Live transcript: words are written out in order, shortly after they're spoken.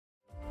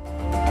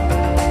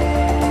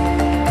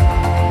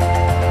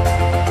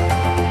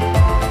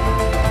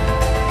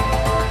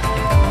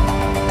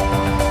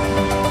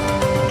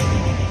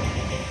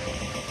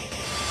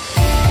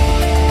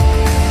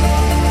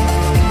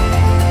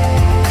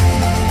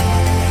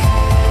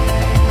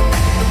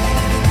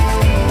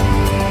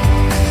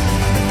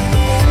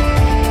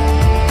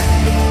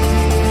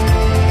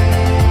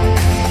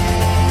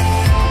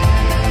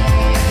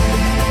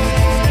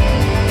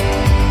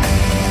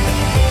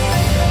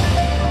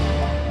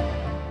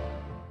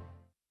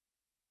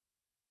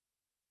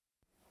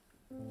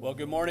Well,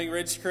 good morning,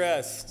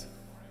 Ridgecrest.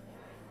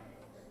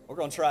 We're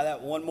going to try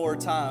that one more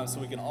time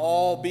so we can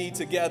all be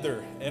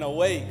together and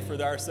awake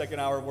for our second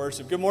hour of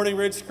worship. Good morning,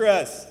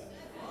 Ridgecrest.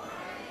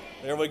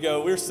 There we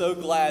go. We're so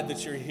glad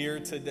that you're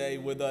here today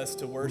with us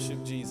to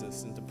worship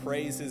Jesus and to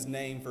praise his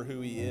name for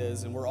who he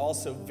is. And we're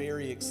also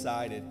very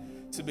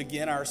excited to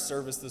begin our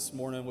service this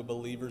morning with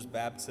believers'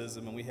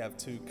 baptism, and we have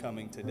two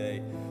coming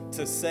today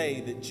to say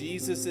that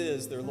Jesus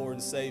is their Lord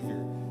and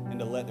Savior and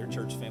to let their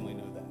church family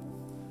know that.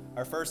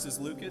 Our first is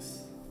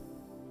Lucas.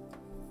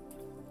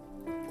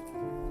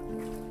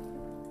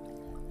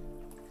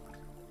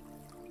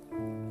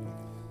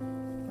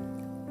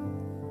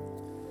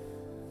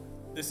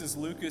 This is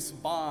Lucas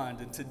Bond,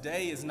 and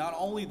today is not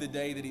only the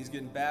day that he's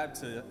getting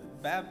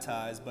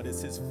baptized, but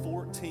it's his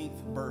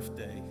 14th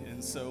birthday.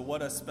 And so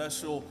what a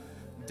special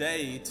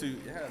day to,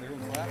 they're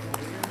going to clap.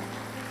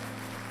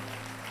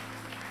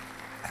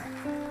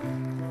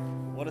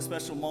 What a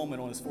special moment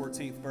on his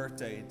 14th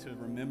birthday to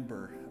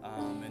remember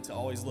and to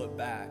always look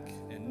back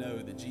and know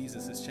that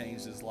Jesus has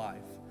changed his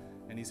life.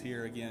 And he's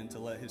here again to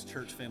let his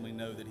church family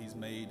know that he's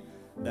made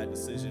that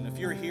decision. If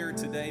you're here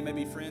today,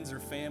 maybe friends or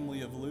family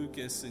of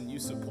Lucas, and you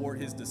support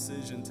his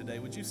decision today,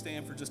 would you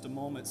stand for just a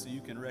moment so you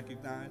can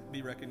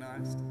be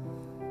recognized?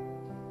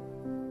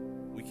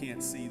 We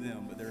can't see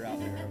them, but they're out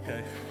there,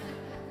 okay?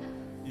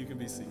 You can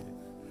be seated.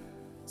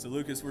 So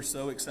Lucas, we're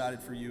so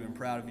excited for you and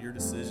proud of your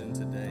decision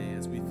today.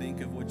 As we think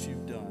of what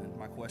you've done,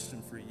 my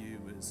question for you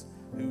is,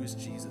 who is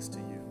Jesus to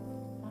you?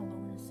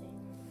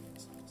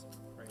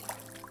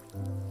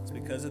 It's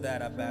because of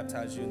that I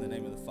baptize you in the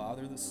name of the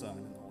Father, the Son,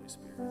 and the Holy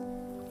Spirit.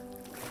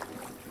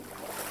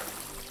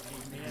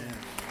 Amen.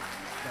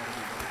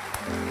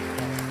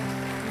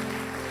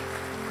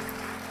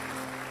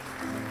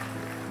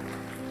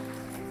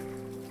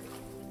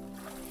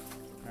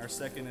 Our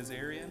second is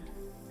Arian.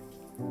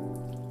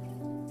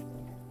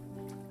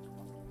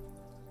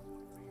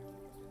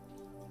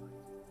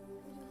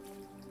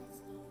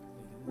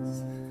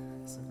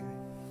 It's okay.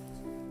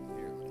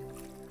 Here,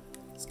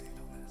 stand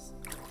on this.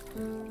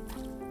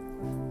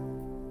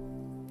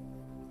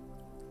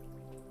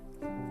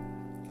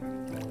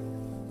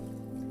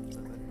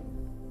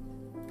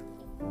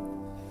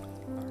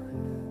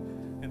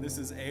 This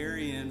is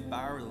Arian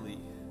Bowerly,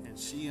 and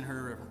she and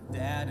her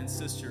dad and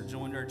sister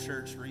joined our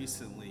church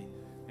recently,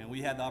 and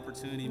we had the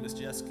opportunity, Miss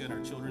Jessica and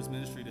our children's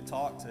ministry, to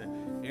talk to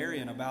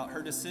Arian about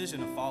her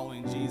decision of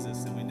following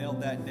Jesus, and we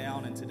nailed that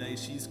down, and today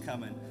she's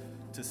coming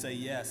to say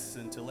yes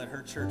and to let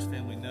her church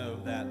family know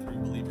that through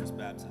believers'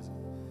 baptism.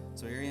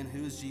 So Arian,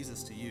 who is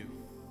Jesus to you?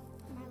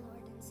 My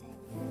Lord and Savior.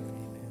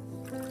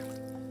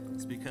 Amen.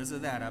 It's because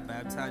of that I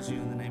baptize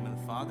you in the name of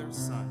the Father, the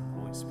Son, and the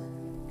Holy Spirit.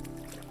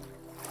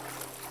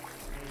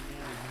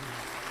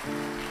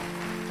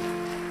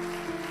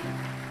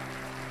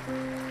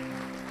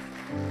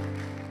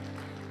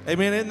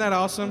 Amen. Isn't that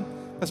awesome?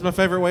 That's my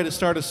favorite way to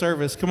start a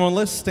service. Come on,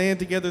 let's stand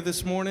together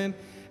this morning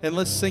and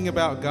let's sing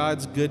about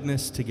God's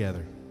goodness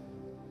together.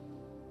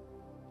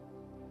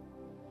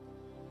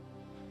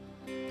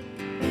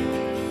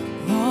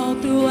 All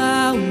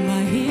throughout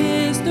my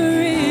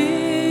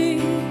history,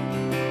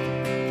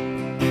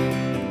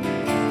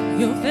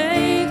 your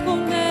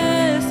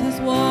faithfulness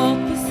has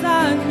walked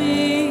beside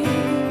me.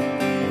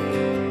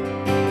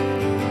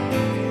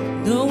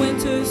 The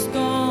winter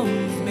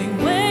storms may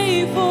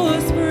wait for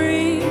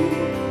spring.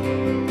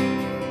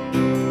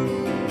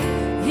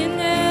 In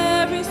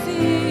every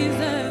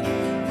season,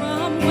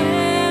 from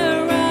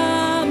where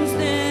I'm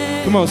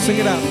standing, Come on, sing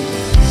it out.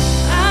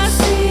 I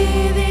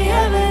see the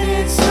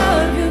evidence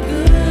of your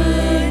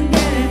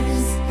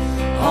goodness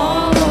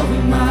all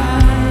over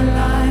my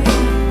life,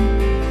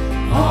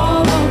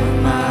 all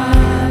over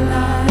my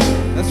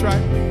life. That's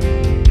right.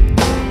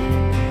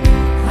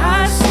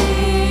 I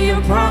see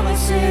your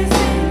promises in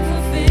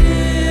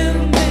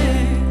fulfillment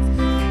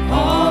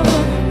all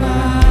over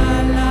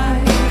my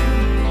life,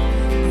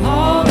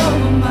 all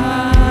over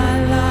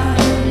my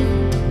life.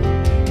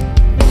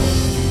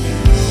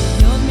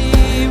 Help me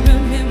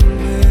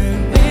remember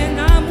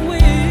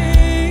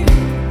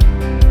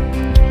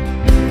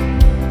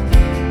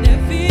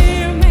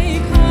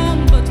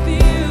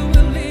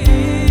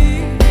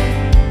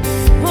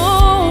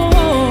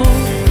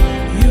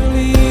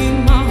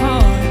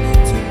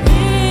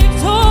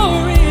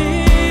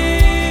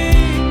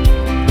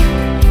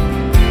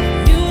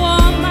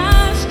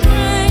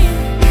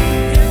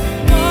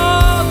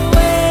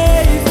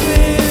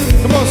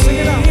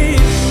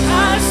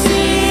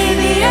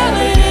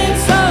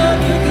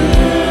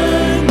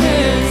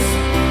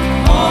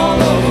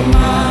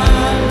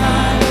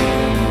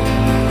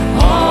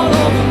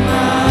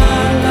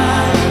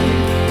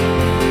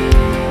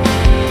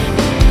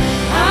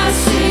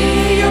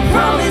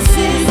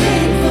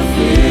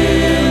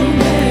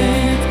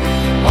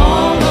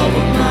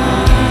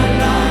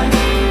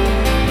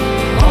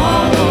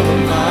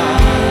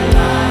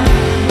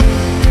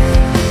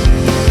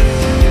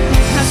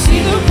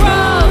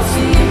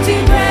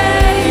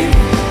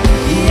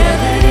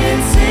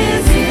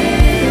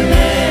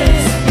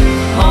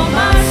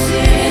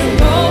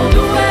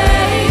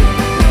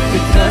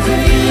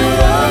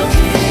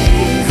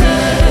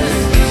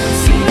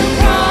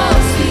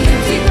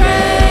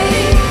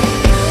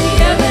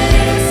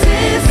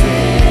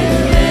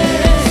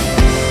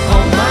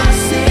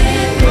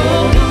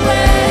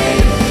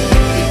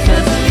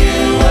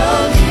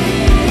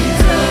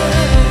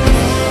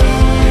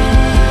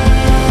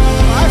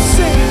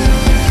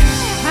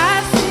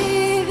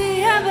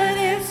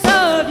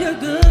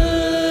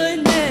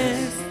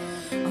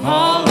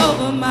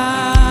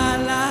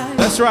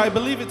That's right.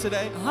 Believe it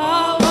today.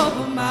 all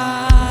over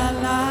my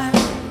life.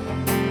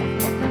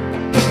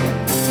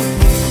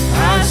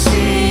 I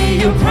see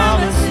your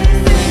promises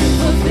in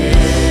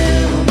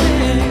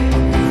fulfillment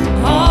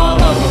all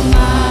over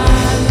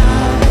my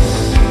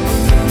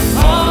life,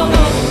 all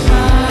over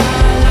my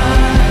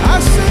life. I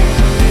see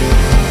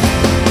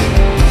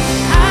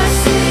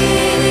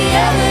the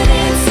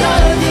evidence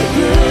of your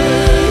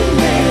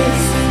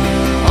goodness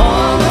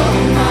all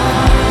over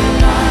my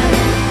life,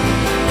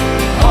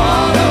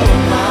 all over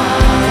my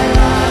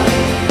life.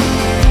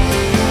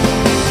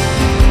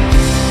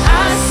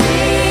 I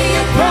see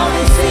your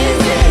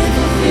promises in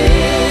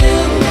fulfillment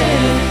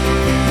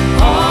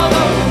all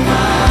over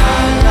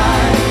my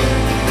life,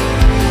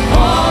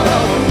 all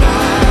over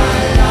my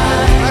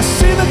life. I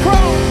see the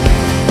cross.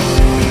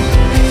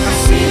 I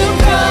see the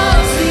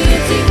cross, the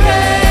empty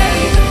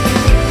grave,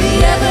 the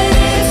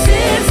evidence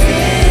is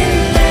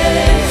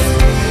endless.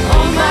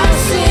 All my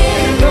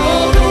sin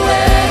rolled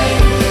away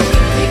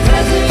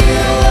because of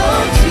you,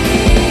 oh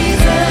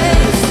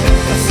Jesus.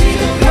 I see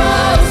the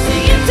cross, the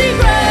empty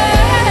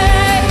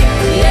grave,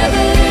 the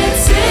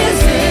evidence is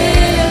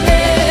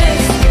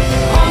endless.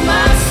 All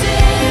my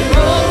sin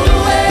rolled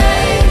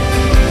away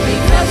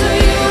because of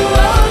you,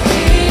 oh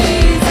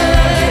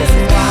Jesus.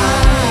 Why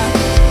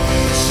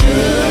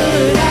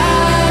should I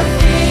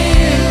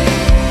fear?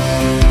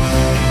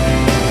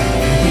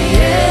 The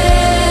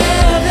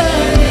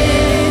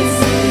evidence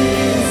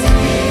is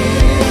here.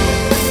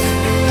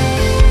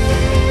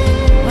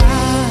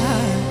 Why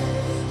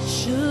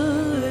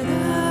should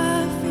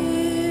I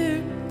fear?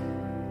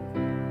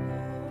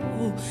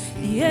 Oh,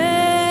 the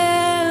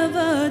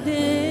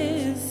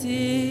evidence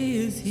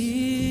is here.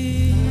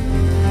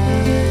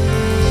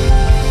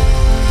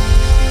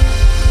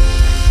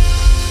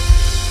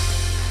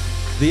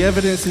 The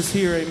evidence is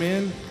here,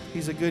 amen.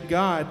 He's a good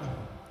God.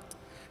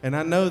 And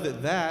I know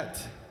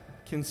that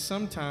can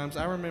sometimes,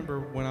 I remember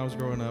when I was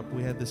growing up,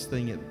 we had this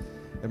thing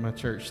at my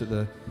church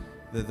that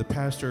the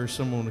pastor or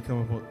someone would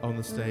come up on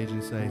the stage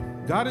and say,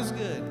 God is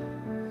good.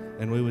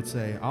 And we would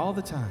say, all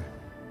the time.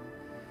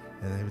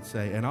 And they would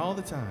say, and all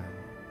the time,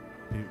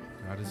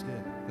 God is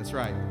good. That's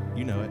right.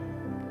 You know it.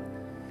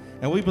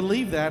 And we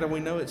believe that and we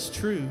know it's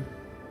true.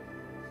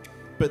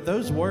 But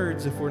those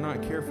words, if we're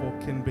not careful,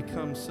 can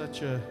become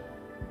such a,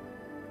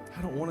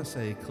 I don't want to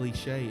say a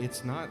cliche.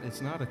 It's not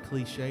a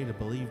cliche to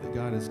believe that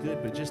God is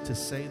good, but just to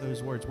say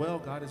those words, well,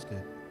 God is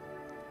good.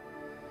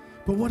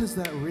 But what does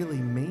that really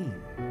mean?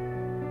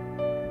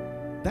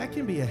 That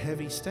can be a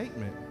heavy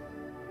statement.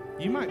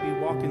 You might be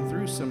walking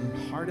through some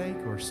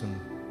heartache or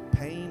some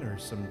pain or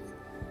some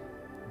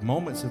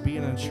moments of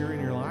being unsure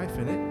in your life,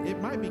 and it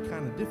might be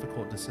kind of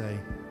difficult to say,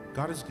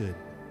 God is good.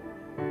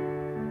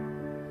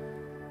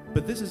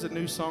 But this is a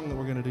new song that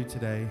we're going to do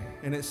today,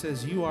 and it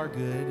says, you are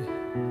good,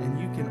 and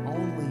you can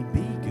only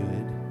be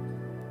good.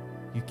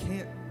 You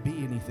can't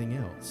be anything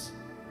else.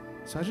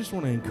 So I just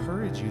want to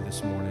encourage you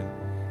this morning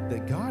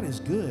that God is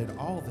good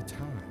all the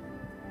time,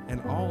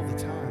 and all the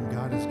time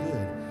God is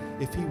good.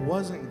 If he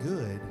wasn't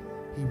good,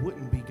 he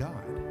wouldn't be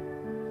God.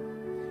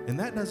 And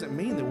that doesn't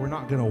mean that we're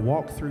not going to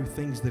walk through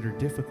things that are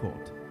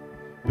difficult,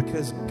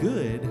 because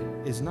good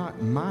is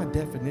not my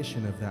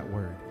definition of that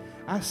word.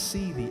 I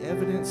see the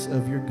evidence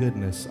of your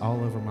goodness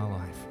all over my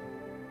life.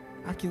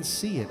 I can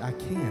see it, I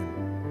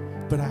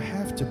can, but I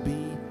have to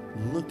be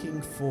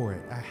looking for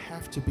it. I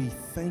have to be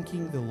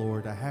thanking the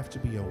Lord. I have to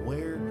be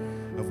aware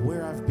of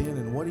where I've been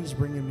and what he's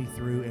bringing me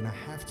through, and I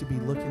have to be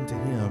looking to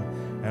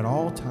him at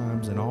all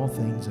times and all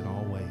things and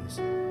all ways.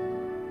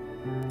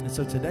 And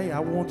so today I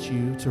want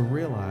you to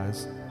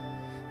realize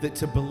that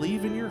to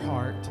believe in your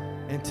heart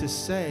and to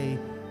say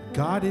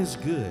God is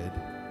good,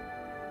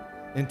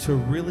 and to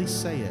really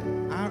say it,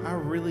 I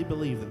really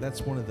believe that that's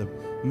one of the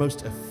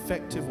most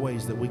effective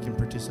ways that we can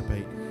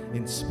participate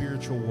in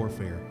spiritual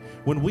warfare.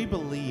 When we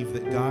believe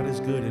that God is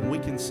good and we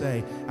can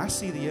say, I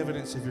see the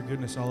evidence of your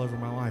goodness all over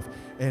my life,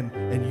 and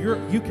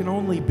you can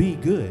only be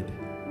good.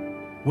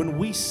 When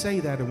we say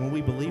that and when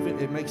we believe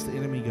it, it makes the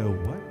enemy go,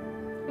 what?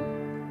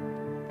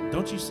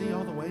 Don't you see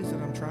all the ways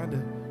that I'm trying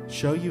to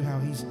show you how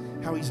he's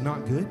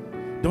not good?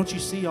 Don't you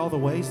see all the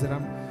ways that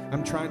I'm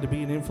trying to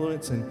be an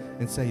influence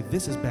and say,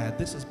 this is bad,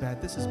 this is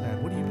bad, this is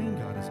bad. What do you mean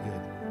God is good?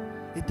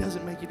 It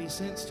doesn't make any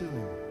sense to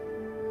him.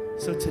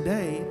 So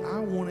today, I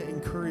want to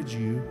encourage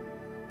you.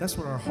 That's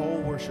what our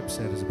whole worship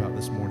set is about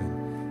this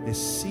morning, is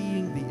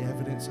seeing the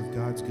evidence of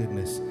God's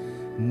goodness,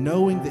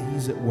 knowing that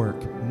he's at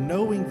work,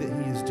 knowing that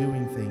he is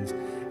doing things.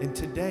 And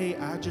today,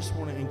 I just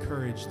want to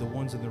encourage the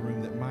ones in the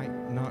room that might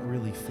not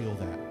really feel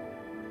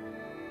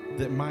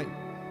that might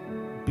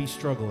be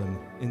struggling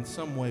in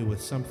some way with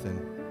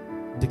something.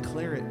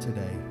 Declare it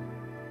today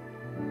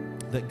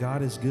that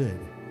God is good,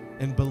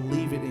 and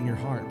believe it in your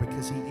heart,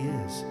 because he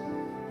is.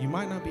 You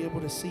might not be able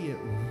to see it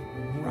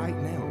right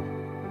now.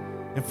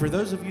 And for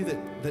those of you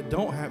that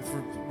don't have,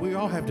 we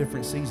all have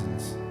different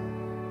seasons.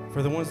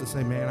 For the ones that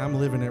say, man, I'm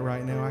living it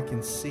right now, I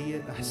can see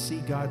it. I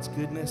see God's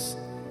goodness.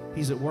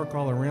 He's at work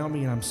all around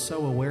me, and I'm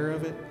so aware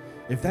of it.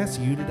 If that's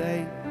you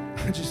today,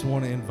 I just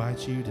want to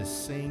invite you to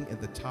sing at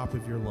the top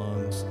of your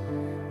lungs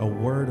a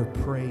word of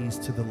praise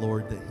to the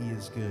Lord that He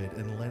is good,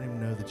 and let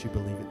Him know that you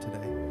believe it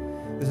today.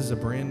 This is a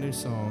brand new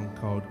song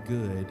called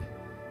Good.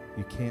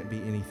 You Can't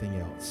Be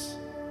Anything Else.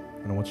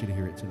 And I want you to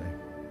hear it today.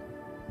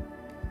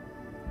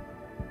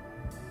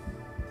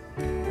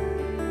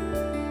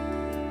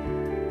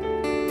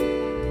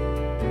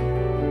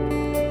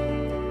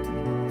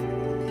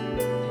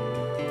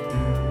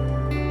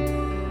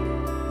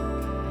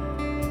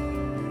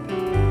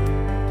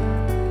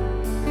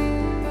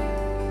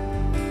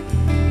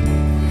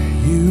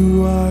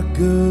 You are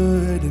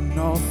good and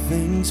all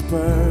things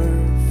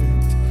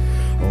perfect.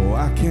 Oh,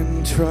 I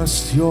can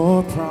trust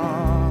your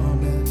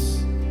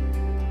promise.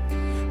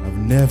 I've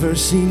never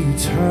seen you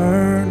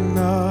turn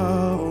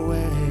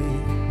away.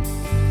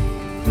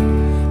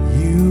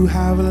 You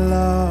have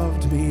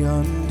loved me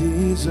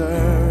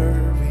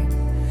undeserving.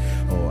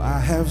 Oh, I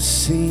have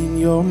seen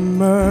your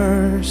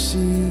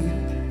mercy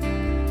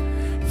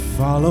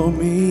follow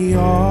me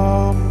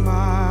all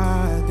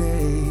my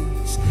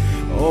days.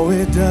 Oh,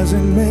 it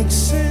doesn't make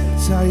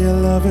sense how your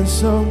love is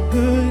so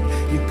good.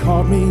 You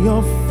called me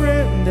your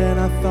friend and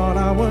I thought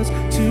I was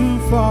too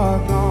far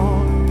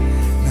gone.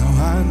 Now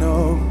I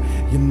know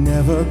you're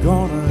never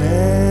gonna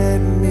let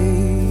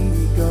me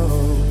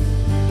go.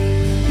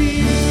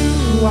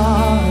 You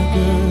are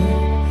good,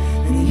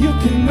 and you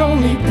can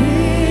only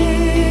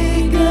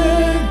be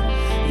good.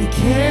 You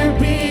can't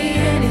be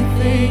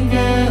anything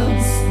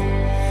else.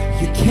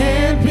 You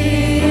can't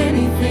be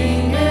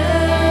anything else.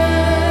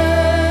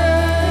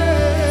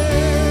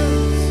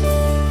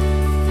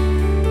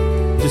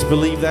 Just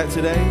believe that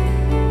today.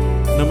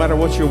 No matter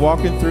what you're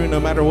walking through, no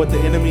matter what the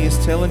enemy is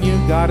telling you,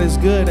 God is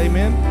good.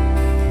 Amen.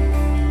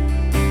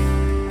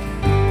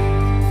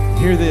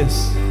 Hear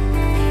this.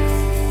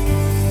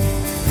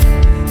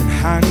 And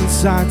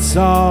hindsight's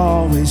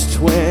always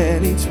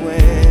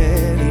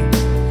 20/20.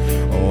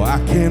 Oh, I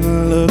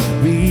can look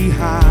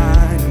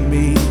behind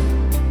me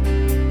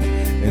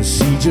and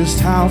see just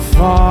how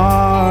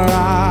far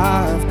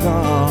I've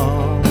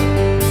come.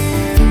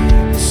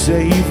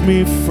 Save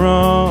me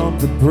from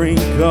the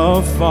brink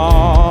of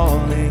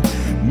falling,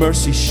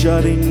 mercy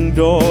shutting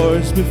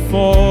doors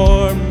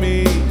before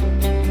me.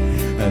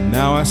 And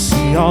now I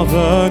see all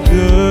the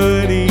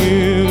good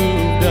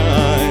you've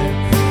done.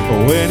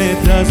 When it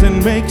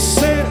doesn't make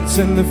sense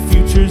and the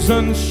future's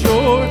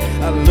unsure,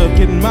 I look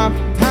at my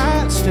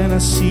past and I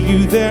see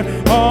you there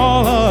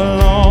all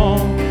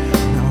along.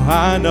 Now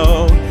I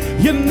know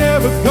you're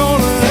never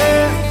gonna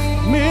let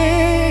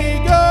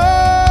me go.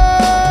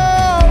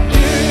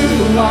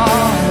 You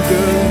are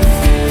good,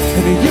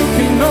 and you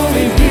can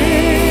only be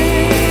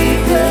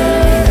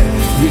good.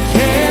 You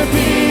can't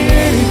be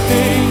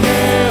anything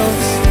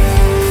else.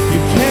 You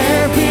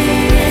can't be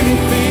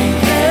anything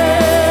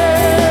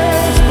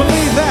else.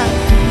 Believe that.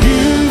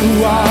 You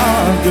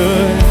are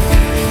good,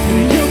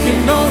 and you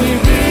can only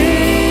be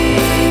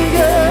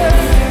good.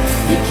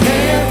 You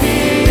can't be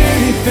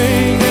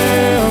anything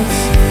else.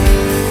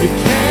 You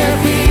can't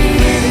be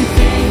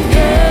anything else.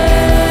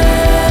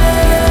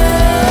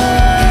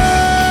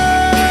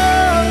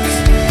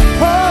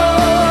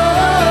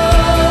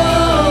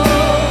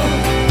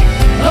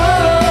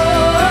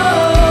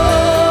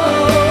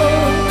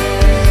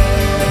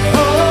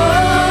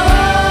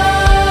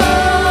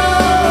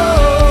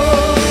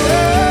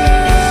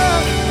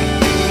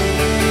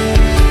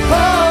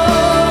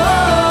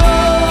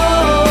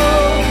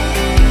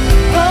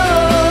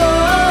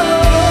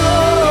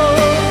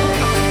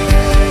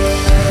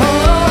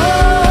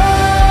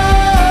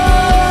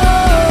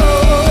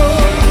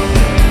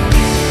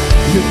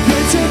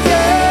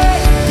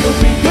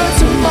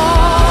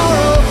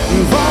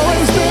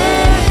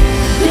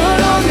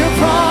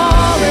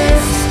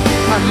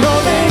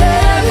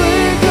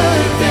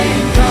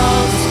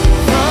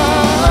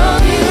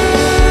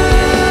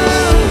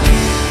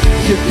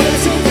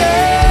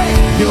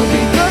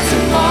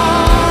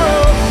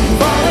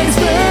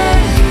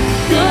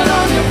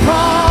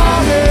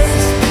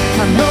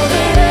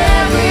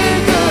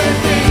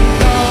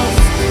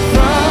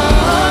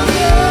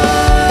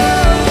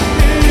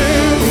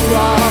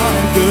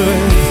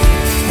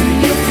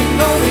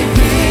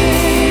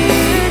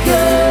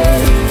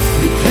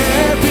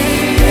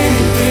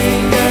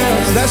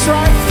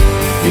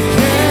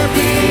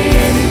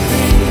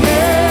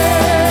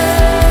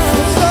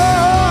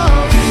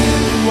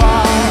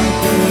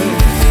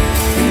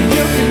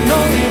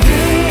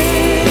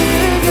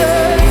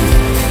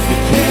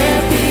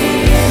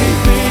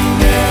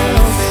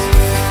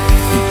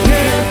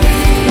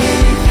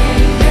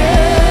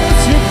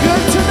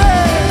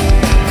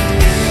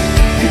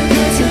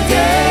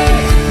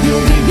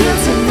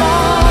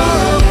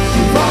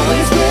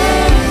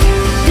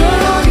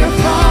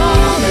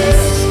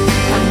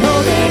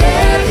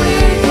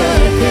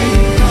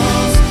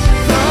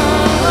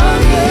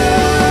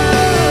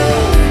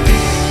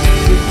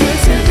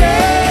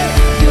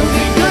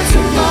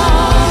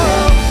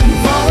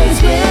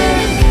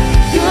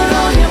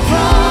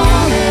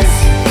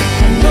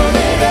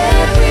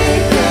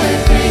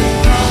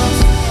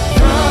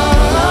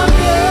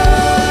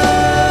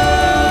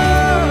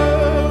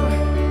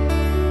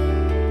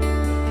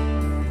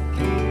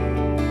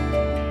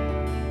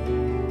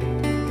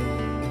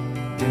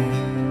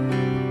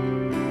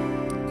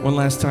 One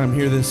last time,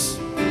 hear this.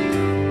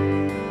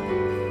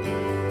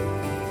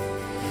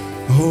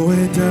 Oh,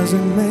 it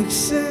doesn't make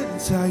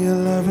sense how your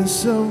love is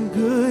so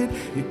good.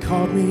 You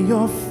called me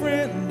your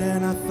friend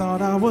and I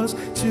thought I was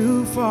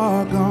too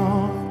far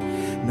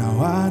gone. Now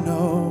I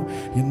know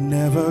you're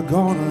never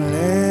gonna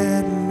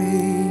let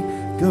me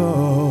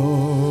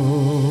go.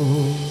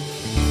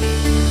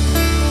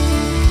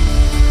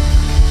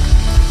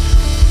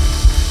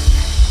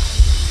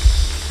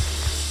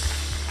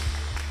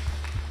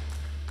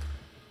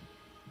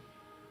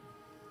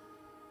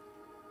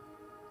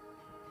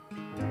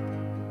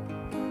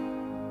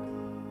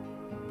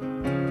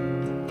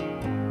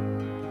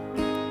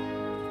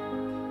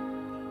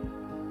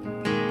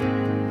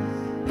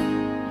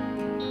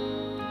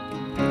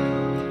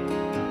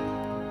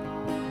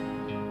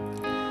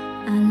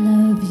 I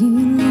love you,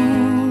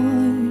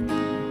 Lord.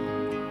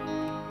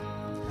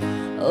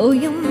 Oh,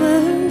 your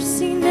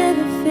mercy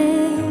never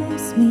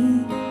fails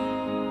me.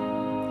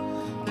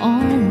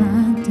 All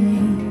my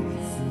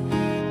days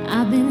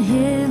I've been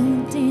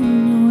held in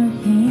your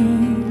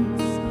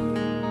hands.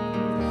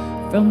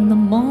 From the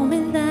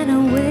moment that I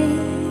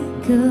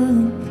wake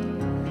up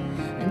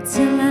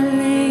until I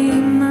lay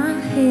my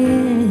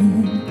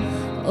head,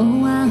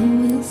 oh, I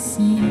will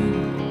sing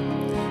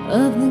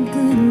of the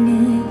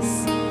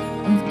goodness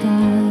of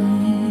God.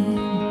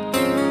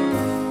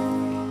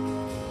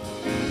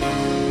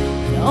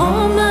 And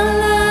all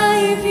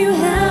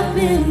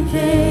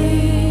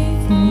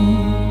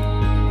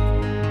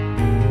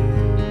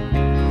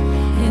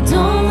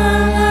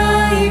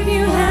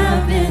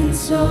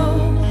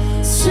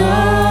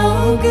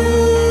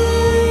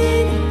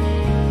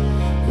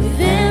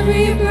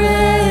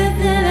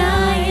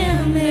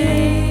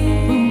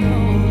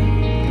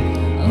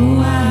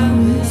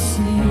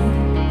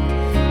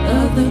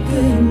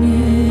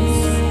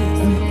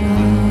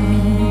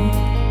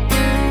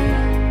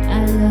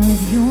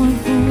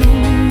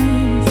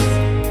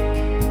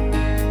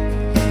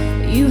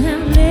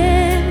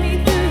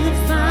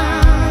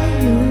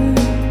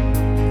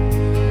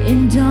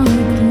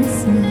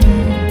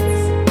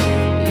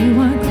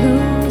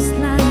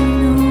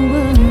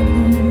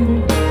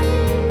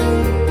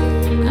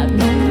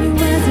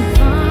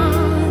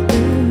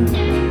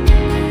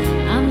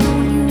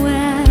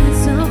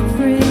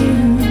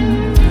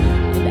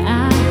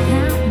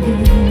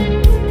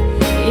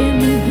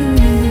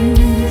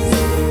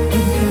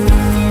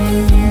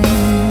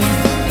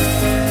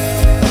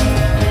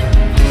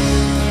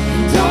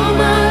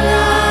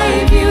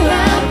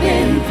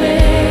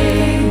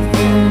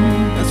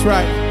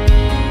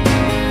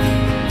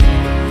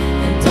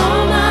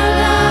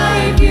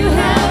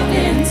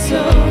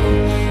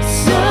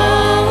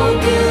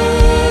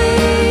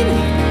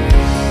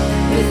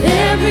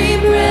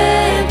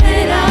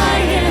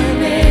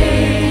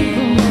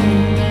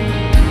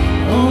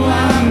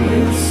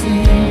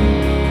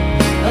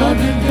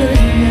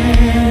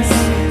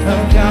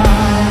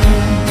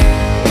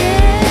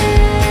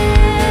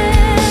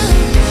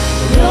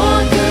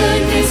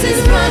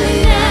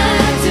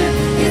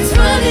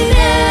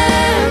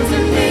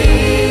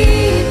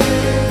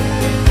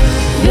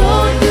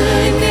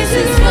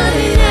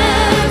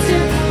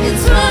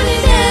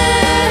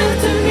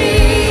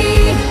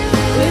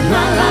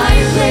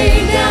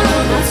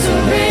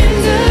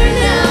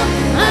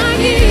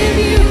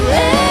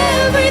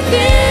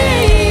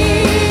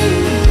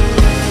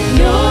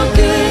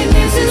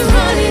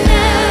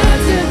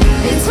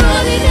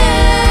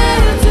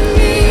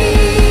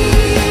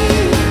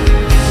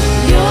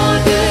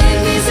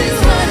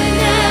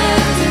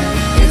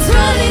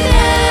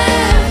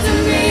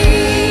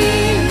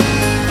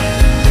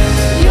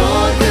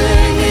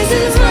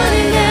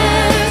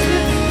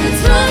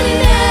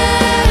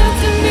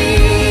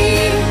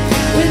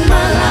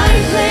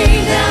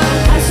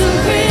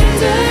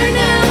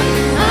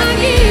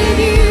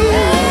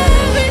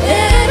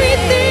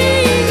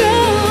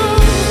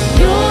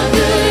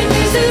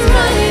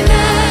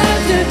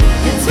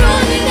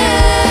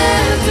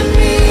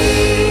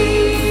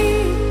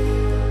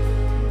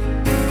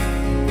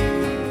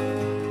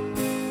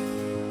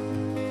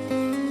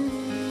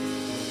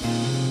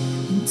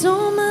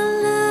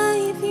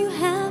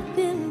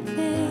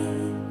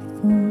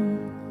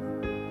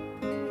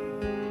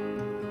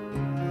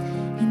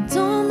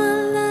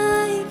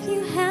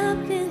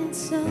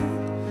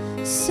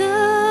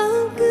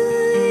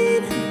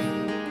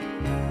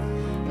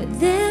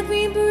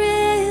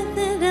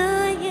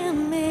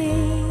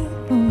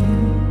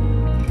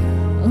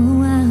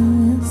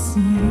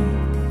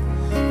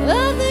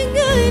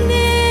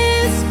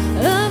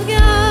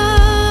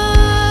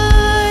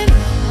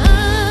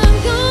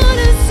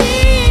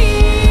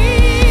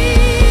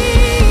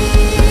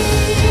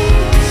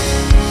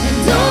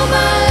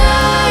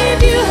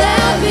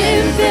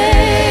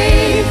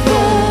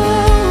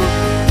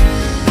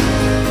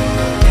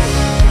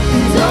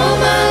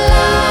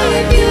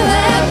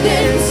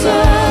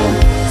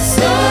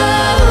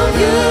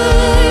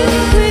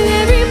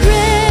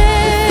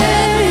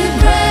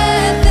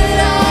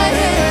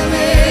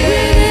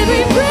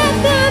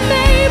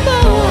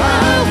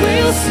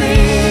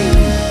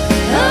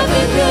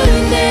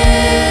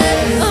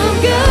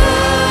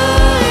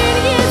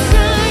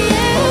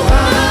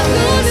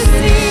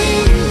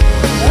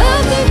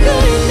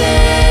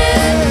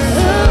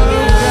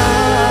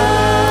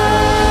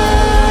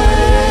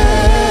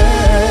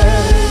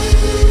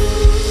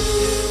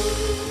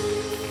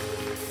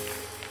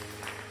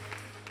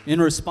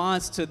in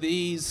response to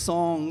these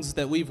songs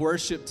that we've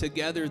worshiped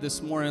together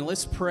this morning,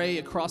 let's pray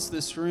across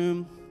this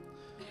room.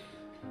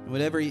 And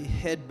with every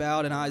head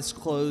bowed and eyes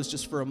closed,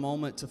 just for a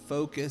moment to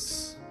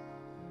focus,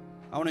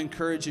 I want to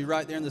encourage you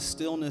right there in the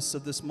stillness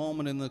of this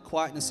moment, in the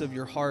quietness of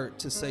your heart,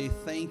 to say,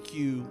 thank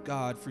you,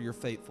 God, for your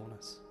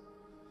faithfulness.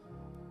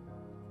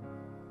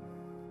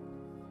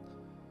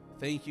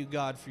 Thank you,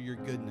 God, for your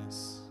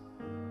goodness.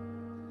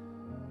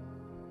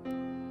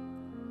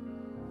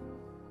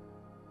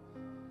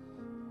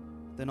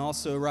 Then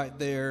also right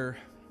there,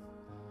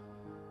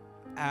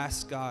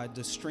 ask God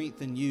to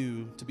strengthen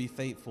you to be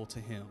faithful to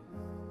Him.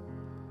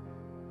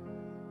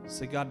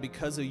 Say, God,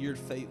 because of your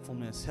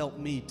faithfulness, help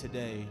me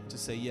today to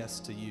say yes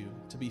to you,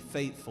 to be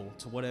faithful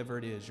to whatever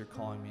it is you're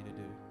calling me to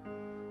do.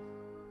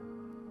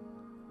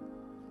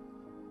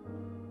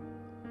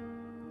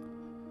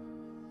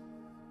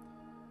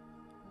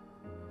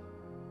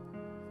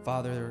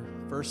 Father,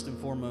 first and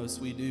foremost,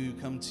 we do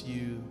come to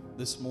you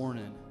this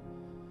morning,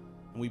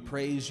 and we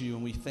praise you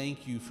and we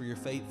thank you for your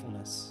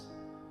faithfulness.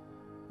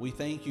 We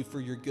thank you for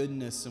your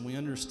goodness, and we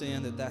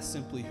understand that that's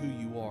simply who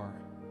you are.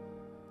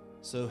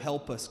 So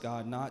help us,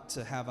 God, not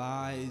to have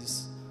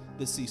eyes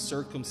that see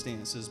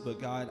circumstances, but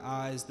God,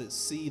 eyes that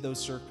see those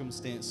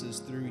circumstances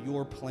through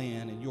your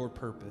plan and your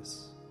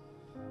purpose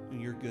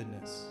and your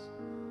goodness.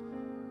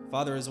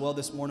 Father, as well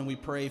this morning we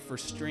pray for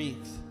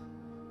strength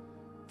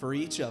for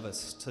each of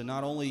us to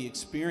not only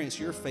experience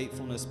your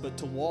faithfulness, but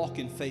to walk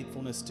in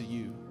faithfulness to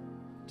you,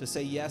 to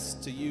say yes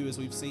to you, as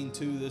we've seen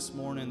two this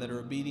morning that are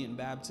obedient in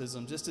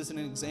baptism, just as an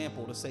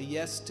example, to say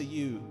yes to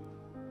you,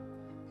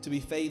 to be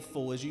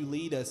faithful as you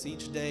lead us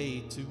each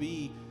day, to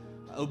be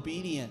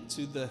obedient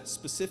to the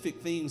specific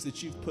things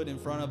that you've put in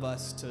front of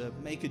us to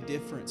make a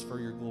difference for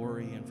your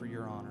glory and for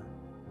your honor.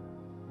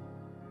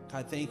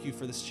 God, thank you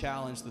for this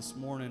challenge this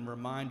morning,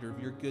 reminder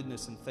of your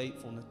goodness and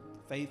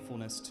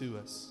faithfulness to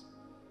us.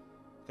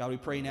 God, we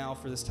pray now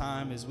for this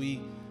time as we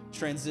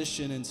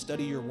transition and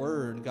study your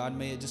word. God,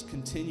 may it just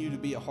continue to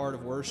be a heart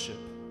of worship,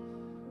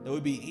 that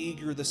we'd be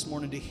eager this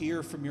morning to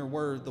hear from your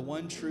word. The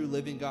one true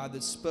living God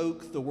that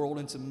spoke the world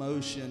into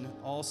motion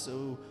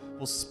also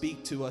will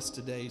speak to us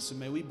today. So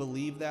may we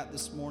believe that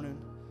this morning.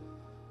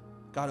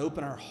 God,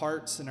 open our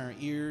hearts and our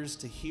ears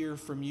to hear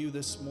from you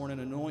this morning.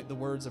 Anoint the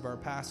words of our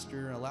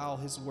pastor and allow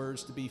his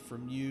words to be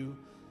from you.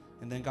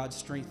 And then, God,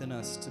 strengthen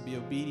us to be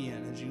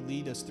obedient as you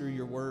lead us through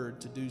your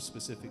word to do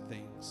specific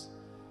things.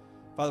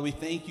 Father, we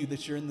thank you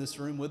that you're in this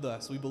room with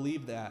us. We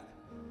believe that.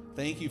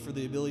 Thank you for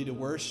the ability to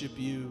worship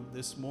you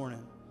this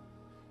morning.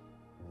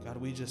 God,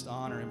 we just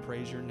honor and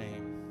praise your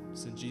name.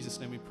 It's in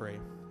Jesus' name we pray.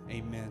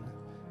 Amen.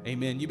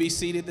 Amen. You be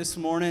seated this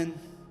morning.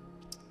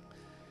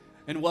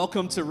 And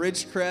welcome to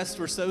Ridgecrest.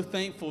 We're so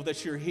thankful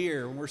that you're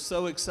here. And we're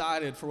so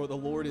excited for what the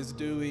Lord is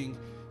doing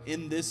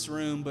in this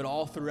room, but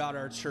all throughout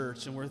our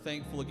church. And we're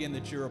thankful again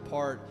that you're a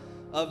part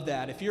of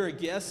that. If you're a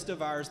guest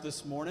of ours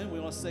this morning,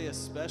 we want to say a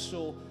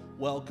special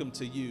welcome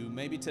to you.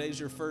 Maybe today's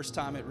your first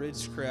time at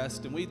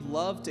Ridgecrest, and we'd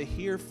love to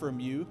hear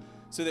from you,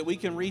 so that we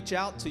can reach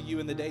out to you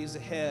in the days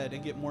ahead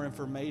and get more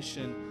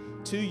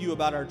information to you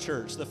about our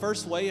church. The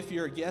first way, if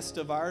you're a guest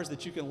of ours,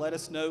 that you can let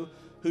us know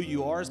who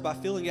you are is by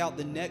filling out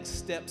the Next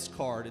Steps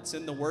card. It's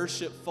in the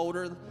worship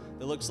folder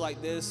that looks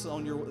like this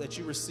that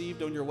you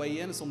received on your way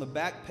in. It's on the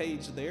back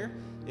page there.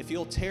 If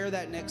you'll tear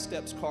that Next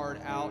Steps card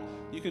out,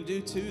 you can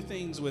do two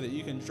things with it.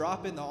 You can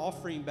drop in the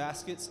offering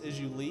baskets as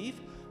you leave,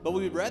 but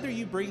we would rather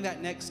you bring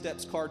that Next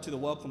Steps card to the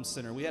Welcome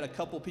Center. We had a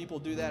couple people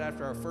do that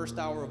after our first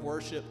hour of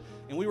worship,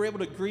 and we were able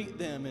to greet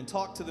them and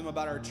talk to them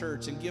about our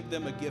church and give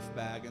them a gift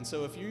bag. And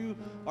so if you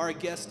are a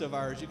guest of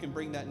ours, you can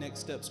bring that Next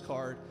Steps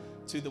card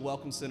to the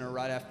Welcome Center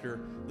right after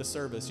the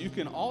service. You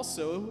can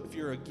also, if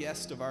you're a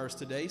guest of ours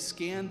today,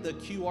 scan the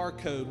QR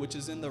code, which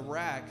is in the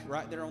rack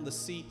right there on the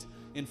seat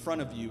in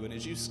front of you. And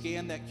as you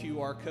scan that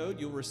QR code,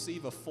 you'll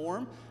receive a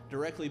form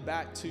directly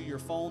back to your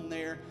phone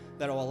there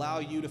that'll allow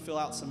you to fill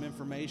out some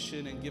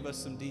information and give us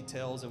some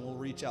details, and we'll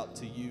reach out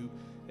to you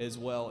as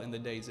well in the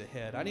days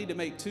ahead. I need to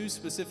make two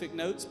specific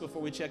notes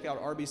before we check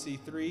out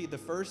RBC3. The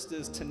first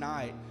is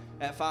tonight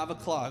at 5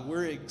 o'clock.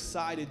 We're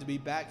excited to be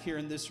back here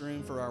in this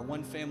room for our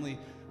One Family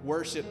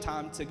worship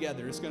time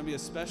together. It's going to be a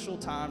special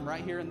time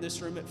right here in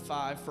this room at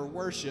 5 for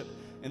worship,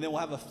 and then we'll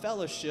have a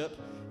fellowship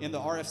in the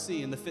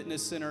RFC, in the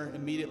fitness center,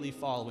 immediately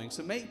following.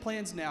 So make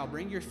plans now.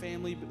 Bring your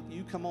family.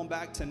 You come on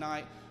back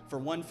tonight for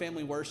One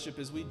Family worship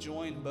as we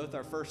join both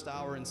our first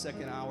hour and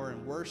second hour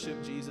and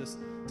worship Jesus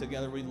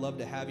together. We'd love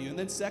to have you. And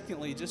then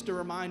secondly, just a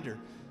reminder,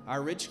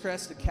 our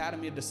Ridgecrest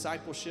Academy of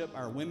Discipleship,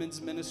 our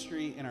women's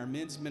ministry and our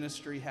men's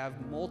ministry have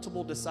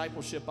multiple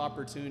discipleship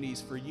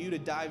opportunities for you to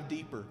dive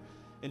deeper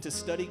and to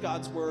study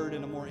God's word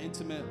in a more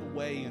intimate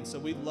way. And so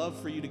we'd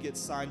love for you to get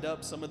signed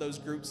up. Some of those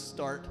groups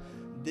start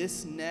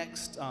this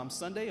next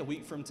Sunday, a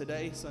week from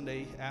today,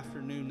 Sunday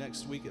afternoon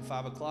next week at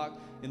 5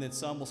 o'clock, and then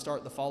some will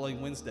start the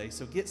following Wednesday.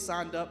 So get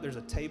signed up. There's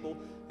a table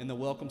in the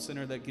Welcome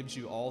Center that gives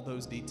you all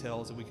those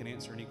details, and we can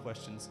answer any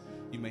questions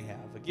you may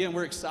have. Again,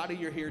 we're excited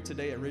you're here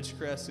today at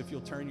Ridgecrest. If you'll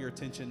turn your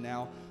attention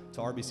now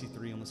to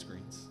RBC3 on the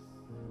screens.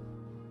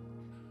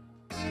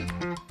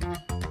 Yeah.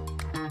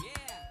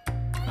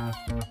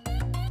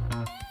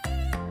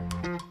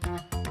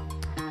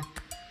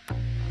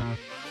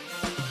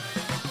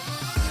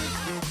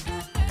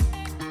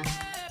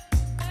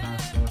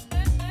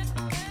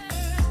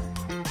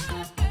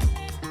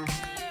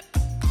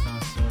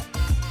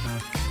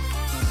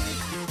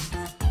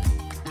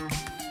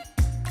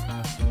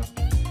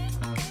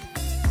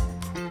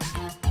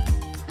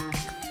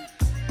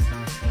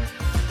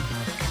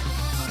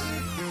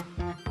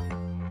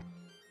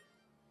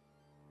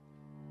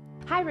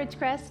 Hi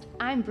Ridgecrest,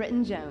 I'm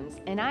Britton Jones,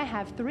 and I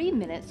have 3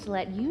 minutes to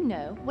let you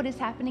know what is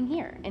happening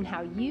here and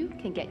how you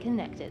can get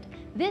connected.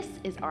 This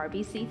is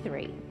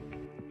RBC3.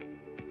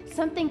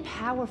 Something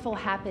powerful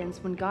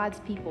happens when God's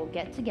people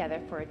get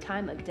together for a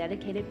time of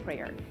dedicated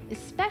prayer,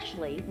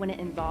 especially when it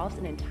involves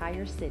an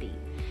entire city.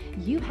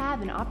 You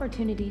have an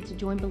opportunity to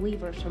join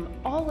believers from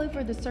all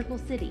over the Circle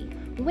City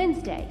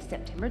Wednesday,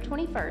 September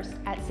 21st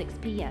at 6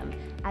 p.m.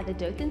 at the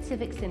Dothan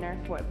Civic Center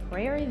for a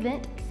prayer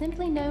event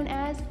simply known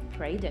as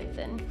Pray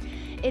Dothan.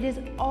 It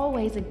is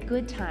always a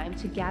good time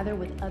to gather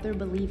with other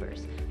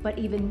believers, but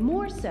even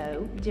more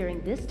so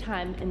during this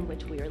time in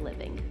which we are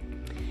living.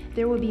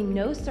 There will be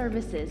no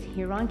services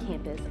here on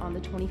campus on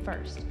the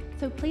 21st,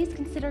 so please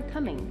consider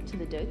coming to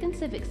the Dothan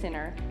Civic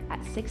Center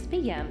at 6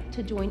 p.m.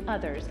 to join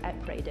others at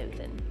Pray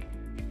Dothan.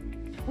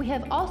 We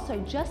have also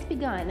just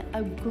begun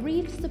a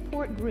grief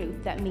support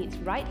group that meets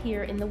right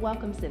here in the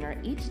Welcome Center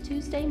each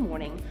Tuesday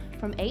morning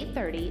from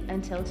 8:30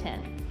 until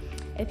 10.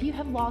 If you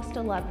have lost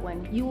a loved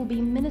one, you will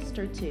be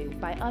ministered to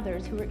by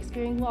others who are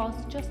experiencing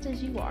loss just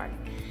as you are.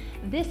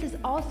 This is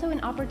also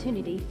an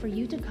opportunity for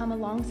you to come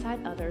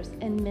alongside others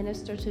and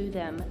minister to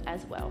them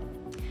as well.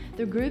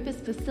 The group is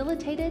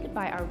facilitated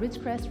by our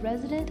Ridgecrest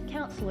resident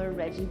counselor,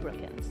 Reggie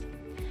Brookins.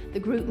 The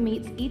group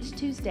meets each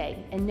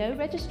Tuesday and no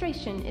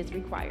registration is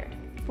required.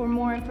 For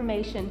more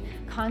information,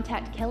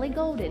 contact Kelly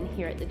Golden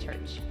here at the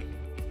church.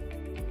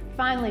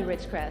 Finally,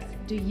 Ridgecrest,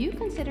 do you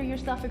consider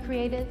yourself a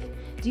creative?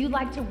 Do you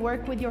like to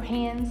work with your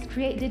hands,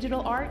 create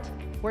digital art,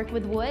 work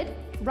with wood,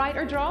 write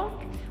or draw?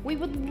 We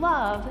would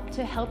love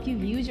to help you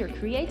use your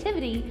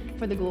creativity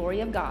for the glory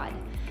of God.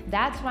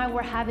 That's why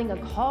we're having a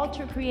Call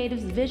to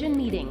Creatives Vision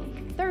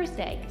meeting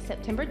Thursday,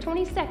 September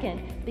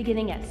 22nd,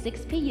 beginning at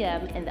 6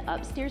 p.m. in the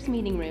upstairs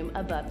meeting room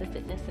above the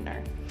fitness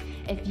center.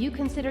 If you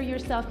consider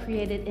yourself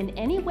creative in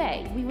any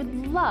way, we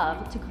would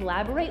love to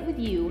collaborate with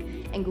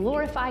you and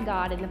glorify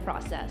God in the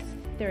process.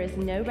 There is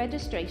no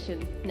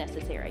registration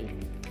necessary.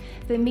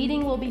 The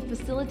meeting will be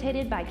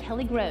facilitated by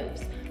Kelly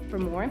Groves. For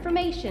more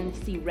information,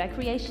 see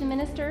Recreation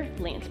Minister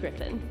Lance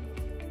Griffin.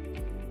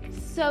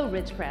 So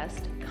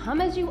Ridgecrest, come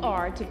as you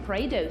are to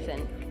Pray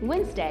Dothan,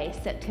 Wednesday,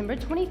 September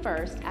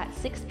 21st at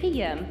 6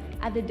 p.m.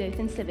 at the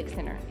Dothan Civic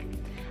Center.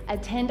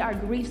 Attend our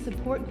grief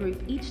support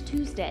group each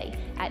Tuesday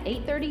at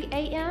 8:30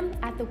 a.m.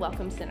 at the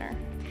Welcome Center.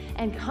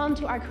 And come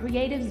to our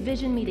Creatives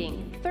Vision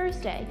meeting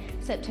Thursday,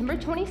 September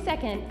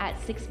 22nd at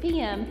 6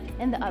 p.m.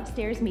 in the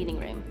upstairs meeting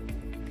room.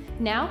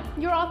 Now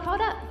you're all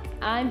caught up.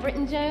 I'm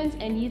Britton Jones,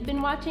 and you've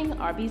been watching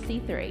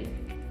RBC3.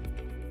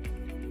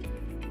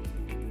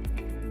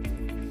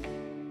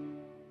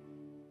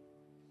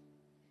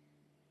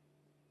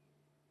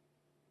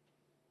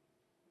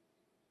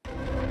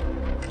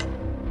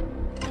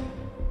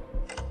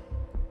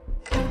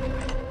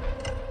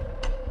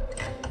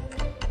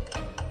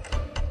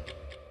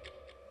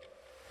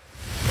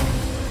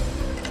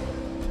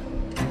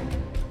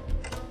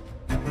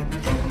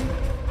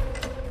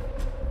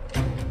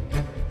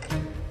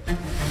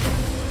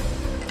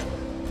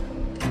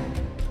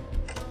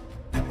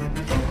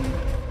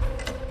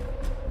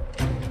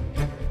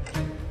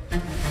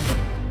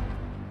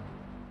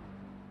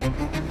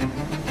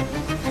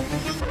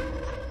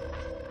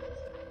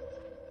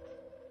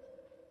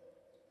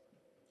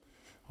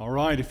 All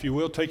right, if you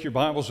will, take your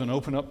Bibles and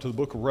open up to the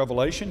book of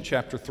Revelation,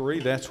 chapter 3.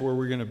 That's where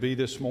we're going to be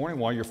this morning.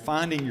 While you're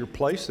finding your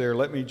place there,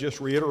 let me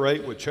just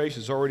reiterate what Chase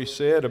has already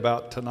said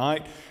about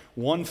tonight,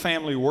 One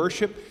Family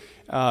Worship.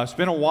 It's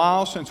been a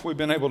while since we've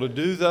been able to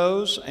do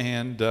those,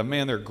 and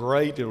man, they're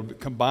great. It'll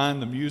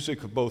combine the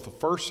music of both the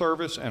first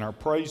service and our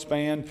praise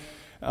band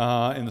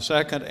in the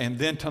second. And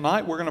then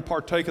tonight we're going to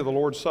partake of the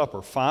Lord's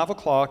Supper, 5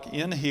 o'clock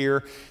in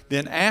here.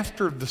 Then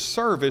after the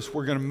service,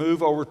 we're going to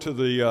move over to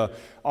the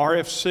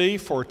RFC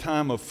for a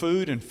time of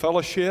food and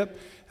fellowship.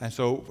 And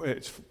so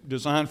it's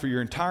designed for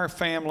your entire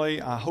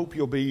family. I hope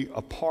you'll be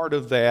a part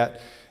of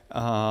that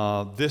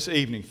this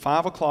evening,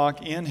 5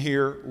 o'clock in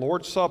here,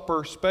 Lord's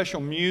Supper,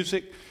 special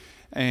music,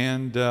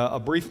 and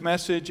a brief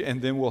message,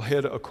 and then we'll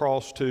head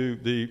across to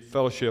the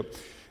fellowship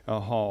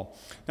hall.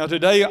 Now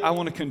today I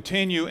want to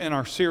continue in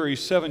our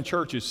series, 7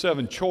 Churches,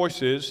 7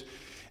 Choices,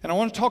 and I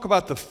want to talk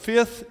about the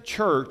 5th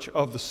church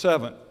of the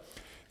 7.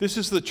 This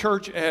is the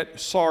church at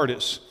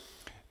Sardis.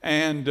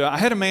 And I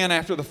had a man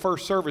after the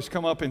first service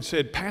come up and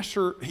said,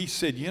 Pastor, he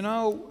said, you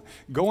know,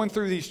 going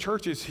through these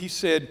churches, he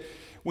said,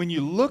 when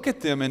you look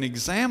at them and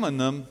examine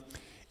them,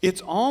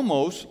 it's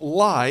almost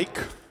like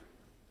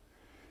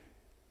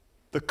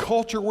the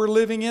culture we're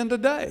living in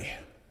today.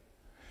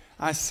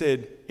 I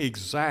said,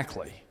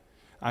 exactly.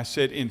 I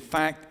said, in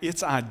fact,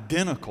 it's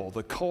identical.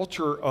 The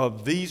culture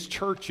of these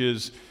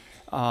churches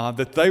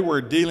that they were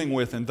dealing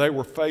with and they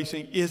were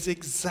facing is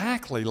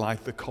exactly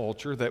like the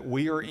culture that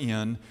we are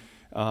in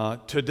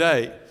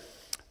today.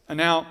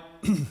 Now,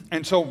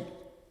 and so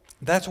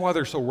that's why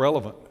they're so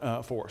relevant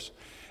for us.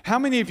 How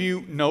many of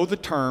you know the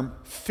term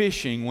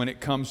phishing when it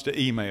comes to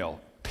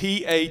email?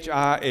 Phishing,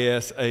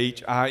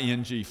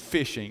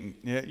 phishing.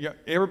 Yeah,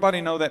 everybody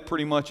know that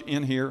pretty much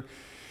in here?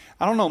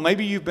 I don't know,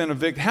 maybe you've been a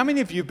victim. How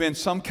many of you have been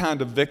some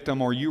kind of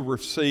victim or you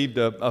received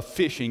a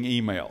phishing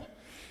email?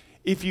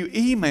 If you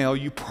email,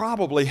 you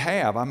probably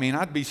have. I mean,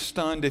 I'd be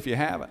stunned if you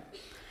haven't.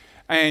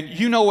 And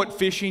you know what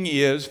phishing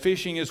is.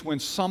 Phishing is when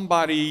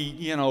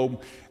somebody,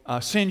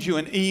 sends you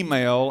an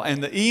email,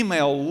 and the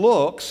email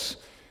looks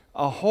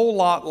a whole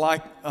lot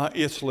like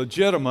it's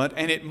legitimate,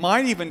 and it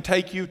might even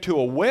take you to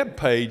a web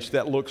page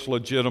that looks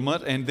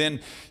legitimate, and then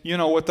you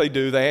know what they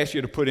do, they ask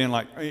you to put in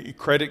like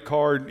credit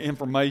card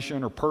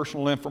information or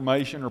personal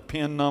information or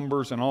PIN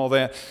numbers and all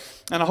that.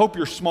 And I hope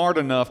you're smart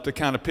enough to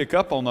kind of pick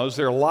up on those.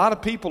 There are a lot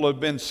of people who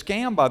have been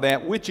scammed by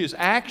that, which is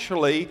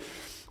actually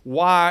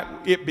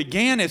why it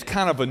began as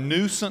kind of a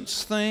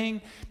nuisance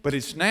thing, but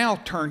it's now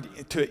turned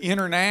to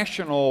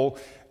international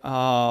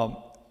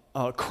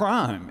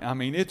crime. I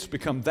mean, it's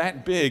become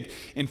that big.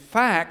 In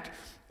fact,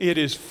 it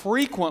is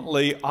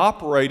frequently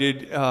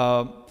operated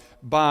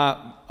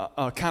by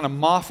kind of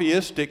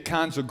mafiaistic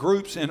kinds of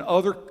groups in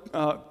other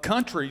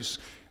countries,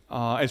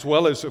 as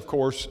well as, of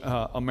course,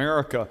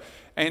 America.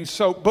 And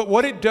so, but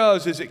what it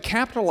does is it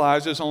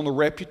capitalizes on the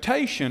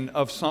reputation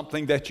of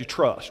something that you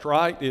trust,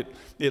 right?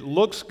 It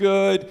looks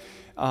good.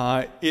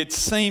 It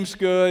seems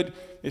good.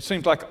 It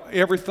seems like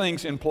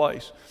everything's in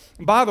place.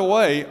 By the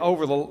way,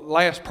 over the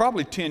last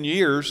probably 10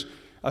 years,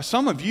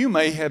 some of you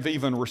may have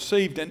even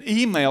received an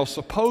email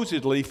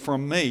supposedly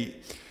from me.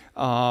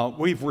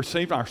 We've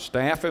received, our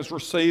staff has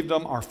received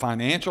them, our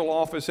financial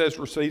office has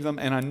received them,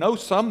 and I know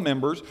some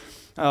members,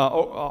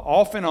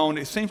 off and on,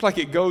 it seems like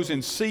it goes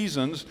in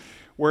seasons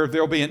where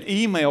there'll be an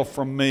email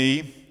from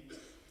me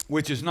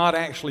which is not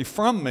actually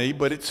from me,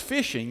 but it's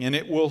phishing, and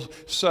it will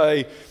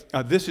say,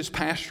 this is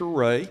Pastor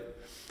Ray,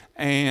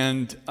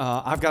 and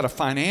I've got a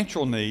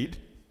financial need,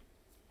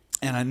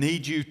 and I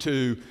need you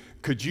to,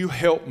 could you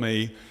help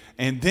me?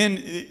 And then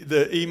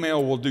the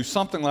email will do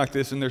something like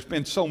this, and there's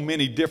been so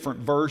many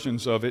different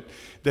versions of it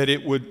that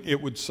it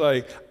would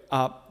say,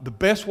 the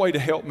best way to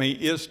help me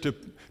is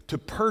to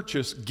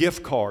purchase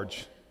gift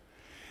cards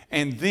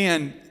and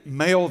then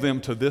mail them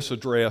to this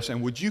address,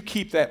 and would you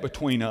keep that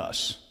between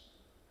us?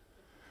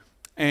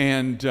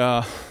 And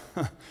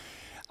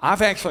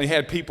I've actually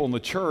had people in the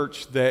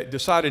church that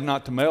decided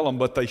not to mail them,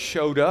 but they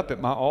showed up at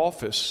my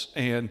office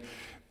and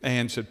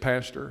said,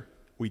 Pastor,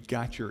 we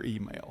got your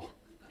email.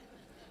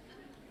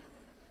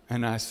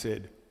 And I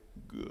said,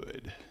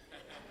 good.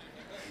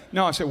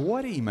 No, I said,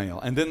 what email?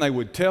 And then they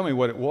would tell me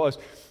what it was.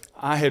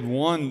 I had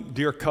one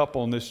dear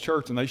couple in this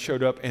church, and they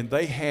showed up, and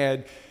they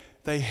had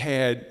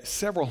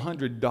several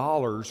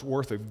 $100s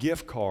worth of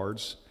gift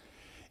cards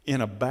in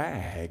a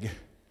bag.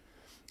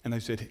 And they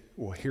said,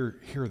 well, here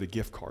are the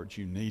gift cards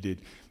you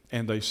needed.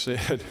 And they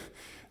said,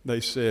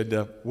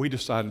 we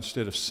decided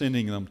instead of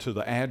sending them to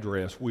the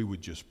address, we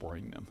would just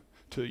bring them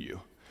to you.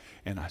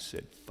 And I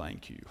said,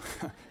 thank you.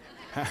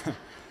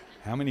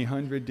 How many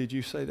hundred did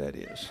you say that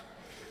is?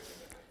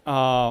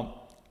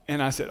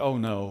 And I said, oh,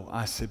 no.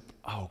 I said,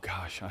 oh,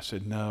 gosh. I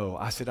said, no.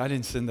 I said, I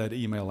didn't send that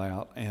email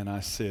out. And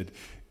I said,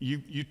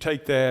 you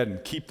take that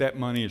and keep that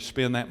money or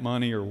spend that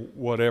money or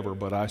whatever.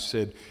 But I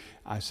said,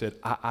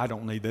 I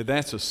don't need that.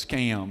 That's a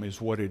scam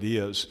is what it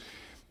is.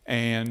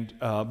 And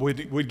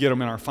we'd get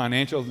them in our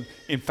financial.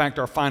 In fact,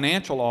 our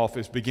financial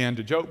office began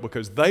to joke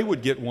because they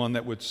would get one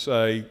that would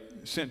say,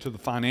 sent to the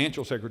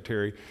financial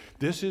secretary,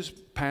 this is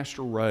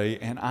Pastor Ray,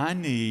 and I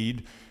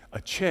need a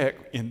check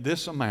in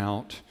this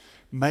amount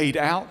made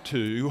out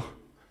to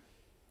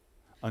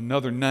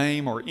another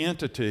name or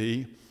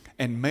entity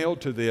and mailed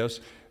to this.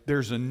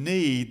 There's a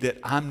need that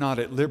I'm not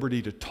at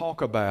liberty to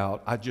talk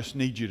about. I just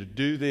need you to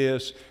do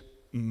this,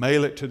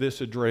 mail it to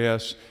this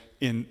address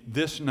in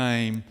this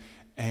name,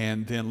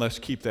 and then let's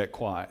keep that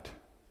quiet.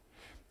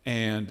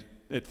 And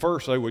at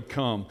first they would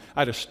come.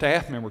 I had a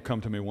staff member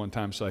come to me one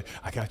time and say,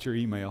 I got your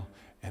email.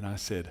 And I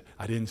said,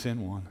 I didn't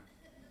send one.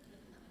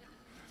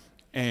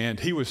 And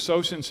he was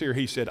so sincere.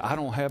 He said, I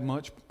don't have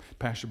much,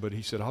 Pastor, but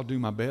he said, I'll do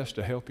my best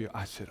to help you.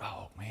 I said,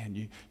 oh,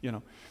 man, you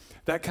know,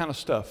 that kind of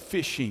stuff,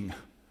 phishing.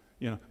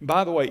 You know.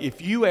 By the way,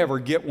 if you ever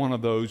get one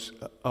of those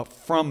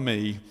from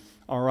me,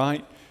 all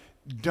right,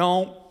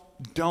 don't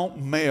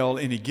mail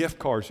any gift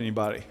cards to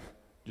anybody.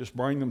 Just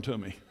bring them to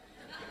me.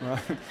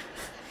 Right?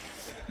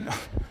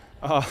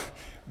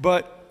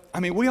 But, I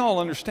mean, we all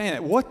understand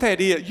it. What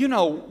that is, you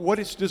know, what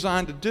it's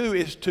designed to do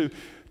is to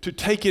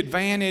take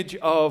advantage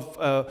of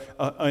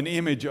an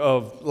image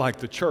of, like,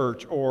 the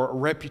church, or a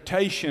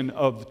reputation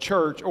of the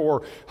church,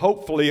 or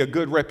hopefully a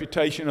good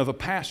reputation of the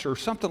pastor, or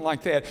something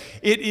like that.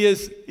 It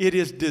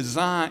is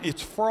designed,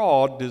 it's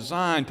fraud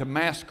designed to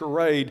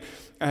masquerade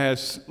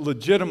as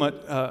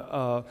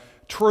legitimate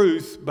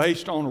truth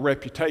based on a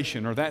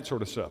reputation or that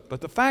sort of stuff. But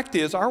the fact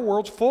is, our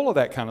world's full of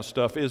that kind of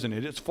stuff, isn't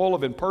it? It's full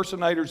of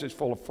impersonators, it's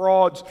full of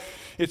frauds,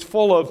 it's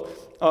full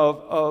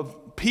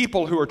of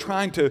people who are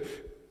trying to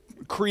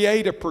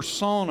create a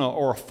persona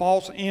or a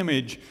false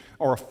image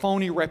or a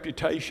phony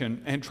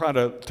reputation and try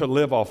to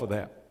live off of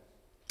that.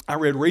 I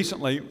read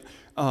recently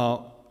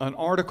an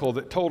article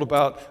that told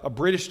about a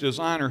British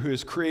designer who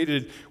has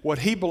created what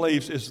he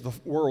believes is the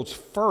world's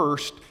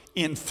first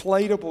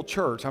inflatable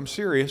church. I'm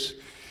serious.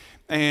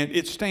 And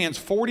it stands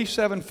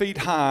 47 feet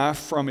high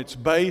from its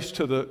base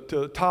to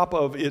the top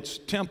of its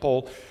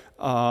temple.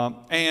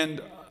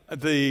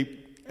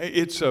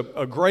 It's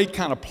a gray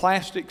kind of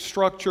plastic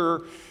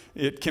structure.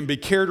 It can be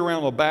carried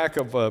around the back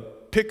of a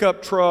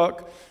pickup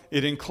truck.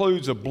 It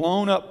includes a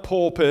blown-up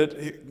pulpit.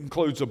 It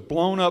includes a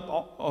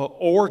blown-up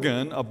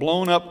organ, a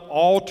blown-up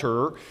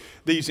altar,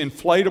 these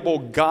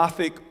inflatable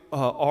Gothic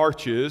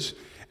arches,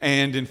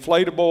 and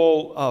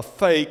inflatable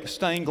fake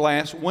stained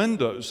glass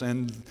windows.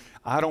 And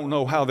I don't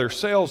know how their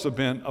sales have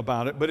been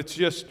about it, but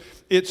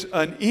it's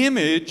an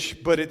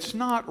image, but it's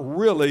not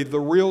really the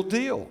real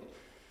deal.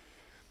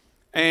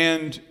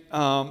 And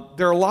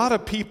there are a lot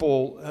of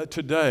people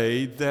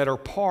today that are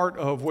part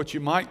of what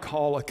you might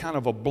call a kind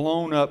of a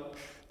blown-up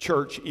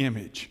church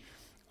image.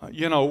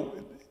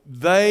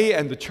 They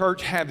and the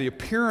church have the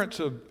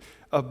appearance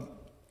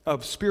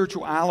of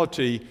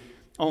spirituality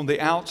on the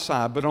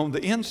outside, but on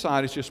the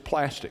inside it's just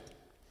plastic.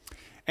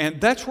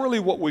 And that's really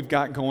what we've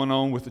got going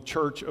on with the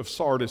church of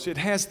Sardis. It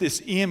has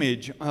this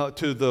image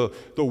to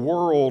the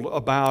world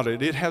about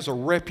it. It has a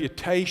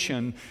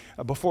reputation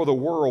before the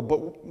world,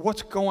 but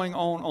what's going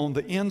on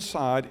the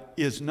inside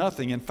is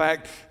nothing. In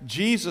fact,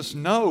 Jesus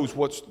knows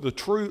what the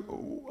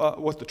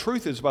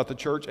truth is about the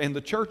church, and the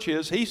church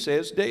is, he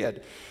says,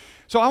 dead.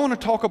 So I want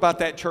to talk about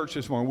that church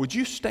this morning. Would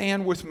you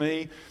stand with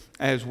me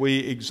as we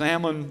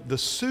examine the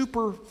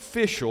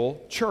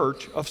superficial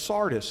church of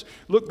Sardis?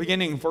 Look,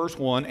 beginning in verse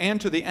 1, "And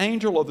to the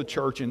angel of the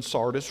church in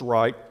Sardis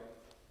write,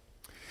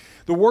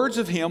 the words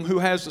of him who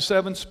has the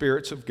 7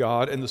 spirits of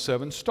God and the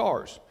 7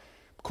 stars.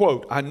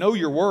 Quote, I know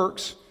your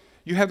works.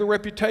 You have the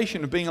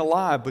reputation of being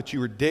alive, but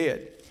you are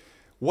dead.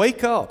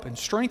 Wake up and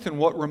strengthen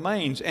what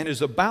remains and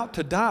is about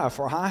to die,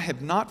 for I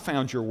have not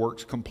found your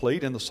works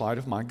complete in the sight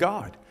of my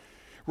God.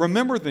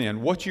 Remember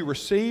then what you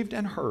received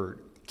and heard.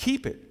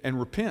 Keep it and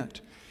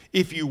repent.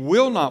 If you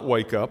will not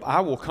wake up,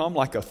 I will come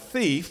like a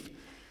thief,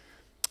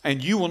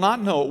 and you will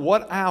not know at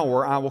what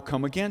hour I will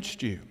come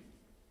against you.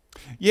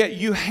 Yet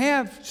you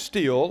have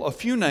still a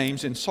few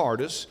names in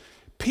Sardis,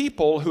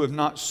 people who have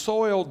not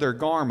soiled their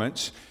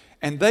garments,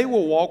 and they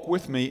will walk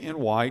with me in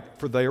white,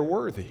 for they are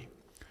worthy.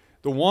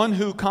 The one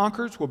who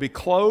conquers will be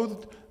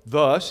clothed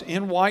thus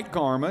in white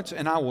garments,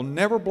 and I will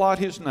never blot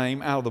his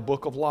name out of the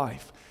book of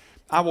life.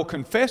 I will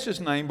confess his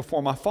name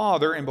before my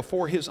Father and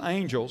before his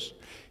angels.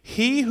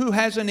 He who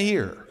has an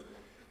ear,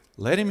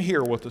 let him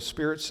hear what the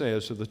Spirit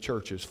says to the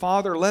churches."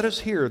 Father, let us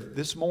hear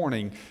this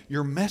morning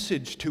your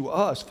message to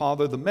us.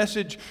 Father, the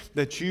message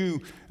that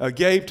you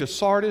gave to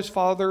Sardis,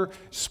 Father,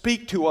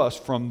 speak to us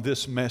from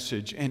this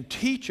message and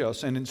teach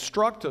us and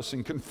instruct us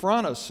and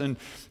confront us and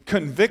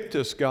convict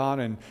us, God,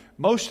 and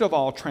most of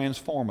all,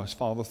 transform us,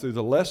 Father, through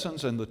the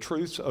lessons and the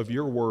truths of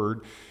your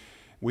word.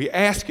 We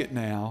ask it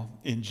now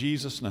in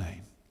Jesus'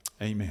 name.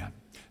 Amen.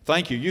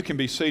 Thank you. You can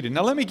be seated.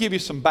 Now let me give you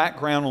some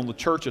background on the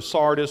church of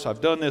Sardis. I've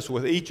done this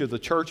with each of the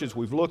churches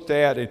we've looked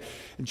at, and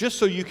just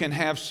so you can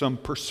have some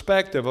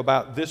perspective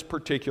about this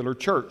particular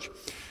church.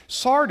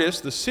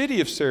 Sardis, the city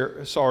of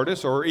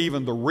Sardis, or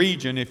even the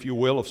region, if you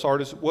will, of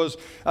Sardis, was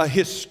a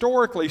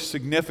historically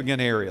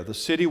significant area. The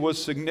city was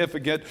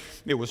significant.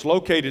 It was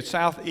located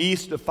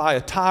southeast of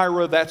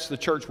Thyatira. That's the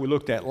church we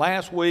looked at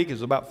last week.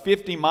 It's about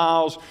 50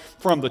 miles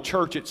from the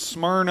church at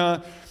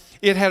Smyrna.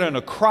 It had an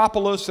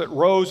acropolis that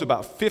rose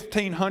about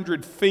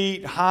 1,500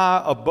 feet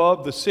high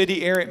above the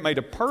city area. It made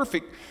a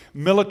perfect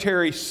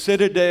military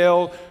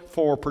citadel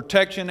for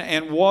protection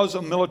and was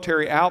a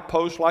military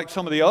outpost like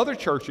some of the other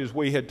churches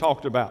we had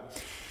talked about.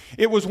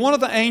 It was one of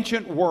the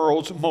ancient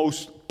world's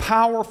most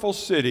powerful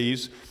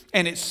cities,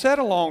 and it sat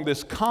along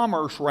this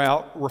commerce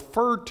route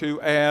referred to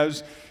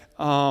as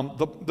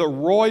the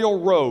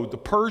Royal Road, the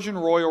Persian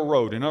Royal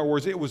Road. In other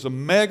words, it was a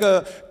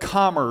mega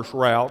commerce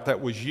route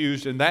that was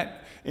used in that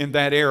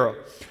era.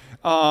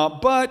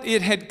 But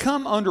it had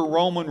come under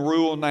Roman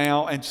rule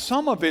now, and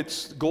some of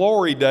its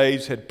glory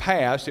days had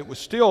passed. It was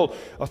still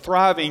a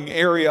thriving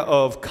area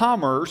of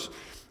commerce.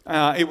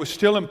 It was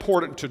still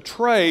important to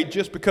trade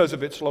just because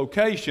of its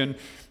location,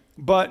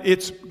 but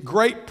its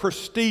great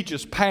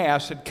prestigious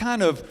past had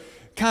kind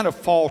of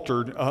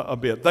faltered a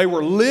bit. They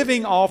were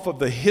living off of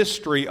the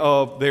history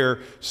of their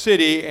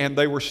city, and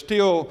they were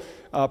still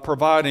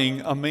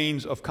providing a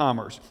means of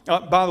commerce.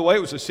 By the way,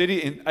 it was a city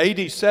in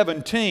AD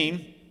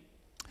 17.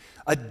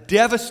 A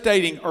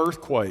devastating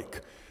earthquake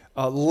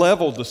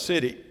leveled the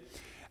city.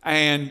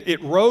 And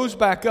it rose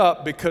back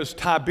up because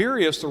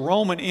Tiberius, the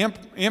Roman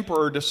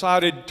emperor,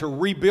 decided to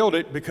rebuild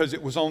it because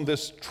it was on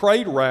this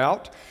trade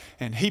route.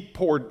 And he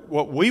poured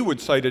what we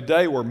would say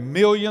today were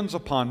millions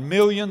upon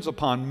millions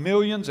upon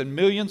millions and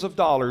millions of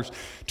dollars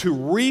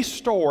to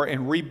restore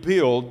and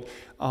rebuild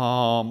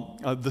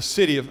the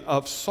city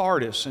of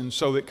Sardis, and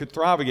so it could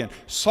thrive again.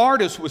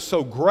 Sardis was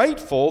so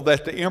grateful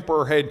that the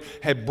emperor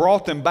had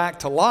brought them back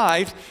to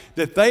life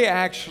that they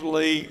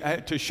actually,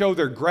 to show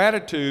their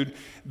gratitude,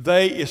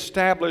 they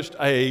established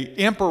an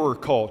emperor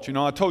cult. You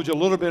know, I told you a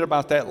little bit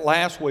about that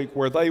last week,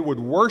 where they would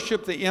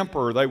worship the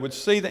emperor. They would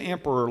see the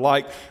emperor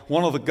like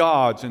one of the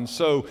gods. And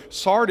so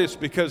Sardis,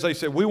 because they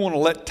said, we want to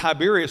let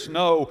Tiberius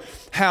know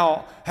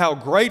how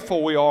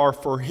grateful we are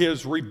for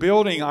his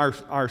rebuilding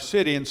our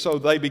city. And so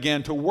they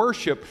began to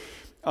worship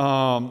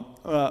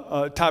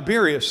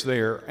Tiberias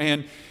there.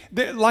 And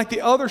like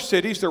the other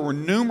cities, there were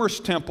numerous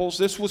temples.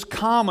 This was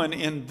common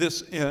in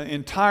this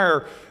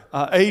entire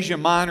Asia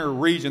Minor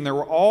region. There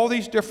were all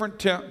these different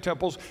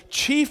temples.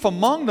 Chief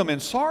among them in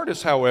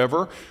Sardis,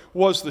 however,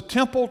 was the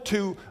temple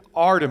to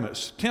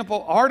Artemis.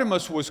 Temple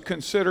Artemis was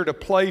considered a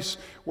place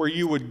where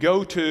you would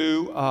go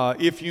to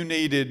if you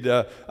needed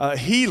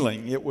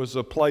healing. It was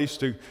a place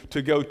to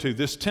go to,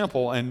 this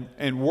temple,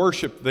 and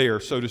worship there,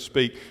 so to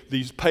speak,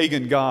 these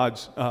pagan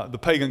gods, the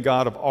pagan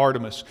god of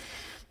Artemis.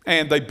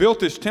 And they built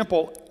this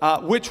temple,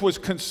 which was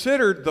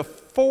considered the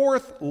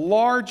fourth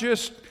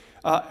largest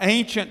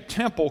ancient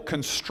temple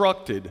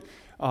constructed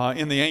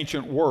in the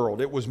ancient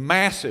world. It was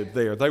massive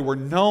there. They were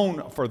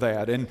known for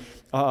that.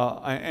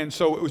 And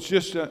so it was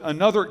just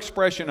another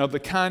expression of the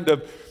kind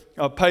of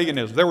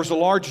paganism. There was a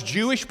large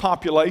Jewish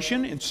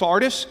population in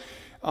Sardis.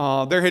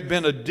 There had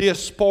been a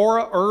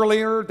diaspora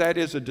earlier, that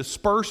is a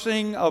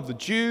dispersing of the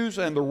Jews,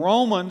 and the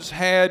Romans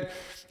had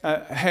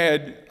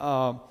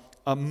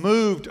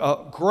moved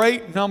a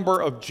great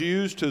number of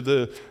Jews to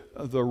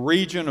the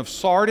region of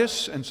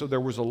Sardis, and so there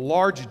was a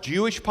large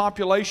Jewish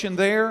population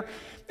there,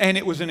 and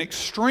it was an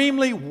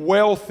extremely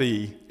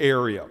wealthy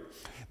area.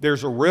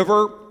 There's a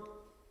river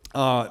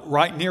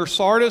right near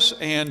Sardis,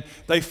 and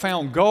they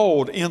found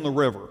gold in the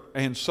river,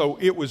 and so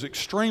it was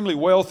extremely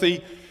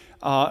wealthy.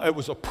 It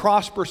was a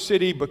prosperous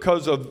city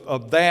because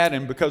of that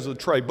and because of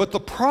the trade. But the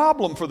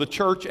problem for the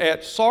church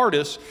at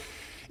Sardis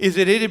is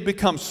that it had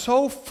become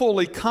so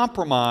fully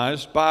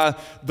compromised by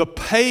the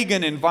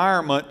pagan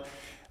environment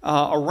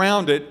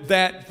around it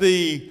that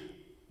the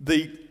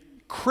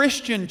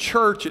Christian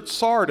church at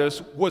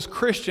Sardis was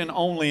Christian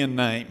only in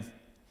name,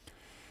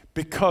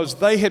 because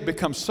they had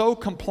become so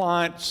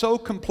compliant, so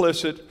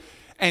complicit,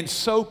 and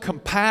so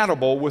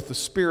compatible with the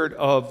spirit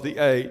of the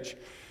age.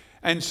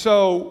 And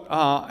so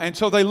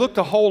they looked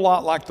a whole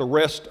lot like the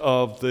rest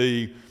of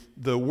the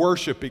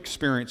worship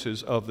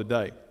experiences of the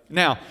day.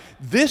 Now,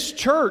 this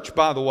church,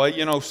 by the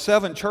way,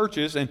 7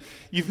 churches, and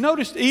you've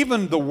noticed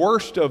even the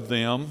worst of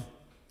them,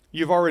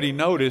 you've already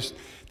noticed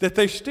that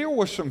there still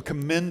were some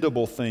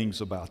commendable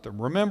things about them.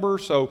 Remember,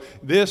 so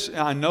this,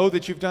 I know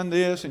that you've done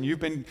this and you've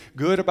been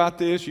good about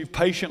this, you've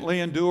patiently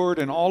endured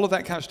and all of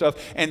that kind of stuff.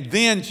 And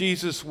then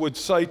Jesus would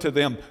say to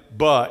them,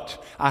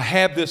 but I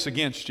have this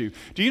against you.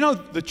 Do you know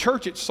the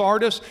church at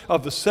Sardis,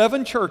 of the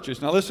 7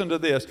 churches, now listen to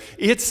this,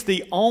 it's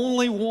the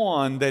only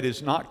one that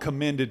is not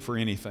commended for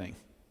anything.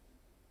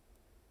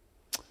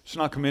 It's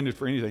not commended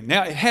for anything.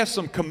 Now, it has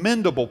some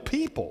commendable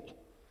people.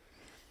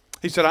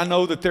 He said, I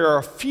know that there are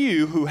a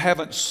few who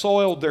haven't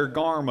soiled their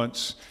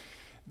garments.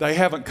 They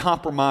haven't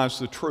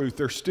compromised the truth.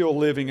 They're still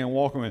living and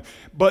walking with it.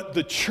 But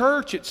the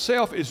church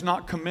itself is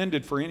not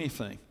commended for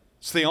anything.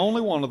 It's the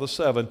only one of the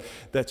 7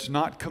 that's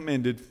not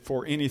commended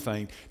for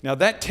anything. Now,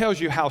 that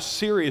tells you how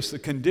serious the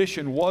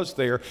condition was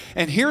there.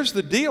 And here's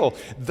the deal.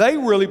 They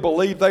really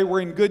believed they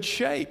were in good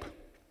shape.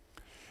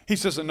 He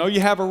says, I know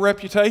you have a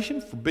reputation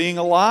for being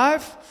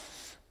alive,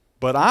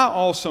 but I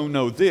also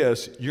know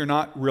this, you're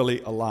not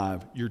really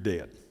alive, you're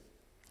dead.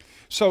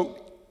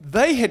 So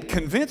they had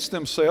convinced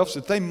themselves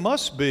that they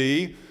must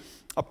be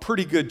a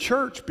pretty good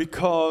church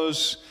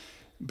because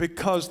they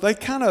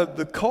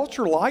the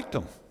culture liked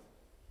them.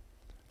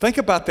 Think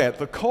about that.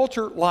 The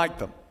culture liked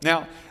them.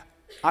 Now,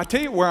 I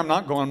tell you where I'm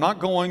not going. I'm not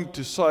going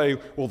to say,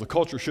 well, the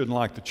culture shouldn't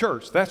like the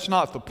church. That's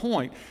not the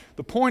point.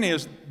 The point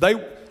is,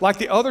 they, like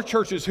the other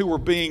churches who were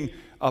being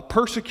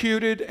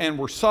persecuted and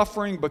were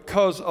suffering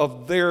because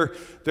of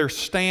their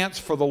stance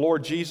for the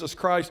Lord Jesus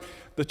Christ,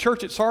 the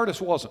church at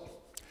Sardis wasn't.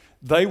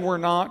 They were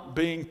not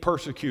being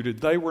persecuted.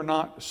 They were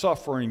not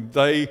suffering.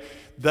 They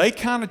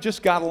kind of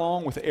just got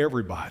along with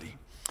everybody.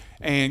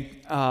 And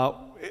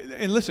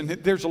listen,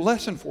 there's a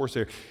lesson for us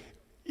there.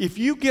 If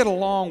you get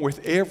along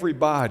with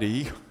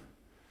everybody,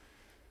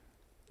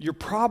 you've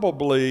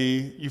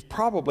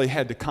probably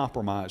had to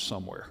compromise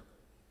somewhere,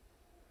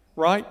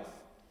 right?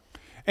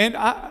 And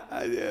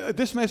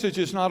this message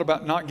is not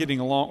about not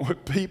getting along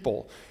with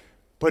people,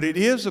 but it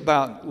is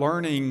about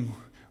learning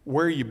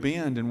where you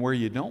bend and where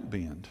you don't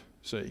bend,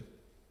 see?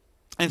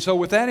 And so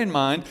with that in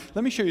mind,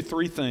 let me show you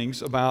 3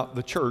 things about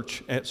the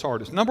church at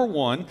Sardis. Number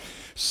 1,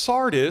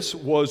 Sardis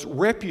was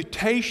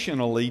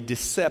reputationally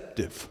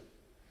deceptive.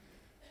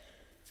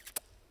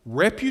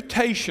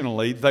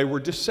 Reputationally, they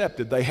were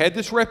deceptive. They had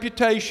this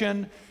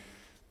reputation,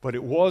 but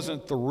it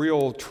wasn't the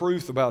real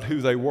truth about who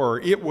they were.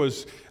 It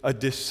was a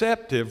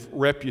deceptive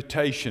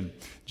reputation.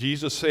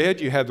 Jesus said,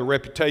 you have the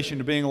reputation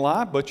of being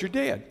alive, but you're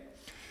dead.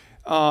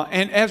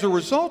 And as a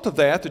result of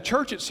that, the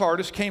church at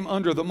Sardis came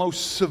under the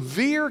most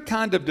severe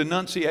kind of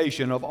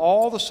denunciation of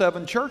all the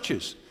 7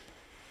 churches.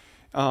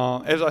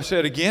 As I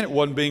said again, it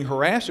wasn't being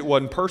harassed, it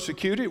wasn't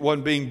persecuted, it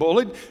wasn't being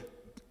bullied.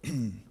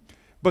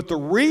 But the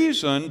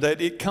reason that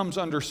it comes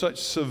under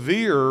such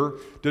severe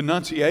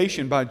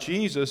denunciation by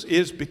Jesus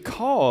is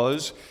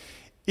because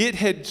it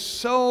had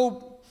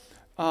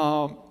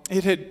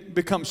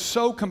become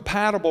so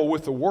compatible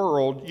with the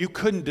world, you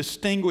couldn't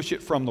distinguish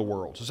it from the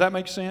world. Does that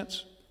make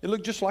sense? It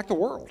looked just like the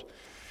world.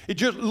 It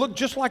just looked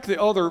just like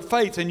the other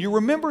faiths. And you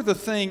remember the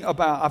thing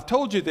about, I've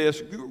told you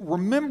this,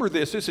 remember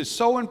this. This is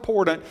so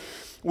important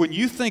when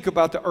you think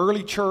about the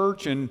early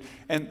church and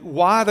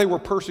why they were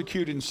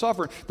persecuted and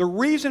suffered. The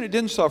reason it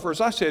didn't suffer, as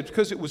I said, is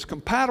because it was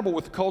compatible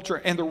with the culture.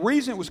 And the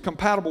reason it was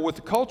compatible with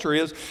the culture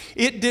is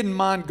it didn't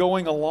mind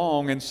going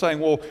along and saying,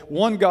 well,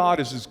 one God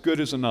is as good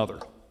as another.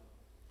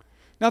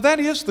 Now,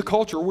 that is the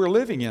culture we're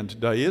living in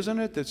today, isn't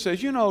it? That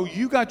says, you know,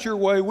 you got your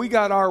way, we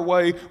got our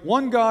way.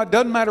 One God,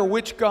 doesn't matter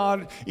which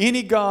God,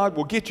 any God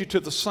will get you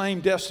to the same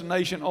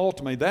destination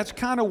ultimately. That's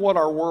kind of what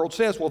our world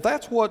says. Well,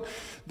 that's what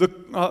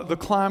the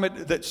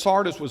climate that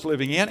Sardis was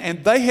living in,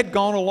 and they had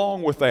gone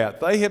along with that.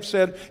 They have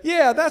said,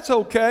 yeah, that's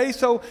okay.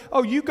 So,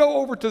 oh, you go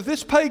over to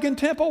this pagan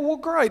temple? Well,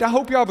 great. I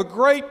hope you have a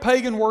great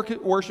pagan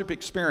worship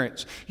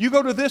experience. You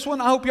go to this one?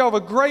 I hope you have a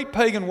great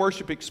pagan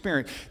worship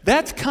experience.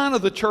 That's kind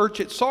of the church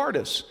at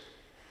Sardis.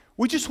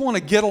 We just want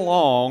to get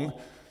along,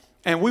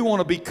 and we want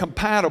to be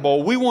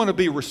compatible. We want to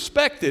be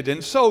respected.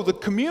 And so the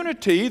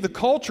community, the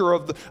culture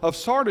of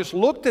Sardis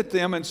looked at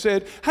them and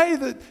said,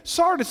 hey,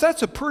 Sardis,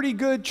 that's a pretty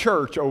good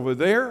church over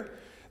there.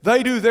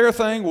 They do their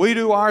thing, we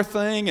do our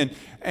thing,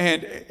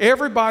 and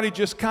everybody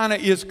just kind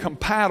of is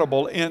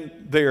compatible in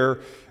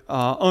their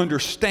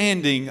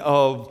understanding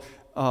of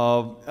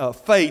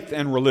faith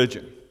and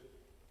religion.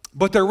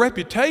 But their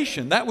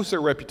reputation, that was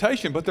their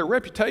reputation, but their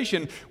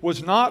reputation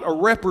was not a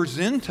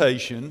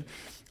representation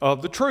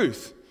of the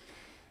truth.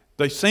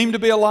 They seemed to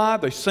be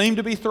alive, they seemed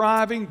to be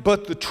thriving,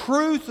 but the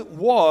truth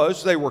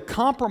was they were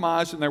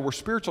compromised and they were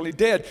spiritually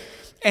dead.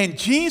 And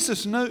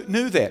Jesus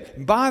knew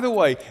that. By the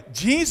way,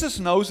 Jesus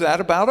knows that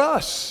about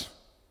us.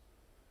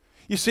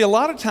 You see, a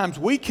lot of times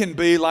we can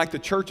be like the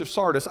church of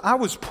Sardis. I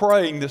was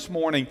praying this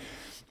morning,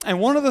 and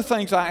one of the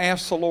things I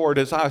asked the Lord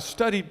as I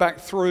studied back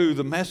through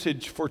the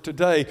message for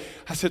today,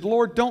 I said,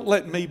 Lord, don't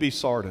let me be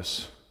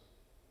Sardis.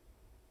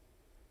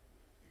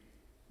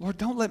 Lord,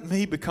 don't let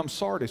me become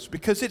Sardis,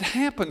 because it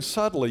happens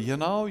subtly, you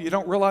know. You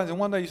don't realize, and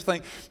one day you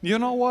think, you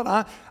know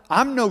what,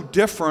 I'm no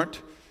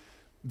different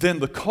than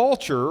the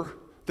culture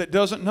that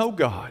doesn't know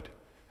God.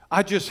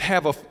 I just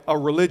have a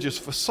religious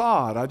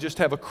facade. I just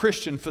have a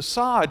Christian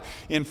facade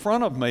in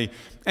front of me.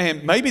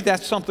 And maybe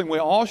that's something we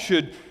all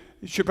should,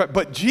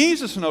 but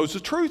Jesus knows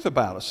the truth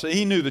about us. See,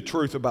 he knew the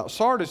truth about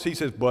Sardis. He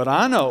says, but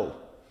I know.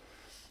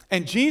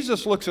 And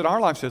Jesus looks at our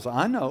life and says,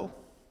 I know.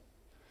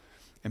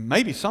 And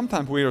maybe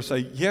sometimes we will say,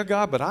 yeah,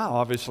 God, but I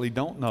obviously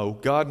don't know.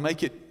 God,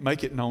 make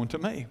it known to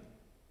me.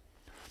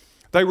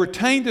 They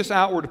retained this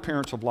outward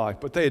appearance of life,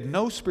 but they had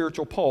no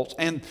spiritual pulse.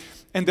 And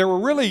there were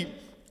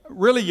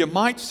really, you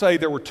might say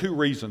there were two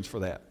reasons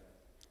for that.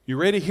 You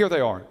ready? Here they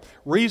are.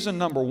 Reason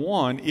number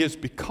one is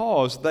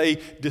because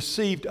they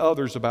deceived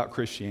others about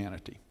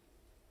Christianity.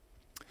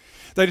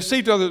 They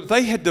deceived others.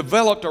 They had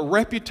developed a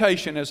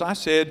reputation, as I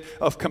said,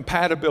 of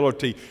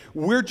compatibility.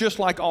 We're just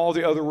like all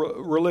the other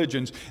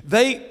religions.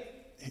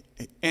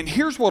 And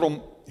here's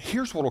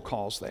what'll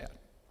cause that.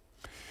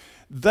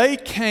 They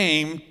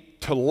came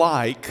to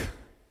like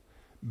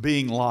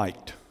being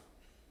liked.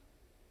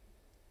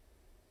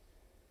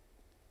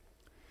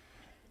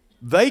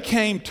 They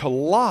came to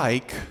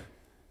like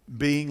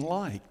being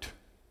liked.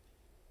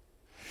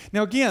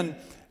 Now again,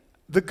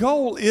 the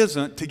goal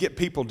isn't to get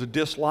people to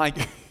dislike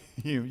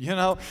you. You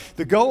know,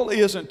 the goal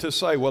isn't to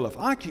say, well, if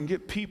I can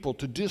get people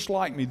to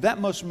dislike me, that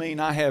must mean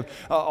I have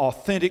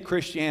authentic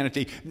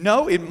Christianity.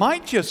 No, it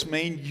might just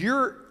mean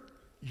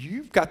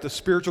you've got the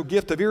spiritual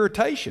gift of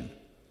irritation.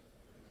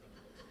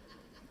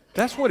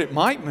 That's what it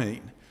might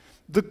mean.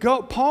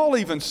 Paul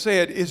even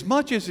said, as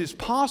much as is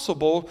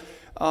possible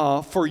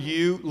for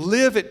you,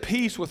 live at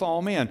peace with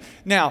all men.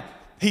 Now,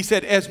 he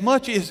said, as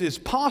much as is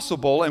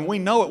possible, and we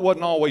know it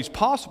wasn't always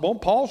possible.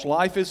 Paul's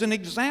life is an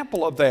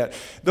example of that.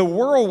 The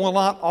world will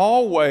not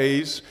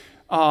always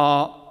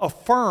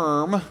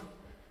affirm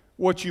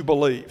what you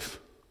believe,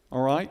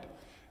 all right?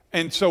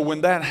 And so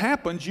when that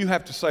happens, you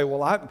have to say,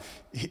 well,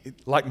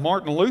 like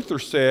Martin Luther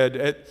said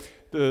at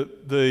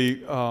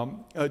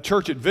the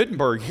church at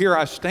Wittenberg, here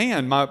I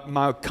stand,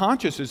 my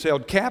conscience is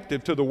held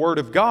captive to the Word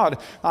of God.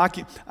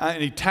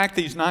 And he tacked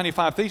these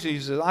 95 theses. He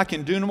says, I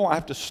can do no more. I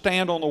have to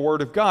stand on the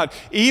Word of God,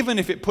 even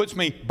if it puts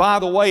me, by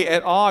the way,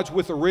 at odds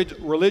with the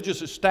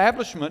religious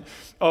establishment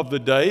of the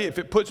day. If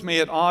it puts me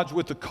at odds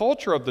with the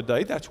culture of the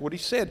day, that's what he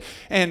said.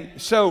 And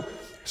so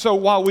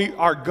while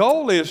our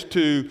goal is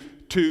to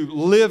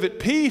live at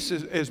peace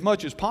as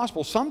much as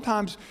possible,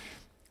 sometimes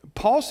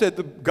Paul said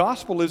the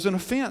gospel is an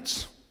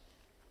offense.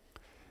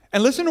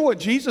 And listen to what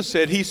Jesus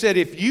said. He said,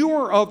 if you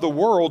were of the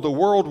world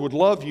would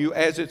love you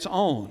as its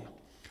own.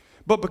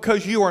 But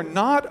because you are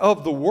not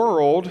of the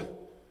world,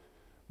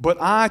 but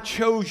I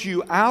chose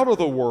you out of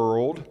the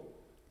world,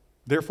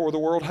 therefore the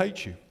world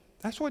hates you.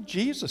 That's what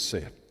Jesus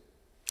said.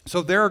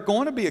 So there are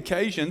going to be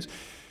occasions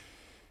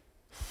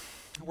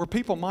where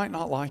people might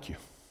not like you.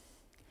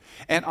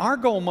 And our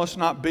goal must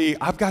not be,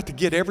 I've got to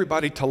get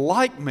everybody to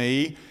like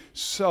me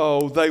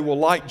so they will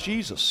like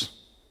Jesus.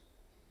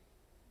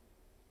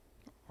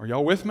 Are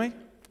y'all with me?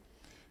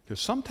 Because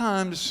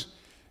sometimes,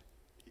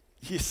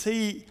 you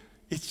see,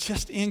 it's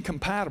just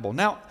incompatible.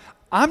 Now,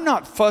 I'm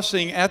not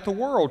fussing at the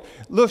world.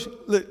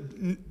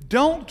 Look,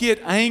 don't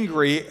get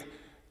angry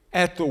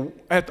at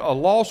a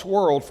lost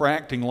world for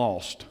acting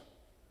lost.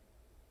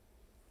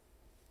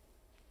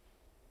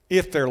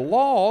 If they're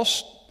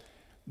lost,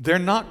 they're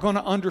not going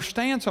to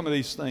understand some of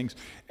these things.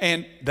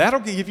 And that'll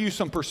give you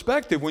some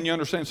perspective when you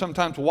understand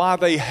sometimes why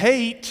they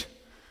hate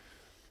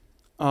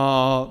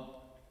the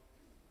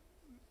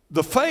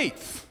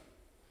faith.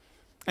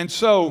 And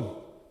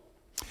so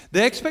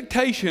the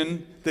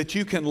expectation that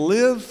you can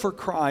live for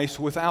Christ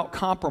without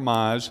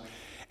compromise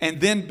and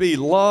then be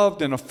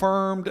loved and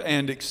affirmed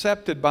and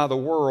accepted by the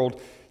world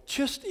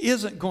just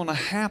isn't going to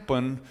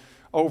happen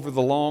over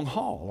the long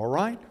haul, all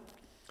right?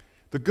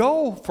 The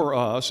goal for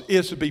us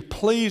is to be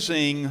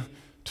pleasing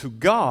to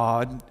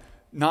God,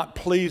 not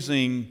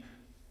pleasing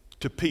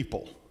to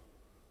people.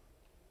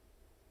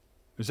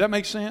 Does that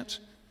make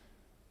sense?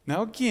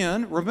 Now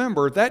again,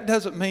 remember, that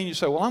doesn't mean you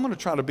say, well, I'm going to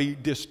try to be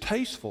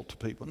distasteful to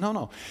people.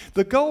 No.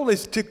 The goal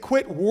is to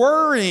quit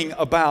worrying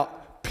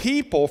about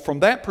people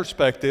from that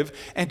perspective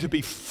and to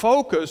be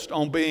focused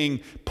on being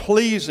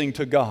pleasing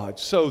to God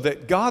so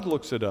that God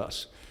looks at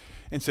us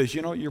and says,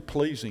 you know, you're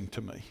pleasing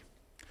to me.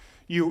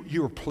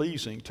 You are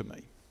pleasing to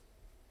me.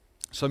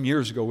 Some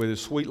years ago, we had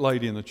this sweet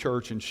lady in the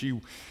church, and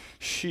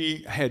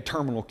she had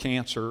terminal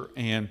cancer,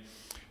 and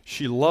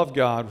she loved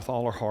God with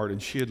all her heart,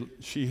 and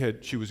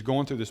she was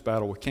going through this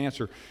battle with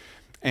cancer.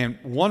 And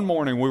one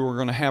morning, we were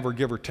going to have her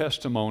give her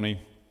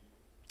testimony,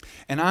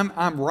 and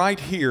I'm right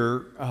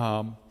here,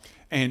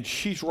 and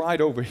she's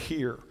right over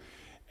here.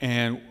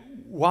 And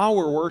while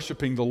we're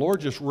worshiping, the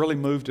Lord just really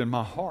moved in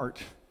my heart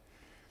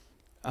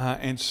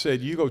and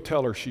said, you go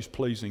tell her she's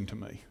pleasing to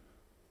me.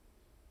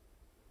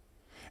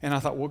 And I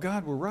thought, well,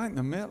 God, we're right in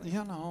the middle.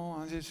 You know,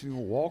 I just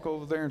walk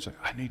over there and say,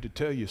 I need to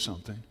tell you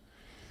something.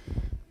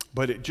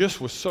 But it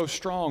just was so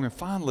strong. And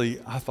finally,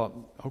 I thought,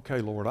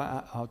 okay, Lord,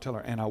 I'll tell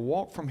her. And I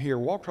walked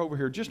over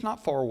here, just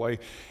not far away.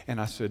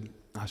 And I said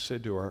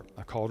to her,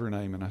 I called her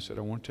name, and I said,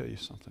 I want to tell you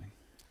something.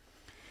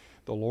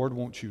 The Lord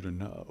wants you to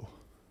know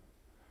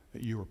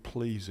that you are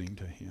pleasing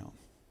to Him.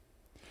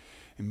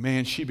 And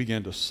man, she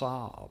began to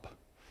sob.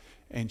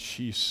 And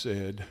she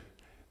said,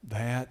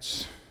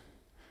 that's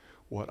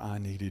what I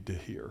needed to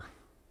hear.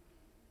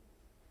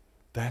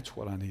 That's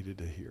what I needed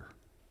to hear.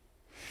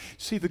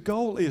 See, the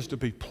goal is to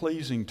be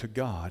pleasing to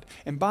God.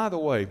 And by the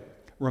way,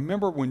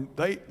 remember when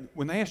they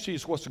asked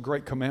Jesus what's the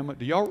great commandment,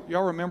 do y'all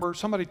remember?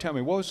 Somebody tell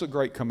me, what was the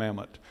great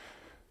commandment?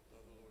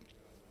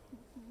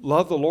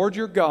 Love the Lord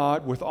your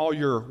God with all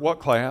your, what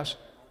class?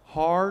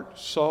 Heart,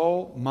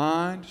 soul,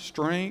 mind,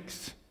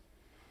 strength.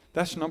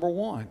 That's number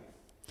one.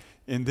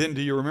 And then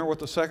do you remember what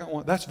the second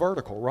one? That's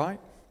vertical, right?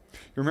 You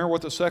remember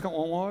what the second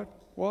one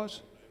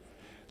was?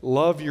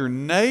 Love your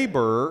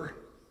neighbor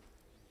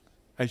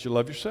as you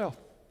love yourself,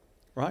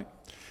 right?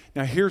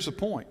 Now here's the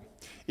point.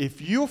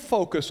 If you'll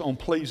focus on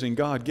pleasing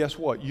God, guess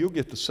what? You'll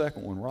get the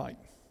second one right.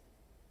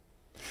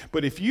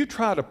 But if you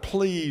try to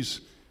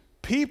please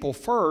people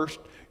first,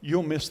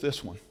 you'll miss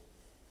this one.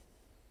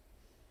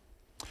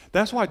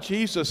 That's why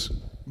Jesus,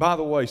 by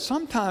the way,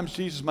 sometimes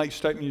Jesus makes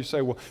statements you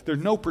say, well, there's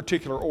no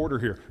particular order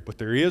here, but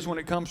there is when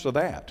it comes to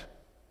that.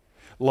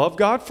 Love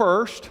God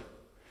first,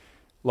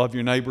 love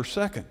your neighbor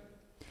second.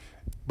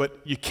 But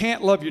you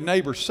can't love your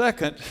neighbor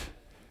second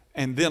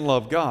and then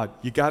love God.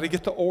 You got to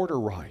get the order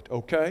right,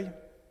 okay?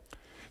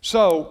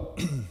 So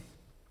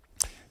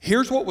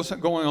here's what was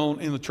going on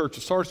in the church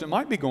of Sardis. It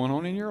might be going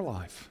on in your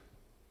life.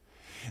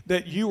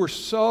 That you were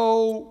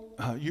so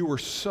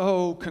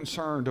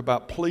concerned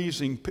about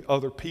pleasing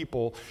other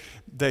people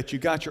that you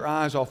got your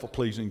eyes off of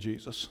pleasing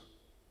Jesus.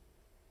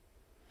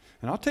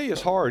 And I'll tell you,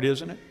 it's hard,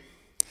 isn't it?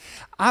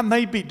 I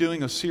may be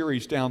doing a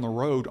series down the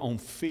road on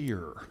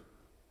fear.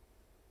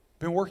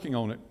 Been working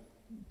on it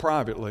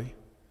privately.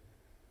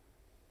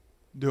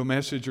 Do a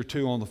message or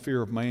two on the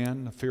fear of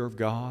man, the fear of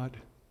God,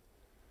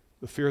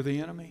 the fear of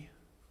the enemy.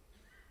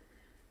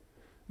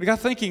 I got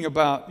thinking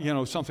about,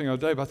 something the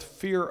other day about the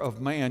fear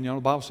of man. The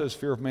Bible says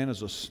fear of man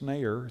is a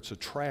snare, it's a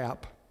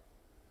trap.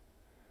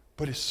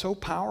 But it's so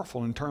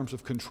powerful in terms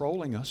of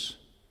controlling us.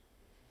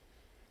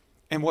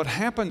 And what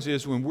happens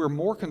is when we're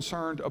more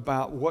concerned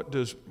about what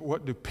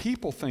do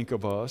people think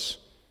of us,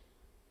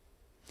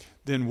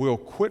 then we'll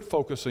quit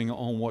focusing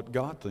on what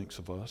God thinks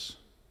of us.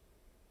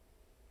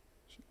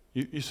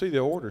 You see, the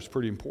order is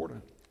pretty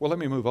important. Well, let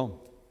me move on.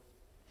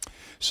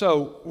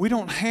 So we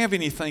don't have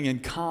anything in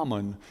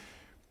common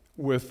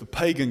with the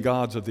pagan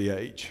gods of the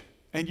age.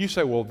 And you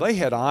say, well, they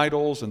had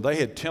idols and they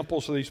had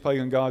temples to these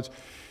pagan gods.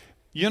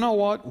 You know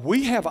what?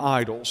 We have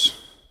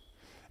idols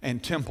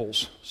and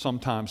temples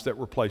sometimes that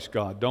replace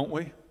God, don't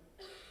we?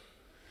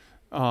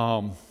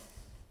 By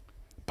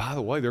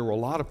the way, there were a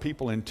lot of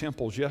people in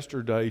temples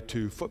yesterday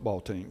to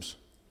football teams.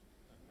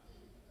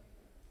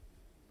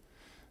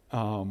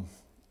 A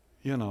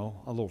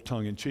little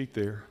tongue-in-cheek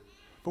there.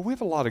 But we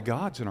have a lot of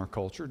gods in our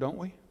culture, don't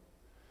we?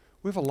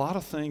 We have a lot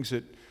of things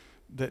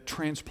that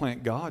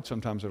transplant God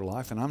sometimes in our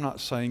life. And I'm not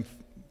saying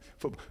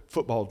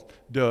football,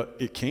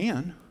 it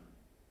can,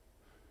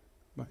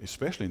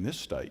 especially in this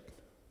state.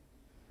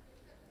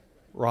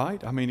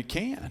 Right? I mean, it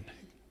can.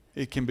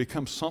 It can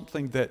become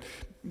something that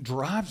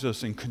drives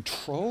us and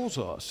controls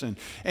us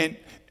and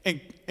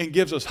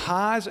gives us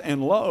highs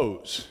and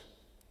lows.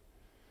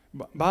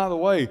 By the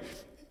way,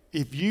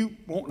 if you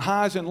want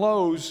highs and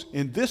lows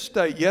in this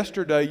state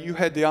yesterday, you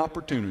had the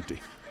opportunity.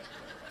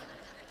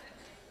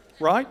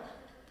 Right?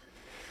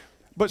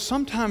 But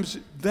sometimes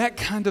that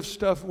kind of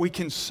stuff we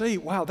can see,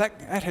 wow,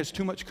 that has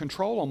too much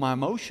control on my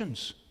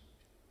emotions.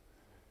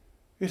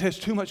 It has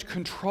too much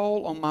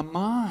control on my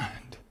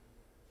mind.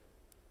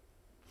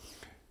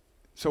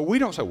 So we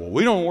don't say, well,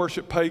 we don't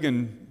worship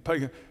pagan.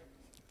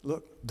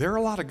 Look, there are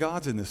a lot of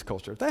gods in this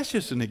culture. That's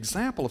just an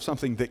example of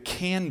something that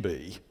can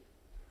be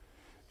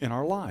in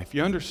our life.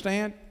 You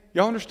understand?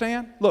 Y'all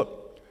understand?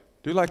 Look,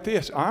 do like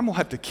this. I'm going to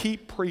have to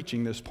keep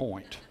preaching this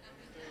point.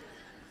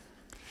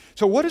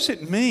 So what does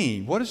it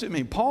mean? What does it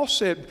mean? Paul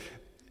said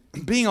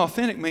being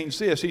authentic means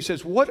this. He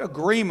says, what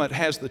agreement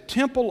has the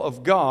temple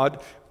of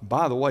God,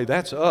 by the way,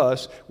 that's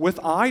us, with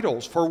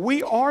idols? For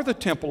we are the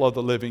temple of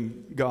the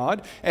living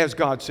God. As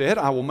God said,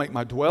 I will make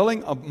my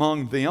dwelling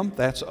among them,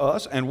 that's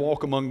us, and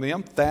walk among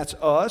them, that's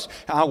us.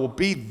 I will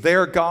be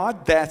their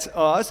God, that's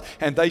us,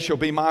 and they shall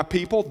be my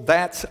people,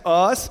 that's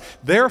us.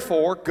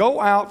 Therefore, go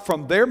out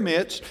from their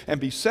midst and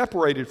be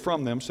separated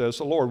from them, says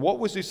the Lord. What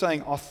was he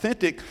saying?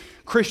 Authentic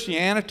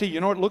Christianity, you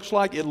know what it looks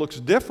like? It looks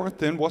different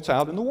than what's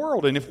out in the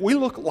world. And if we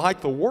look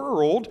like the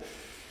world,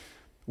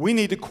 we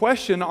need to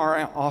question our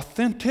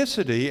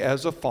authenticity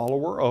as a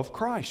follower of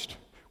Christ.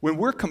 When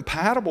we're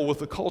compatible with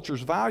the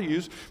culture's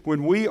values,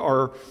 when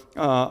our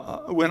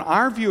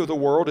view of the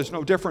world is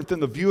no different than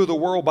the view of the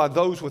world by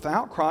those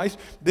without Christ,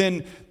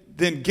 then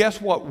guess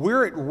what?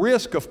 We're at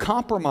risk of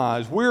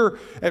compromise. We're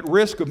at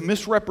risk of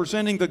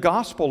misrepresenting the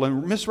gospel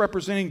and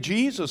misrepresenting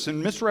Jesus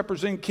and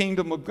misrepresenting the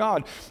kingdom of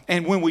God.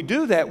 And when we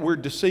do that, we're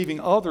deceiving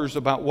others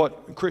about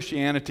what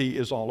Christianity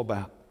is all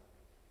about.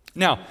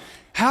 Now,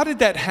 how did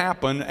that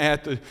happen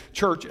at the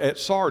church at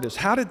Sardis?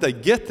 How did they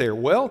get there?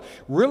 Well,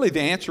 really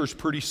the answer is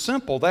pretty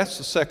simple. That's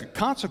the second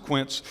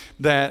consequence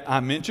that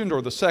I mentioned,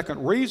 or the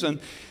second reason.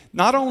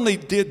 Not only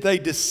did they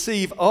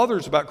deceive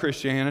others about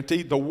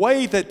Christianity, the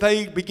way that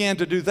they began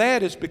to do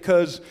that is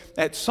because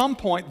at some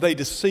point they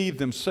deceived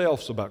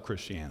themselves about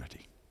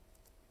Christianity.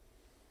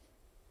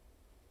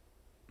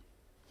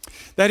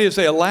 That is,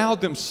 they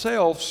allowed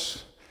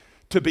themselves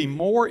to be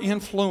more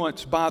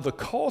influenced by the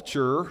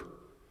culture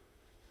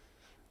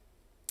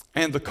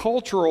and the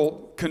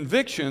cultural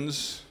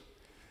convictions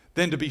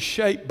than to be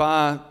shaped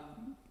by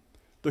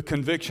the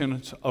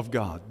convictions of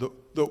God,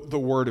 the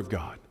Word of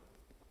God.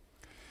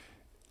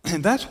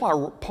 And that's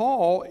why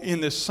Paul, in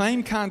this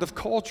same kind of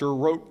culture,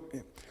 wrote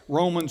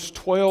Romans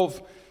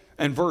 12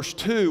 and verse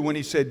 2 when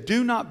he said,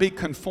 do not be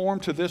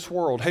conformed to this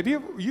world.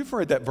 You've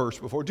read that verse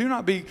before. Do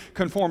not be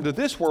conformed to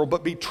this world,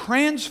 but be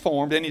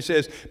transformed. And he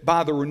says,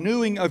 by the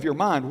renewing of your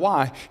mind.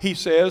 Why? He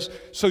says,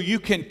 so you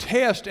can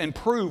test and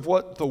prove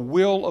what the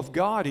will of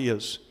God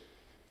is.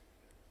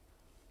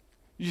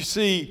 You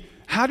see,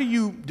 how do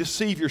you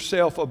deceive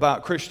yourself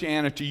about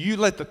Christianity? You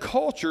let the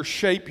culture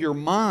shape your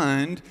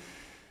mind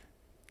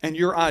and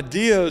your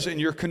ideas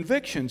and your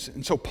convictions.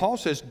 And so Paul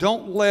says,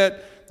 don't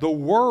let the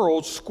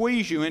world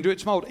squeeze you into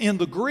its mold. In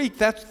the Greek,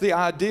 that's the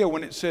idea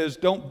when it says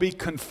don't be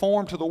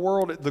conformed to the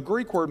world. The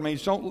Greek word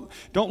means don't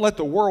let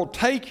the world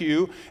take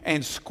you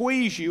and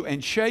squeeze you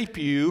and shape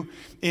you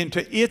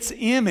into its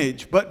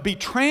image, but be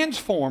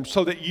transformed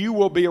so that you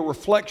will be a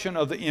reflection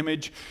of the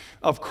image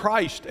of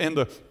Christ and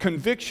the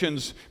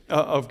convictions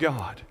of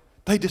God.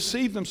 They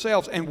deceive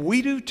themselves, and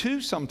we do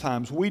too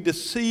sometimes. We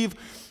deceive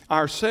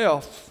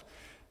ourselves.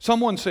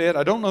 Someone said,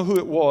 I don't know who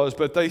it was,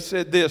 but they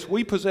said this: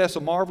 we possess a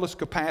marvelous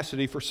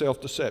capacity for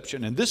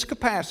self-deception. And this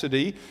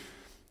capacity,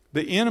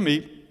 the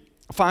enemy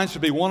finds to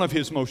be one of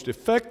his most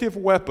effective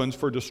weapons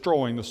for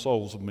destroying the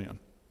souls of men.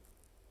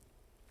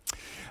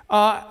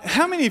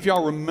 How many of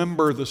y'all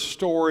remember the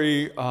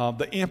story,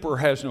 The Emperor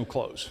Has No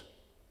Clothes?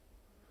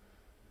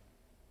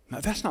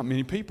 Now, that's not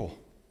many people.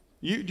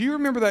 Do you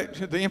remember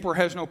that, The Emperor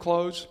Has No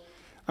Clothes?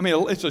 I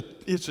mean,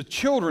 it's a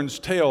children's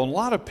tale. And a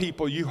lot of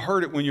people, you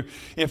heard it when you,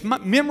 if my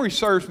memory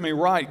serves me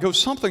right, it goes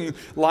something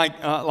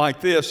like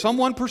this.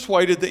 Someone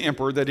persuaded the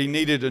emperor that he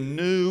needed a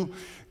new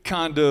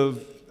kind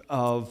of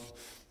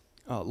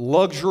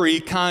luxury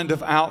kind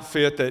of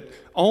outfit that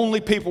only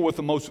people with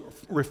the most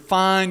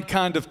refined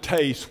kind of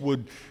taste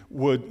would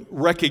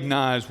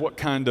recognize what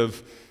kind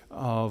of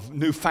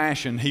new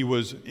fashion he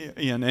was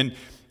in.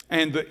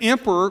 And the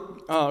emperor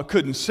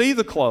couldn't see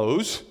the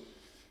clothes,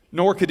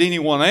 nor could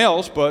anyone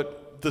else, but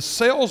the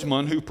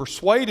salesman who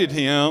persuaded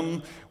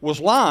him was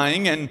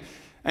lying,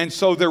 and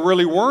so there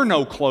really were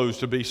no clothes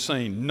to be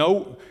seen.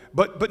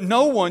 But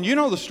no one, you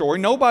know the story,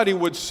 nobody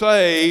would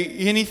say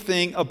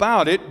anything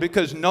about it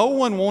because no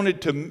one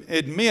wanted to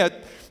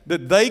admit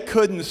that they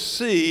couldn't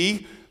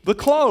see the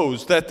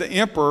clothes that the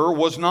emperor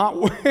was not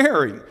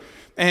wearing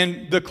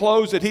and the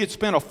clothes that he had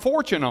spent a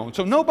fortune on.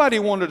 So nobody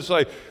wanted to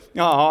say,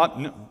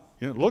 no,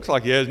 it looks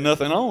like he has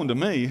nothing on to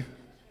me.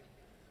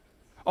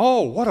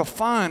 Oh, what a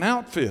fine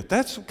outfit.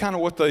 That's kind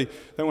of what they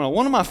went on.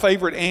 One of my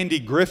favorite Andy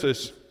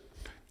Griffiths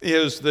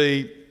is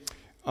the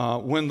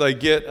when they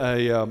get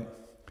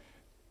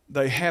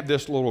they have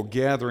this little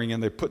gathering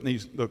and they're putting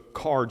the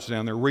cards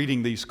down. They're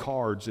reading these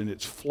cards, and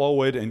it's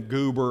Floyd and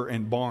Goober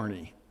and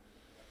Barney.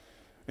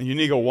 And you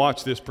need to go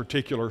watch this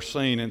particular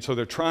scene. And so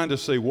they're trying to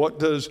see, what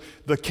does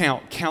the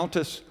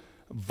Countess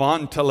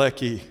von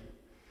Telecki,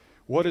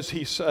 what does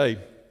he say?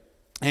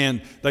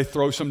 And they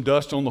throw some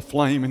dust on the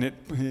flame, and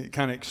it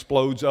kind of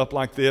explodes up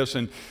like this.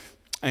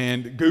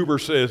 And Goober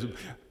says,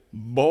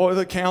 "Boy,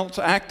 the Count's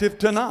active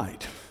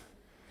tonight."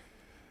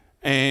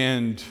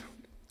 And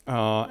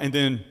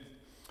then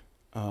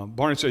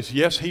Barney says,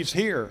 "Yes, he's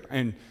here."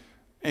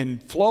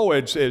 And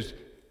Floyd says,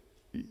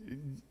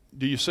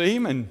 "Do you see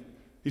him?" And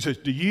he says,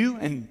 "Do you?"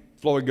 And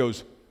Floyd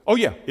goes, "Oh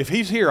yeah, if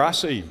he's here, I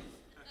see him."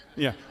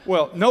 Yeah.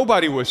 Well,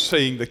 nobody was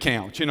seeing the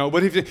Count,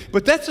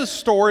 but that's a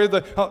story of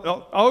the.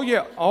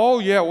 Oh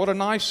yeah, what a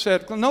nice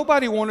set.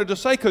 Nobody wanted to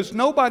say, because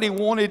nobody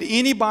wanted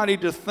anybody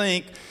to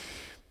think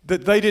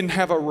that they didn't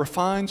have a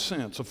refined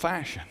sense of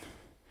fashion.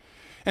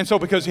 And so,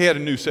 because he had a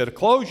new set of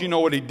clothes, you know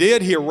what he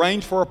did? He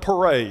arranged for a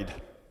parade.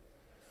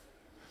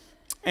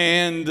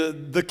 And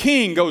the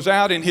king goes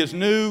out in his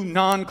new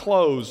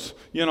non-clothes,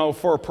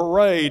 for a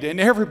parade. And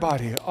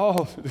everybody,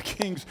 the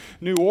king's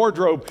new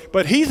wardrobe.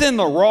 But he's in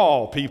the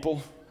raw,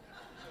 people.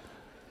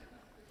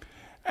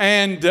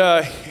 And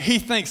he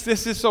thinks,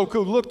 this is so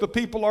cool. Look, the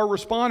people are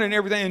responding and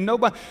everything. And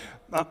nobody,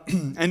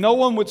 and no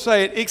one would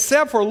say it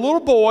except for a little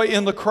boy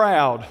in the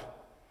crowd.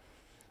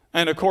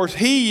 And of course,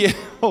 he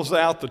yells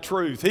out the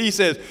truth. He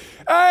says,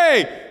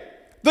 "Hey,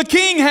 the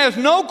king has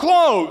no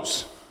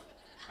clothes."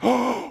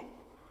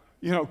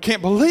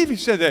 Can't believe he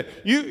said that.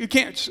 You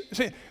can't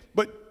say,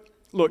 but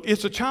look,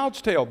 it's a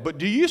child's tale. But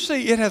do you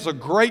see, it has a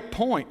great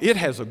point. It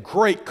has a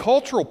great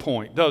cultural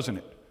point, doesn't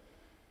it?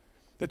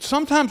 That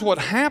sometimes what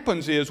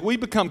happens is we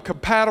become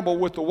compatible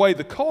with the way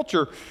the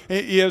culture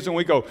is, and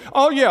we go,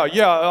 I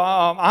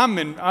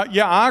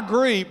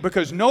agree,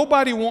 because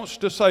nobody wants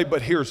to say,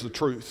 "But here's the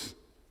truth."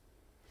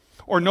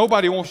 Or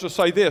nobody wants to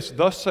say this,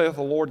 "Thus saith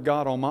the Lord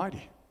God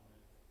Almighty."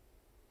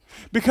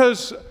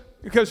 Because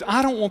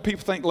I don't want people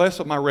to think less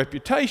of my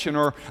reputation,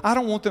 or I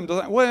don't want them to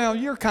think, "Well,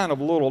 you're kind of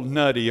a little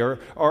nutty," or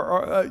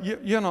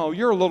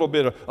you're a little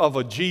bit of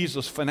a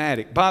Jesus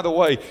fanatic. By the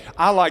way,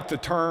 I like the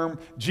term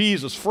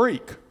Jesus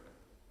freak.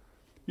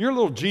 You're a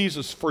little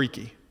Jesus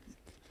freaky.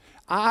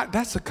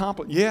 That's a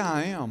compliment. Yeah,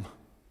 I am.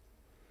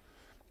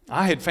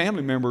 I had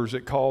family members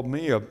that called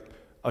me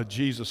a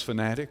Jesus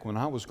fanatic when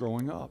I was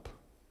growing up.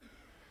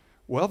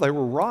 Well, they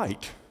were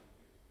right.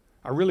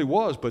 I really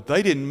was, but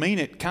they didn't mean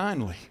it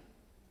kindly.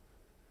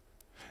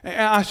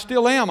 And I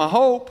still am, I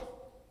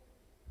hope.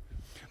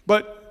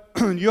 But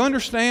you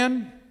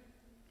understand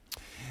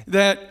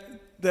that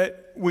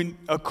when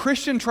a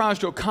Christian tries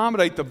to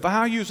accommodate the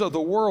values of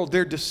the world,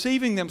 they're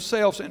deceiving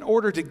themselves in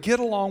order to get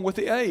along with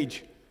the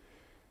age.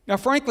 Now,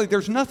 frankly,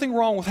 there's nothing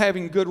wrong with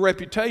having a good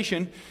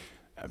reputation.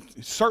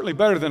 It's certainly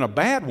better than a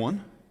bad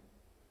one.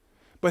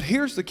 But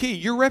here's the key.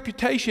 Your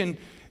reputation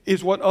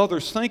is what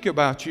others think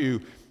about you,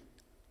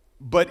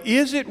 but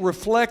is it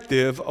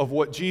reflective of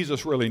what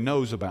Jesus really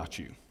knows about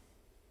you?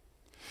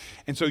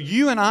 And so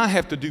you and I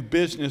have to do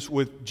business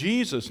with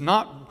Jesus,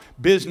 not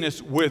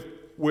business with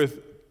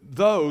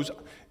those.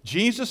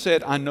 Jesus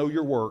said, "I know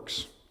your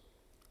works.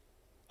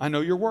 I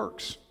know your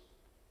works."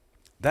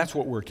 That's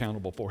what we're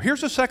accountable for.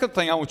 Here's the second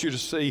thing I want you to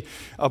see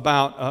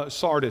about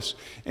Sardis,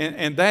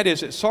 and that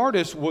is that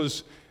Sardis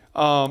was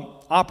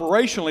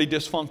operationally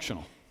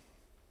dysfunctional.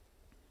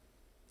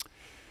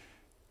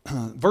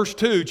 Verse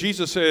 2,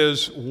 Jesus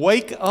says,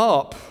 "Wake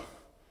up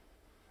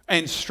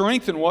and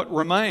strengthen what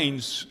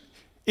remains.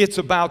 It's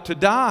about to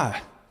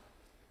die.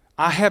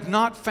 I have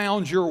not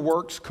found your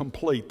works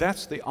complete."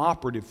 That's the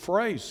operative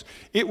phrase.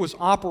 It was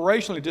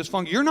operationally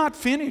dysfunctional. You're not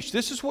finished.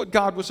 This is what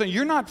God was saying.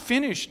 You're not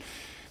finished.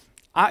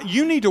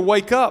 You need to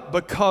wake up,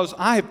 because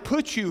I have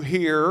put you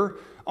here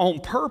on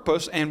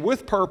purpose and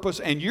with purpose,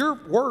 and your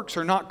works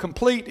are not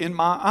complete in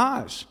my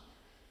eyes.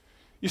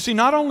 You see,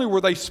 not only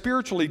were they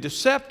spiritually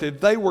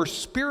deceptive, they were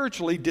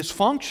spiritually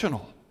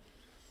dysfunctional.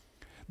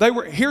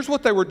 Here's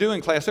what they were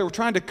doing, class. They were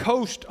trying to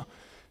coast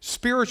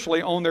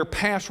spiritually on their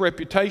past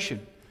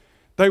reputation.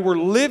 They were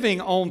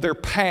living on their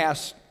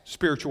past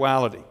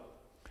spirituality.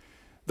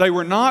 They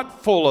were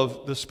not full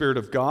of the Spirit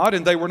of God,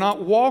 and they were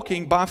not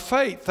walking by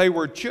faith.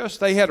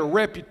 They had a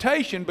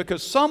reputation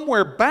because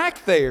somewhere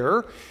back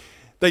there,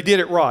 they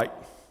did it right.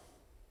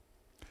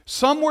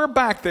 Somewhere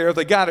back there,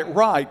 they got it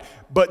right.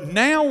 But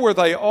now where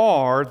they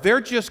are, they're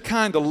just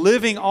kind of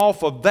living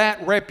off of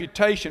that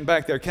reputation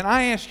back there. Can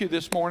I ask you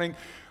this morning,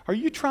 are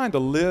you trying to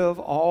live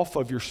off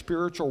of your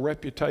spiritual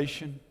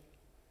reputation?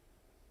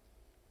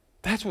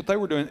 That's what they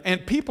were doing.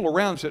 And people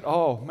around said,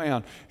 "Oh,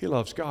 man, he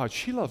loves God.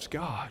 She loves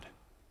God.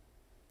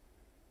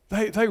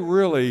 They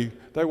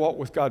walk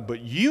with God." But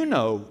you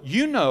know,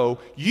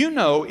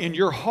 in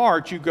your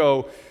heart, you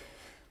go,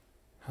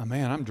 "Oh,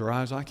 man, I'm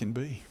dry as I can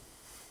be.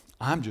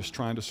 I'm just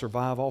trying to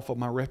survive off of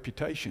my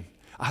reputation.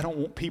 I don't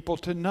want people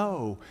to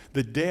know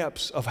the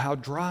depths of how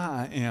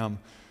dry I am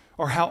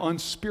or how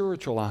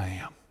unspiritual I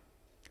am."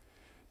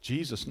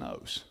 Jesus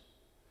knows.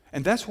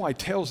 And that's why he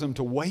tells them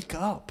to wake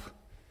up.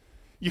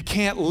 You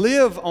can't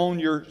live on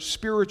your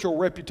spiritual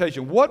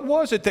reputation. What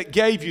was it that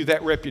gave you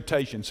that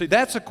reputation? See,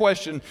 that's a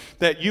question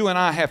that you and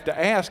I have to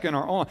ask in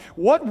our own.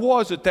 What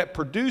was it that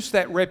produced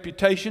that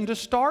reputation to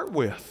start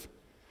with?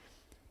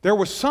 There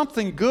was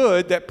something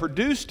good that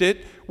produced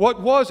it.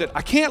 What was it?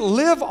 I can't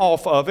live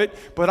off of it,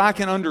 but I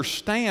can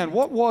understand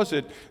what was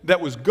it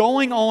that was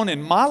going on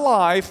in my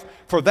life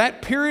for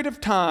that period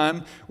of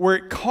time where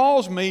it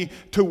caused me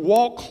to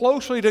walk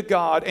closely to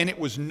God and it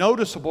was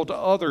noticeable to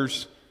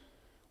others.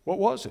 What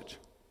was it?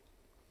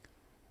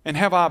 And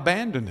have I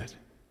abandoned it?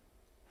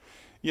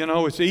 You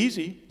know, it's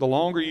easy, the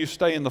longer you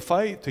stay in the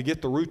faith, to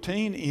get the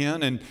routine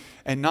in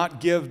and not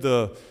give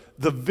the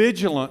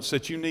vigilance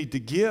that you need to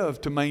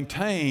give to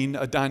maintain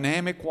a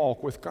dynamic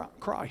walk with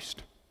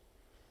Christ.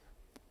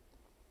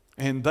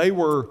 And they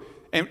were,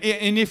 and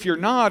if you're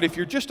not, if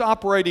you're just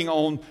operating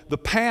on the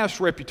past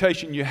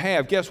reputation you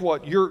have, guess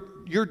what? You're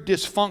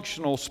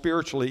dysfunctional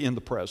spiritually in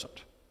the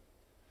present.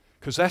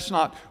 Because that's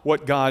not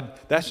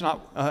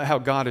how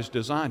God has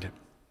designed it.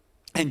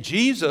 And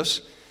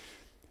Jesus'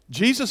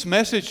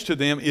 message to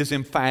them is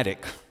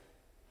emphatic.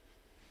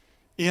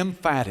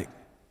 Emphatic.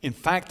 In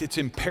fact, it's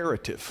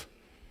imperative.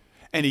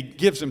 And he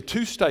gives them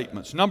two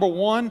statements. Number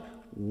one,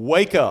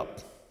 wake up.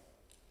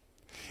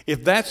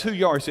 If that's who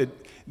you are, he said,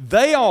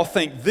 they all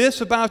think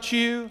this about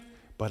you,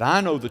 but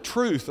I know the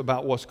truth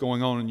about what's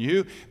going on in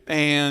you.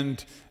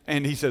 And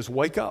he says,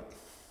 wake up.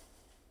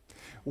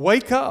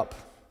 Wake up.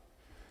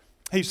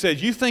 He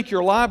says, you think you're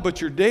alive,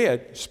 but you're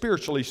dead.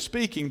 Spiritually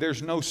speaking,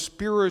 there's no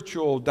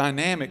spiritual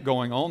dynamic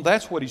going on.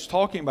 That's what he's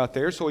talking about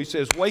there. So he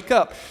says, wake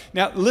up.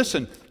 Now,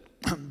 listen,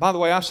 by the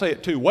way, I say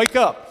it too, wake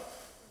up.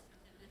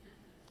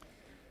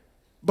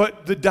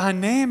 But the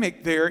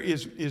dynamic there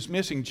is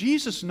missing.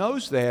 Jesus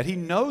knows that. He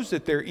knows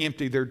that they're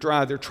empty, they're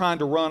dry, they're trying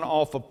to run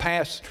off of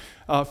past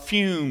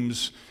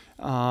fumes,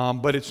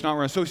 but it's not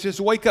running. So he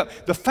says, wake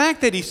up. The fact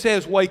that he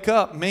says wake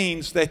up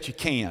means that you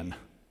can.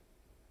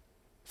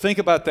 Think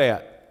about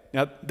that.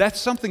 Now, that's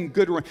something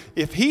good.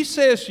 If he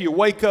says you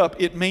wake up,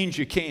 it means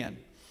you can.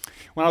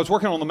 When I was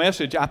working on the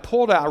message, I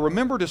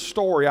remembered a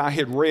story I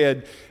had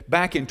read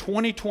back in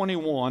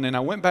 2021, and I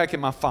went back in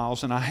my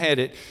files and I had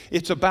it.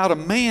 It's about a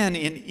man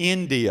in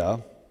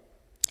India.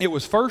 It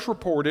was first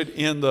reported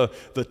in the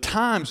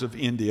Times of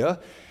India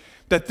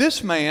that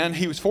this man,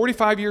 he was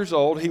 45 years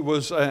old, he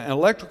was an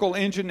electrical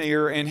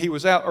engineer, and he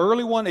was out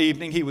early one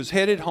evening, he was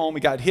headed home,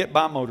 he got hit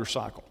by a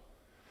motorcycle.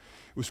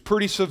 It was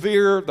pretty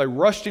severe. They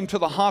rushed him to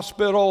the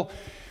hospital.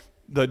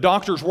 The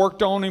doctors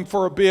worked on him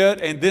for a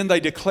bit, and then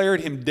they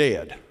declared him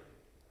dead.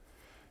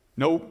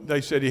 No, they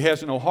said he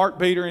has no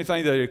heartbeat or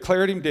anything. They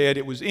declared him dead.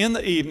 It was in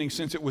the evening.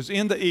 Since it was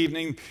in the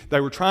evening,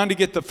 they were trying to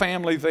get the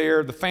family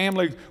there. The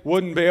family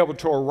wouldn't be able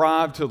to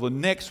arrive till the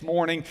next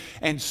morning.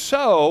 And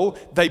so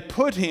they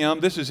put him,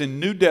 this is in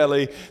New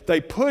Delhi,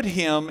 they put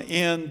him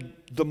in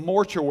the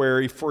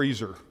mortuary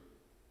freezer.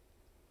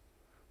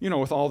 You know,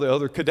 with all the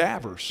other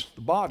cadavers,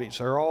 the bodies,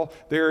 they're all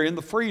there in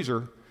the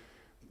freezer,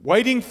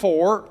 waiting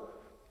for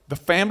the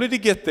family to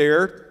get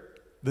there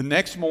the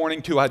next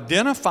morning to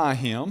identify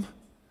him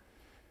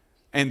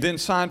and then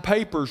sign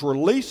papers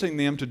releasing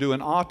them to do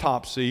an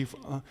autopsy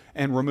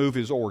and remove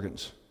his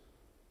organs.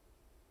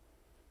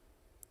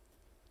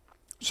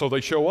 So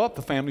they show up,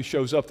 the family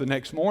shows up the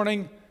next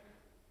morning,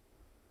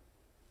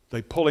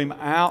 they pull him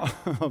out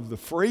of the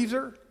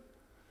freezer.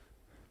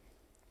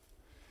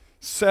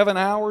 7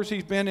 hours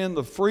he's been in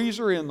the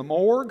freezer in the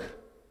morgue,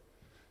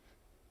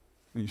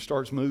 and he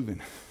starts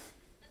moving.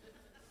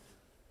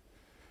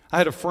 I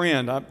had a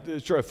friend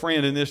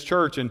in this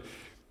church, and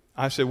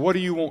I said, what do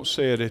you want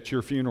said at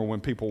your funeral when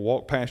people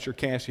walk past your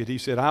casket? He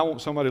said, I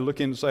want somebody to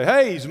look in and say,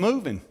 hey, he's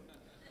moving.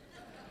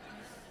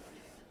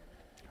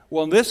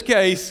 Well, in this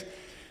case,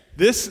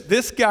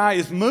 this guy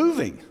is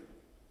moving.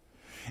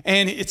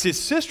 And it's his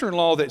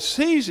sister-in-law that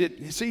sees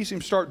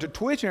him start to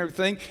twitch and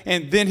everything,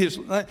 and then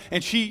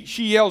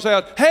she yells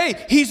out,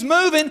 hey, he's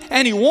moving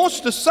and he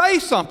wants to say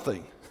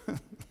something.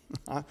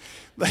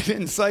 They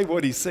didn't say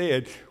what he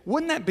said.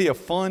 Wouldn't that be a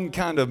fun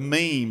kind of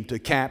meme to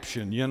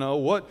caption? You know,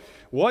 what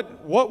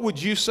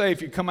would you say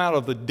if you come out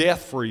of the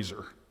death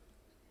freezer?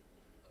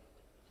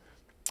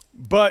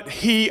 But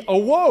he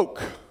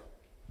awoke.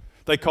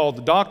 They called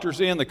the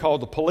doctors in, they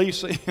called the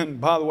police in.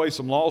 By the way,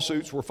 some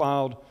lawsuits were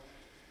filed.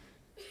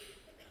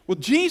 Well,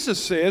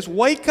 Jesus says,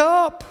 wake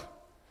up.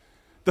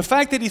 The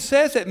fact that he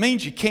says that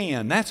means you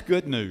can. That's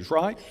good news,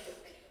 right?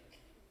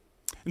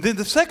 And then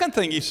the second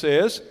thing he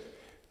says,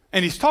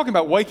 and he's talking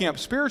about waking up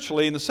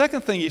spiritually, and the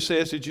second thing he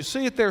says, did you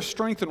see it there?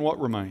 Strengthen what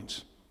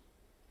remains.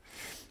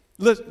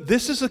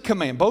 This is a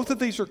command. Both of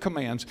these are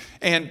commands.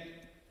 And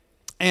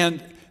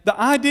the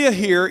idea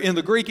here in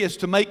the Greek is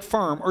to make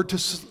firm or to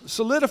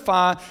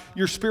solidify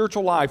your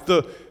spiritual life.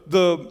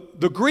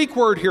 The Greek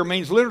word here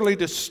means literally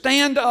to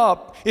stand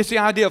up. It's the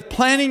idea of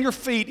planting your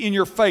feet in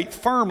your faith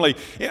firmly.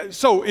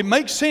 So it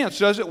makes sense,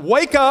 does it?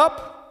 Wake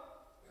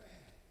up,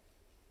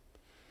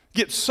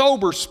 get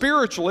sober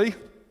spiritually,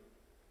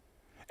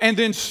 and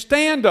then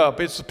stand up.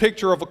 It's a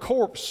picture of a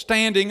corpse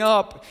standing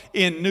up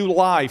in new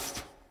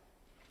life.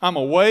 I'm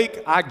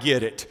awake, I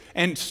get it.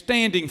 And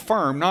standing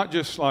firm, not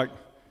just like,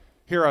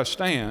 here I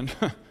stand.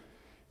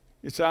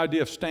 It's the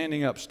idea of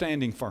standing up,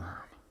 standing firm.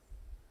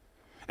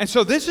 And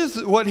so this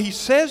is what he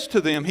says to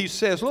them. He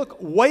says, look,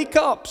 wake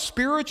up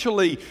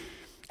spiritually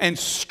and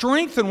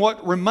strengthen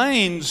what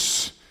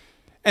remains.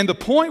 And the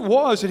point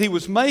was that he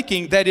was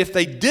making that if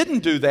they didn't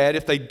do that,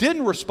 if they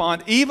didn't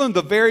respond, even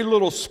the very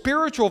little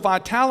spiritual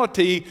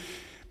vitality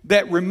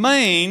that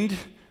remained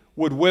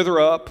would wither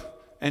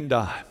up and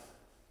die.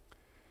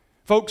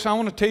 Folks, I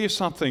want to tell you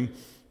something.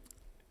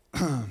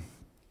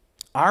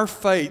 Our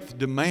faith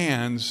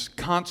demands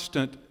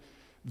constant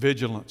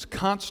vigilance,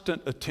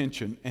 constant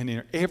attention,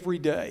 and every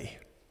day.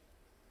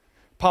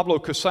 Pablo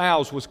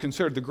Casals was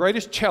considered the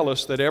greatest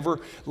cellist that ever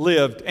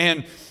lived.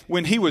 And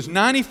when he was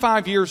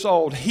 95 years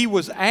old, he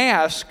was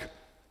asked,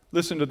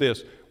 listen to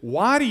this,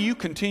 why do you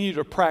continue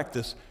to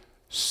practice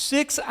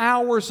 6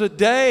 hours a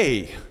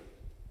day?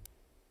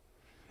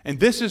 And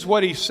this is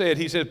what he said.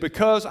 He said,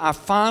 because I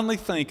finally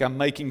think I'm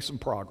making some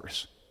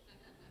progress.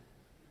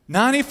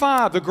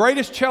 95, the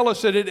greatest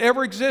cellist that had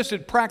ever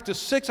existed,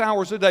 practiced 6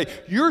 hours a day.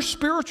 Your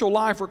spiritual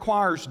life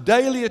requires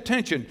daily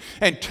attention.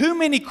 And too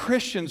many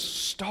Christians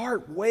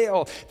start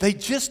well. They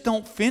just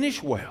don't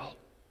finish well.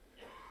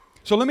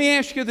 So let me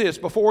ask you this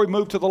before we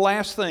move to the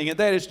last thing, and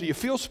that is, do you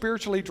feel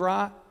spiritually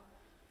dry?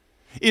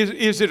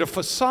 Is it a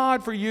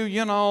facade for you?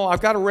 You know,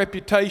 I've got a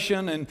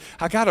reputation and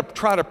I got to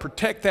try to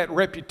protect that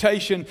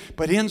reputation,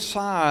 but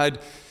inside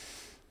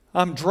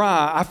I'm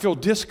dry. I feel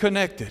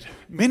disconnected.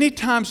 Many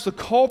times the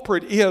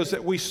culprit is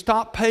that we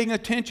stop paying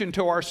attention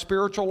to our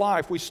spiritual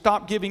life. We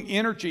stop giving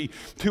energy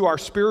to our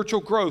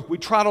spiritual growth. We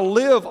try to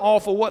live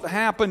off of what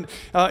happened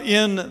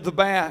in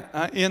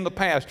the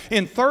past.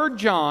 In 3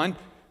 John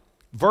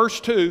verse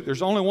 2,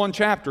 there's only one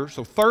chapter,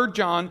 so 3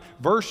 John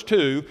verse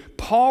 2,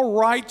 Paul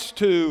writes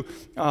to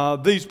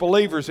these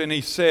believers and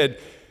he said,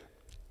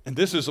 and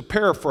this is a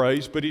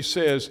paraphrase, but he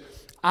says,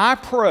 I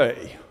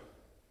pray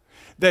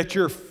that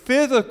your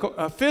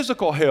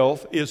physical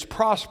health is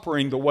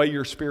prospering the way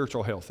your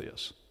spiritual health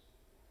is.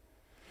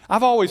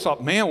 I've always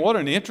thought, man, what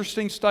an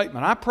interesting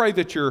statement. I pray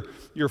that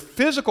your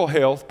physical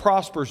health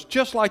prospers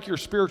just like your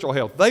spiritual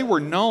health. They were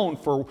known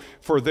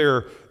for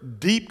their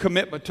deep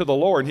commitment to the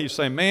Lord. And he's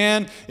saying,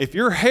 man, if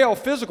your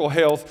physical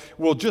health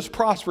will just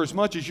prosper as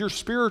much as your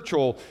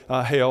spiritual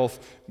health,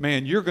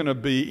 man, you're going to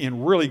be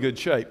in really good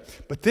shape.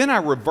 But then I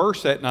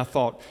reversed that and I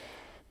thought,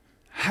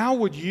 how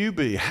would you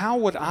be? How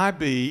would I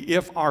be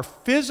if our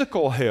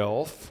physical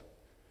health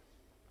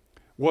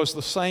was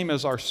the same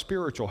as our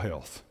spiritual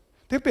health?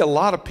 There'd be a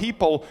lot of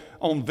people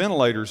on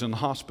ventilators in the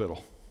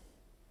hospital.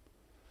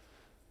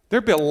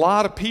 There'd be a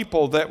lot of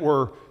people that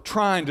were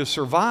trying to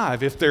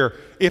survive if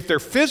their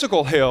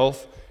physical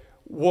health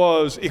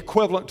was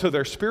equivalent to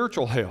their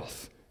spiritual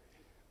health.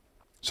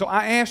 So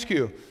I ask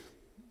you,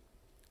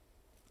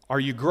 are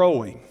you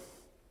growing?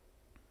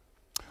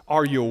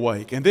 Are you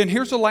awake? And then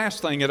here's the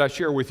last thing that I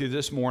share with you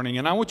this morning,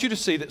 and I want you to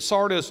see that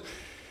Sardis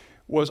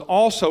was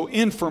also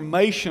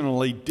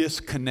informationally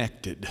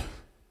disconnected.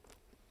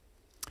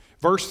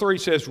 Verse 3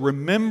 says,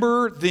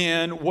 remember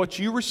then what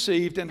you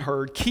received and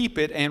heard, keep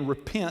it and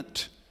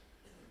repent.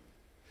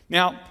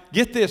 Now,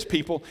 get this,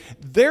 people.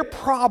 Their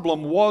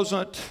problem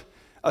wasn't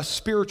a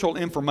spiritual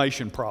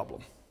information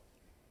problem.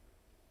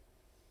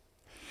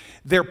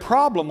 Their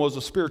problem was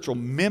a spiritual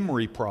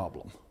memory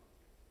problem.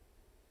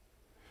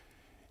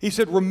 He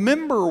said,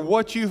 remember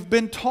what you've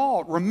been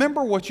taught.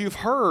 Remember what you've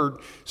heard.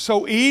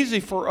 So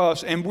easy for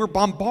us, and we're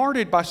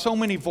bombarded by so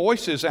many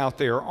voices out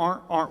there,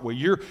 aren't we?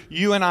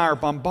 You and I are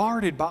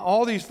bombarded by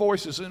all these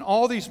voices and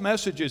all these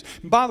messages.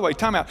 And by the way,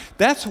 time out.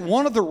 That's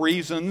one of the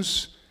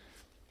reasons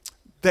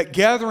that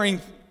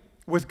gathering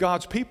with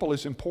God's people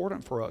is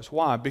important for us.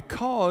 Why?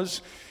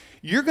 Because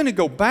you're going to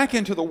go back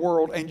into the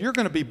world and you're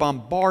going to be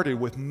bombarded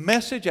with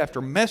message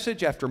after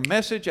message after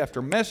message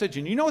after message.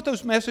 And you know what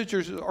those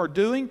messengers are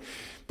doing?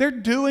 They're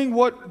doing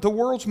what the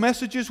world's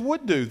messages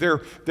would do.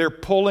 They're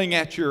pulling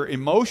at your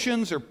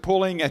emotions. They're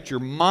pulling at your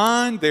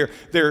mind.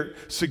 They're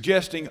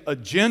suggesting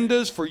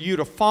agendas for you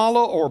to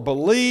follow or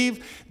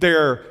believe.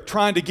 They're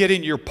trying to get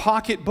in your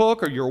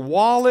pocketbook or your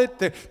wallet.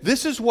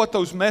 This is what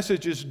those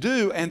messages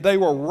do, and they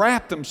will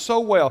wrap them so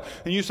well.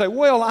 And you say,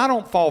 well, I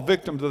don't fall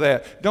victim to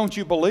that. Don't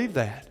you believe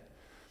that?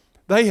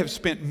 They have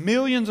spent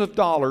millions of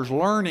dollars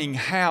learning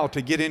how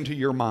to get into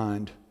your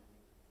mind.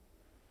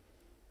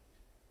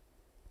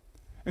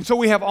 And so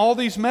we have all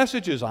these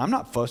messages. I'm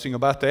not fussing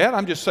about that.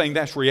 I'm just saying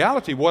that's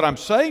reality. What I'm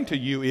saying to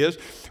you is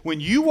when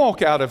you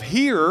walk out of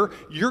here,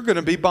 you're going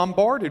to be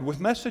bombarded with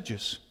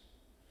messages.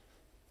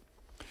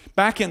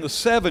 Back in the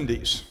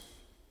 70s,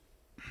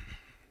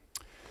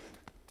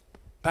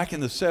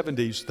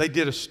 they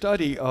did a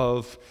study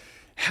of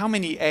how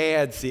many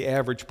ads the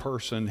average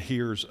person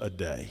hears a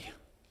day.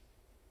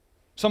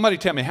 Somebody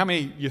tell me how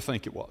many you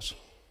think it was.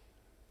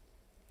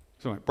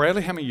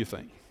 Bradley, how many you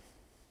think?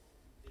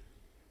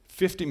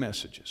 50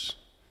 messages.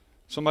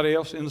 Somebody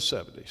else in the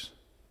 70s.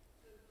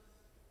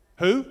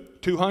 Who?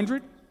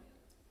 200?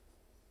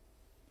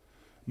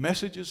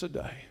 Messages a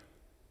day.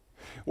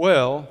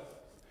 Well,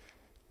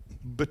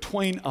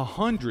 between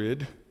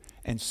 100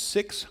 and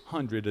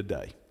 600 a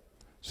day.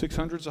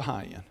 600 is a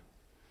high end.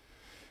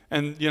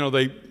 And,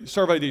 they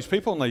surveyed these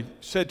people and they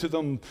said to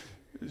them,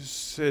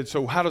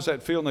 so how does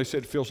that feel? And they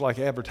said, it feels like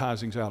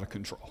advertising's out of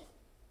control.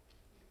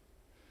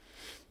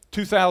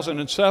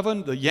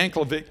 2007, the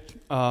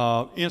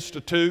Yankelovich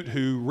Institute,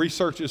 who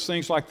researches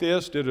things like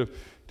this, did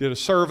a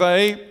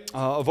survey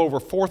of over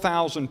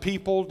 4,000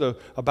 people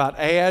about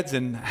ads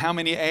and how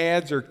many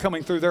ads are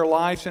coming through their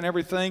lives and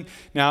everything.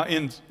 Now,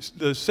 in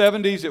the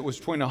 70s, it was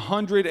between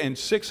 100 and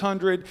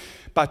 600.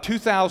 By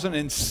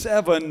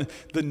 2007,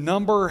 the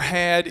number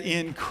had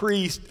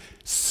increased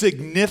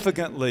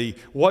significantly.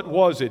 What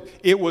was it?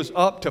 It was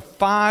up to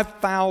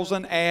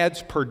 5,000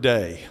 ads per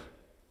day.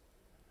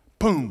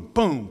 Boom,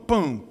 boom,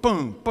 boom,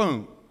 boom,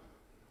 boom.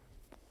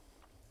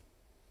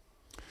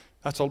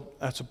 That's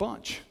a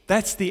bunch.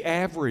 That's the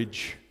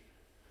average.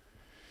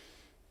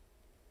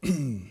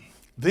 Then,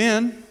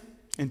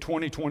 in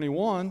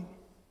 2021,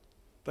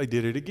 they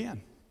did it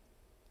again.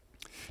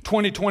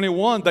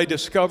 2021, they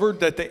discovered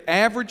that the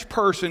average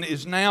person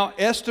is now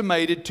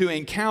estimated to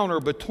encounter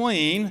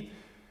between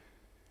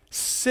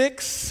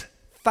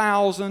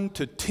 6,000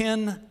 to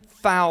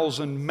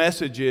 10,000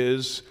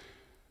 messages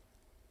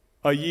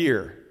a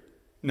year.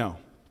 No.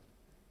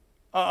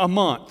 A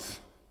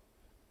month.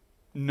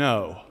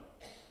 No.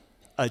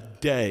 A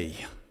day.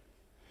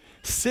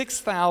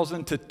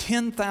 6,000 to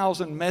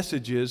 10,000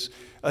 messages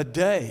a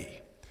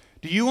day.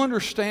 Do you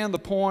understand the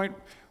point?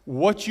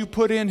 What you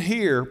put in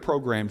here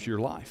programs your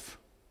life.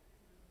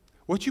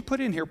 What you put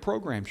in here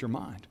programs your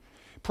mind,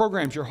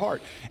 programs your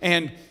heart.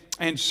 And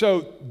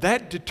so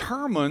that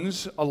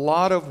determines a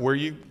lot of where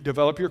you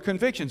develop your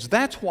convictions.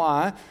 That's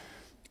why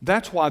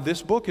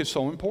this book is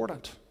so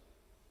important.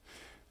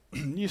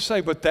 You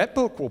say, but that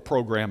book will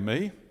program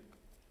me.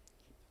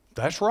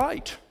 That's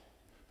right.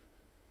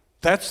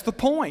 That's the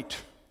point.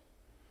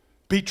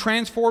 Be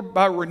transformed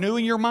by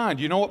renewing your mind.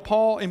 You know what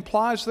Paul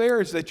implies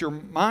there is that your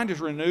mind is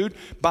renewed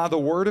by the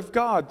Word of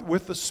God,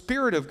 with the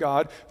Spirit of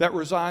God that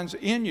resides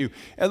in you.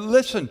 And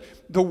listen,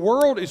 the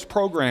world is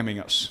programming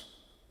us.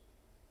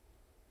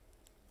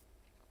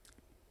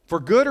 For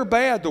good or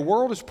bad, the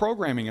world is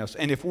programming us.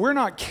 And if we're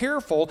not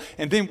careful,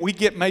 and then we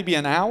get maybe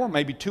an hour,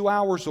 maybe 2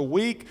 hours a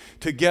week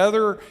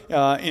together,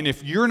 and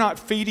if you're not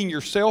feeding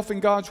yourself in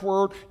God's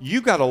Word,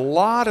 you got a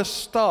lot of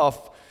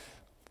stuff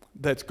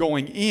that's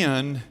going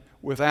in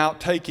without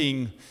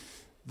taking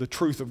the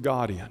truth of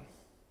God in.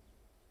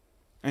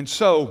 And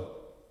so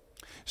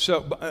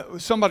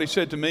somebody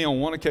said to me on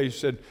one occasion,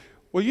 said,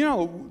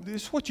 well,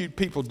 this is what you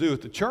people do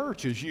at the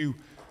church is you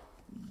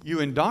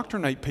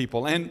indoctrinate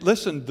people. And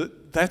listen,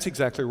 that's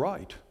exactly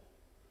right.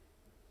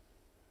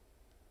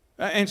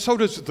 And so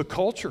does the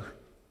culture.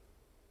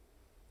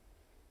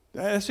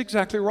 That's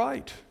exactly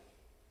right.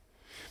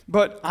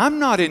 But I'm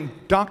not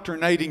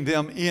indoctrinating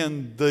them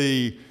in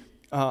the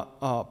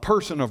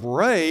person of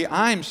Ray.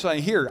 I'm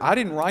saying, here, I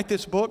didn't write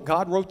this book.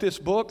 God wrote this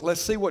book.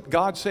 Let's see what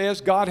God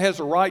says. God has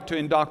a right to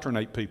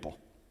indoctrinate people.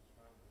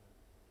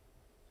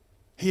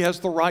 He has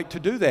the right to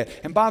do that.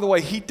 And by the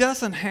way, He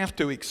doesn't have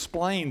to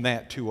explain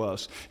that to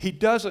us. He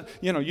doesn't,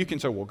 you can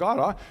say, well,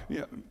 God,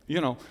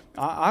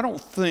 I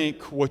don't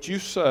think what you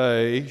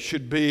say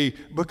should be,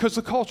 because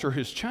the culture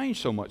has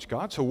changed so much,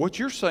 God. So what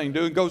you're saying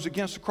goes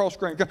against the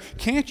cross-grain.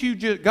 Can't you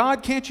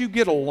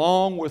get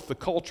along with the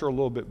culture a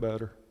little bit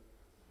better?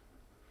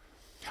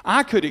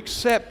 I could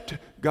accept,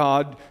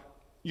 God,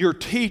 your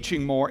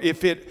teaching more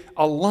if it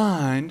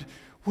aligned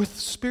with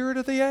the spirit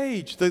of the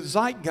age, the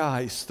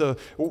zeitgeist,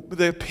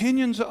 the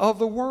opinions of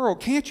the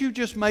world. Can't you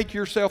just make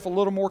yourself a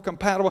little more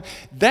compatible?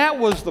 That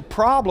was the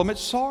problem at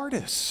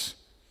Sardis.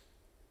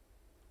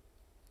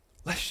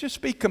 Let's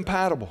just be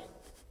compatible.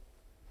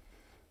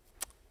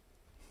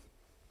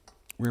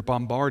 We're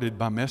bombarded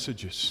by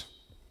messages.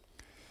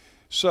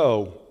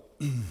 So,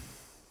 there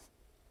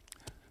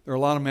are a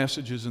lot of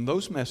messages, and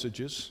those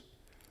messages,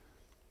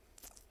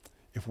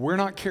 if we're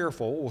not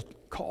careful, will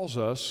cause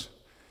us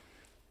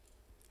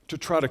to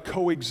try to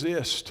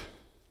coexist,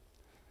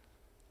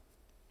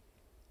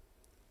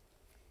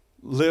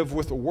 live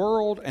with the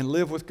world and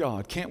live with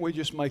God. Can't we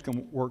just make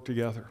them work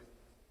together?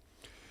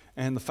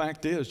 And the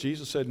fact is,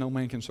 Jesus said no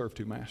man can serve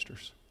two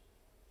masters.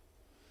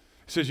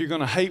 He says you're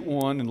going to hate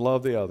one and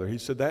love the other. He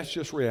said that's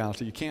just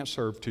reality. You can't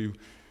serve two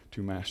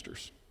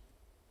masters.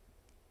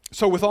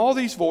 So with all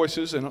these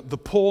voices and the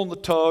pull and the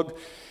tug,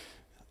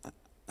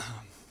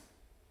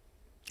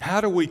 how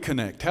do we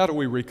connect? How do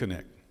we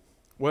reconnect?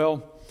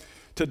 Well,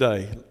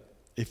 today,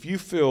 if you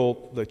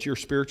feel that you're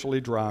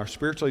spiritually dry or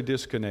spiritually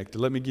disconnected,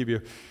 let me give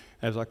you,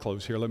 as I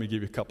close here, let me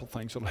give you a couple of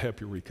things that will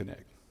help you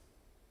reconnect.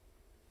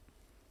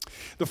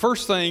 The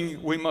first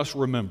thing we must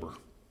remember,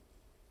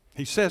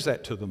 he says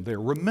that to them there,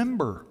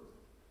 remember.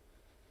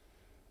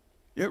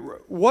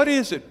 What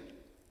is it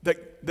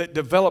that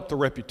developed the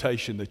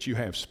reputation that you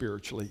have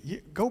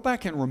spiritually? Go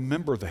back and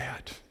remember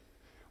that.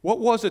 What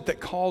was it that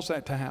caused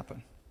that to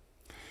happen?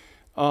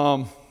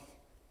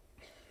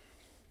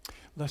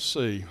 Let's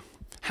see.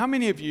 How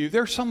many of you,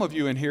 there's some of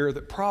you in here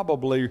that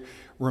probably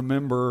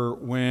remember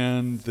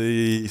when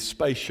the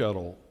space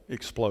shuttle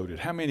exploded?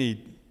 How many,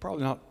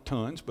 probably not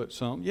tons, but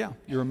some, yeah,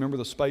 you remember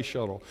the space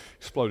shuttle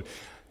exploded.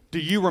 Do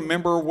you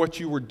remember what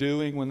you were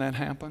doing when that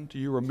happened? Do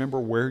you remember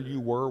where you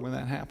were when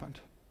that happened?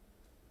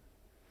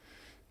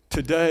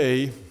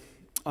 Today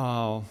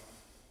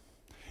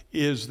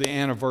is the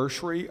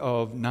anniversary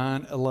of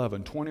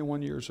 9/11,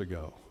 21 years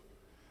ago.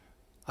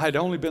 I had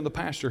only been the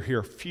pastor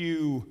here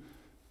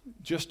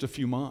just a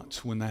few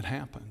months when that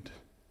happened.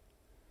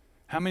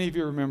 How many of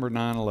you remember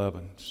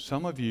 9/11?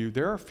 Some of you,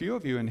 there are a few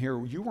of you in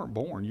here, you weren't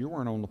born, you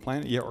weren't on the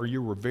planet yet, or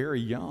you were very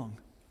young.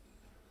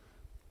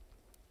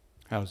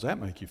 How does that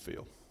make you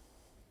feel?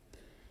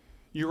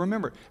 You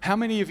remember. How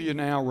many of you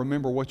now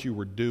remember what you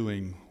were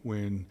doing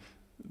when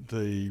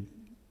the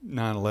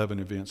 9/11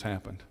 events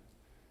happened?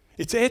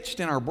 It's etched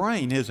in our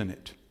brain, isn't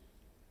it?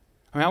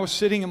 I mean, I was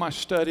sitting in my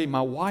study.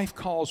 My wife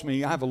calls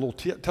me. I have a little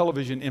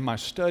television in my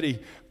study,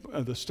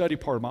 the study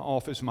part of my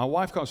office. And my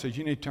wife calls and says,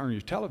 "You need to turn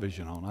your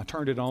television on." I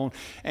turned it on,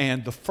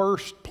 and the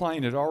first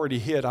plane had already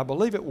hit. I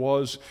believe it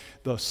was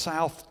the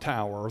South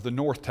Tower or the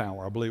North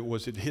Tower. I believe it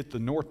was. It hit the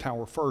North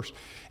Tower first.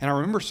 And I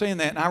remember seeing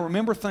that, and I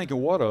remember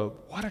thinking, what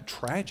a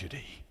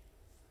tragedy.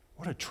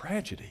 What a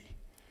tragedy.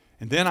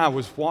 And then I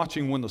was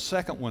watching when the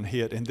second one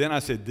hit, and then I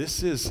said,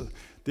 this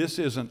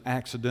isn't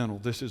accidental,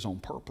 this is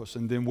on purpose.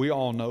 And then we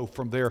all know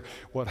from there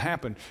what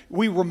happened.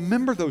 We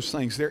remember those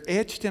things. They're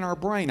etched in our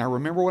brain. I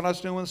remember what I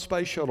was doing when the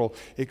space shuttle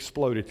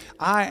exploded.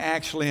 I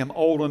actually am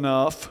old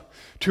enough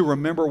to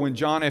remember when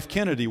John F.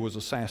 Kennedy was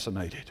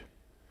assassinated.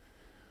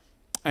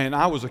 And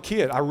I was a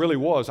kid. I really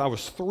was. I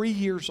was 3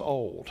 years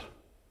old.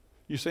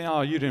 You say,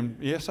 "Oh, you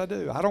didn't." Yes, I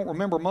do. I don't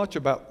remember much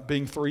about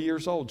being 3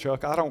 years old,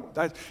 Chuck.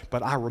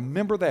 But I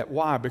remember that.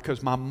 Why?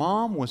 Because my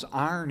mom was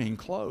ironing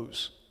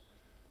clothes.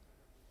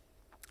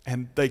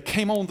 And they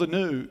came on the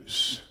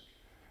news,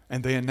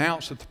 and they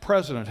announced that the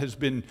president has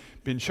been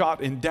shot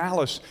in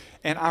Dallas.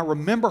 And I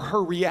remember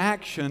her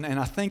reaction, and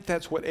I think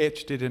that's what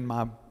etched it in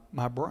my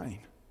brain.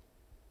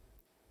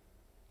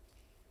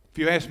 If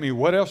you ask me,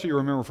 what else do you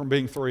remember from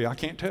being 3? I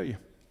can't tell you.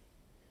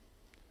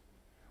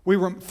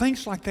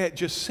 Things like that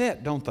just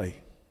set, don't they?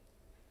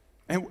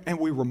 And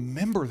we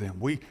remember them.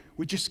 We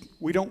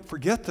don't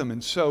forget them.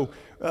 And so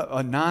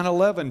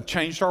 9/11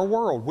 changed our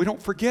world. We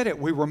don't forget it.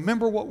 We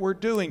remember what we're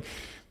doing.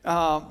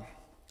 But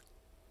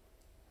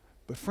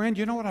friend,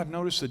 you know what I've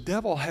noticed? The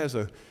devil has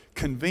a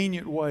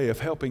convenient way of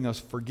helping us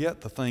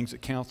forget the things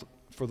that count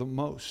for the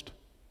most,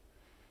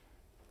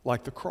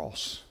 like the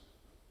cross.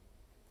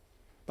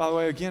 By the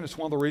way, again, it's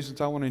one of the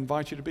reasons I want to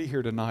invite you to be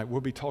here tonight.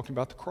 We'll be talking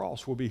about the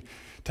cross. We'll be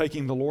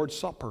taking the Lord's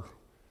Supper.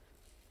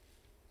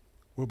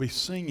 We'll be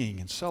singing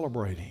and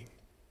celebrating.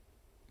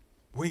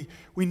 We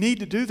need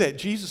to do that.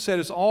 Jesus said,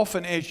 as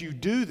often as you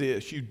do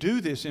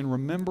this in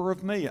remember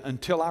of me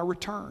until I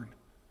return.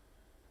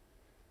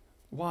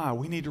 Why?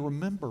 We need to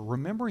remember.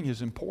 Remembering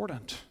is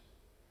important.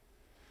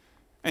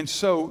 And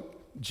so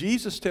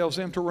Jesus tells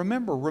them to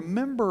remember.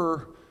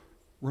 Remember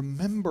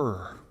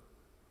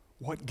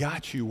what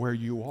got you where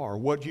you are,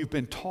 what you've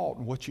been taught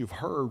and what you've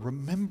heard.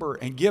 Remember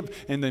and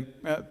give, and the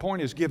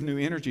point is give new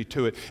energy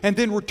to it. And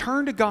then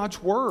return to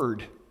God's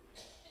Word.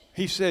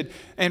 He said,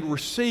 and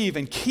receive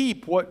and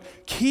keep what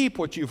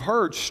you've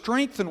heard.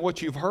 Strengthen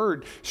what you've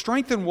heard.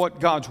 Strengthen what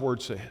God's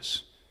Word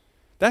says.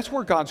 That's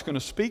where God's going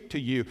to speak to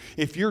you.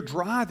 If you're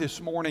dry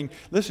this morning,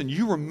 listen,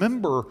 you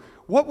remember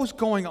what was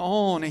going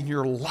on in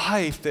your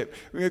life that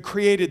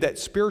created that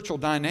spiritual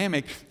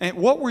dynamic, and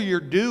what were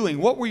you doing?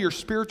 What were your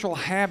spiritual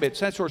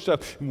habits? That sort of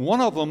stuff. One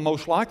of them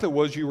most likely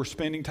was you were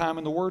spending time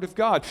in the Word of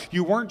God.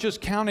 You weren't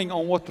just counting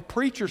on what the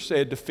preacher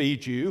said to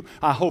feed you.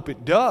 I hope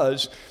it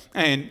does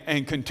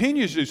and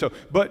continues to do so.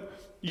 But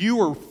you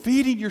were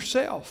feeding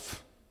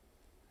yourself.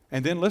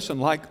 And then listen,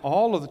 like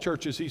all of the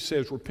churches, he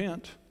says,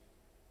 repent.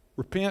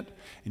 Repent.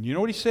 And you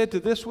know what he said to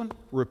this one?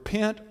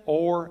 Repent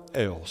or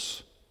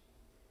else.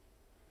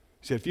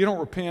 He said, if you don't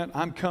repent,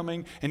 I'm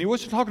coming. And he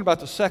wasn't talking about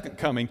the second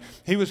coming.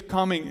 He was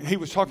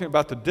talking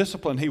about the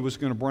discipline he was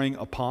going to bring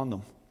upon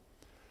them.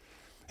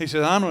 He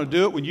said, I'm going to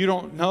do it when you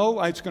don't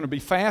know. It's going to be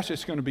fast.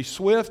 It's going to be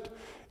swift.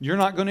 You're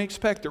not going to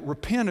expect it.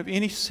 Repent of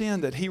any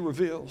sin that he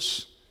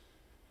reveals.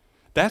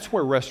 That's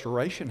where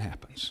restoration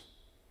happens.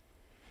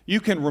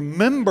 You can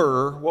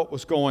remember what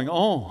was going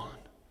on.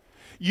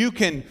 You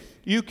can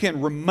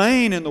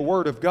remain in the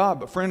Word of God.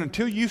 But friend,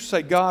 until you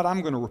say, God,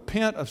 I'm going to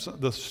repent of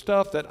the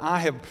stuff that I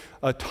have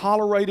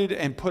tolerated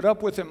and put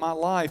up with in my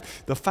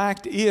life, the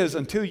fact is,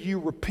 until you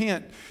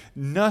repent,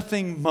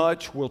 nothing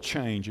much will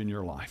change in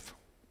your life.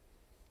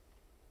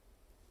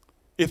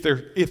 If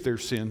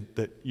there's sin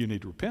that you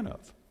need to repent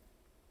of.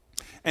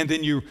 And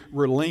then you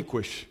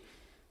relinquish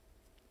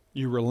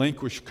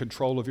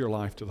control of your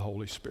life to the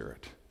Holy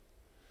Spirit.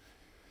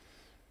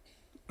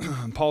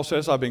 Paul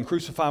says, I've been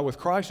crucified with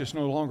Christ. It's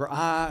no longer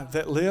I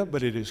that live,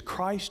 but it is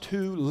Christ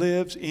who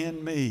lives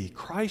in me.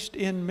 Christ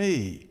in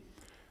me,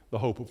 the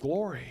hope of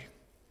glory.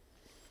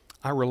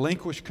 I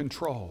relinquish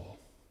control.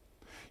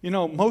 You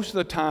know, most of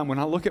the time when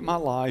I look at my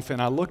life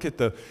and I look at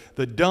the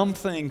dumb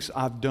things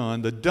I've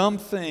done, the dumb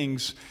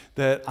things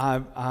that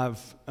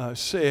I've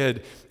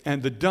said,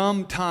 and the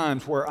dumb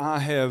times where I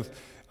have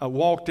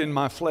walked in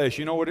my flesh.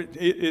 You know what it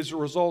is a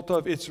result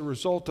of? It's a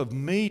result of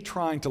me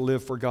trying to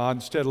live for God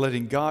instead of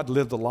letting God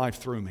live the life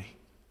through me.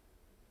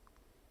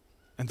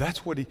 And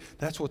that's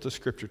what the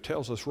Scripture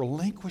tells us.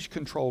 Relinquish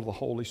control of the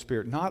Holy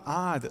Spirit. Not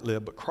I that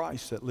live, but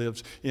Christ that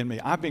lives in me.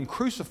 I've been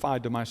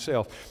crucified to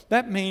myself.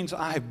 That means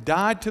I have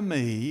died to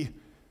me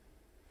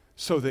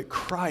so that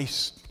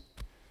Christ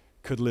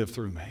could live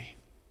through me.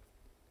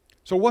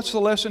 So what's the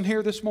lesson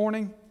here this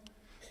morning?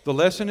 The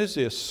lesson is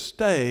this: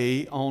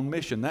 stay on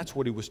mission. That's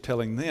what he was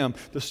telling them.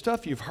 The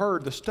stuff you've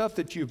heard, the stuff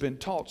that you've been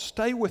taught,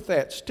 stay with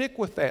that, stick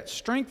with that,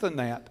 strengthen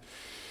that.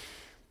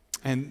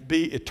 And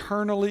be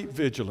eternally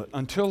vigilant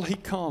until He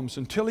comes.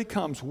 Until He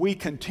comes, we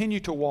continue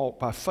to walk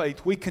by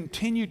faith. We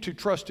continue to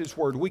trust His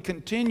Word. We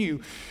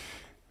continue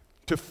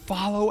to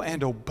follow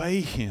and obey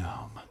Him.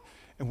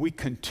 And we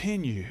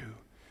continue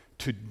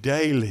to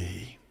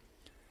daily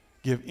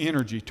give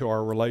energy to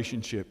our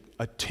relationship,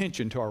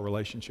 attention to our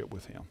relationship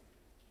with Him.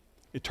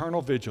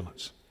 Eternal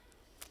vigilance.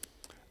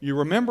 You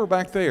remember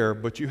back there,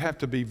 but you have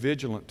to be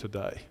vigilant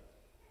today.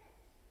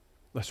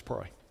 Let's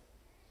pray.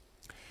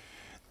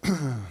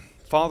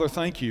 Father,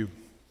 thank you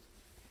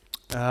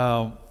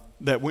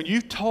that when you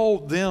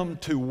told them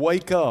to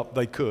wake up,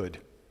 they could.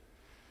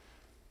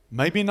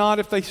 Maybe not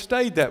if they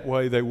stayed that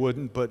way, they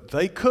wouldn't, but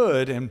they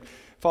could. And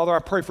Father, I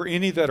pray for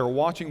any that are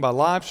watching by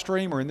live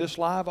stream or in this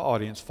live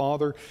audience,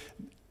 Father,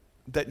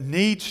 that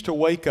needs to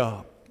wake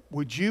up.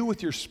 Would you,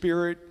 with your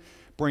Spirit,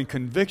 bring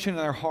conviction in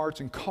their hearts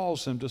and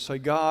cause them to say,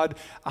 God,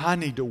 I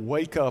need to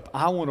wake up.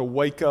 I want to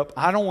wake up.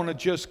 I don't want to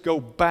just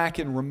go back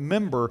and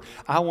remember.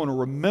 I want to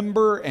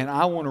remember, and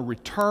I want to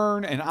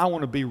return, and I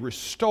want to be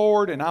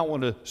restored, and I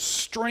want to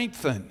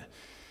strengthen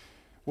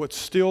what's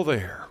still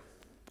there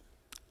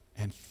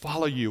and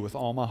follow you with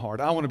all my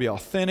heart. I want to be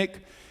authentic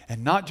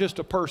and not just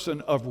a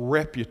person of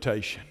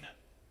reputation.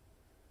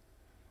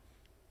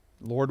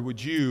 Lord,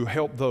 would you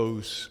help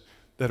those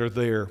that are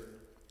there?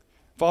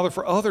 Father,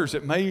 for others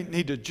that may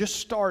need to just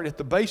start at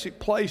the basic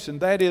place, and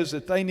that is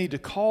that they need to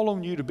call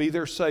on you to be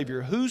their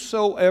Savior.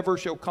 Whosoever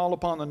shall call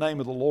upon the name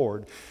of the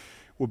Lord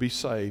will be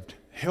saved.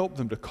 Help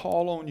them to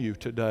call on you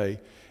today.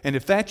 And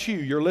if that's you,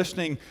 you're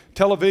listening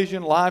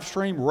television, live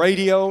stream,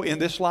 radio, in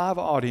this live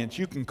audience,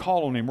 you can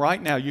call on Him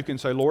right now. You can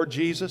say, Lord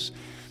Jesus,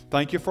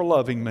 thank you for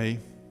loving me.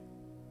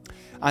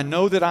 I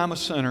know that I'm a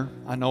sinner.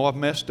 I know I've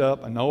messed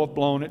up. I know I've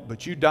blown it,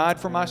 but you died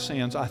for my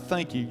sins. I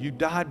thank you. You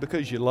died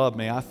because you love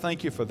me. I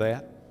thank you for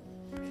that.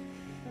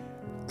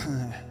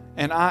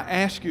 And I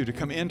ask you to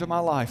come into my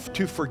life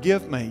to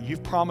forgive me.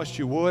 You've promised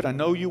you would. I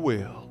know you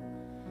will.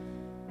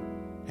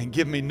 And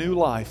give me new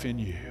life in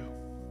you.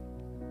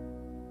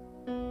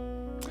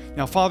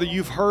 Now, Father,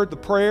 you've heard the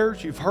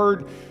prayers. You've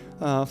heard,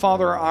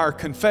 Father, our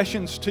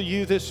confessions to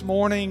you this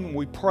morning.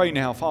 We pray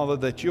now, Father,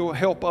 that you'll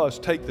help us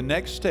take the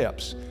next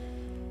steps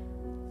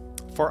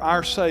for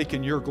our sake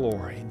and your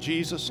glory. In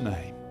Jesus'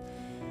 name,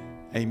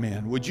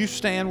 amen. Would you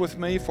stand with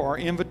me for our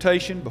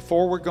invitation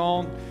before we're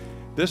gone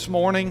this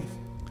morning?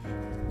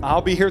 I'll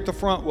be here at the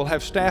front. We'll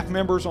have staff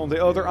members on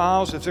the other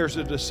aisles. If there's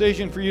a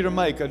decision for you to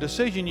make, a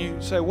decision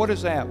you say, what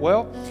is that?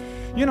 Well,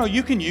 you know,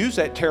 you can use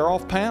that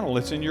tear-off panel.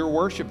 It's in your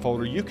worship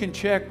folder. You can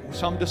check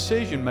some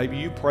decision. Maybe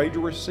you prayed to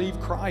receive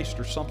Christ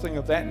or something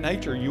of that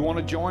nature. You want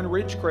to join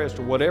Ridgecrest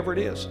or whatever it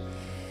is.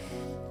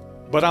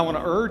 But I want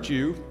to urge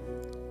you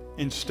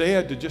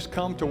instead to just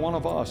come to one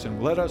of us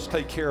and let us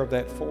take care of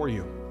that for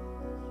you.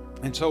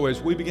 And so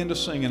as we begin to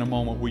sing in a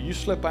moment, will you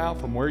slip out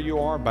from where you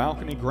are,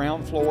 balcony,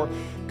 ground floor,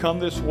 come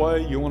this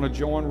way, you want to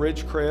join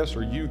Ridgecrest,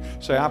 or you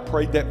say, I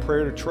prayed that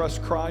prayer to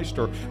trust Christ,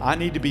 or I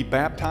need to be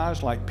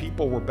baptized like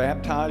people were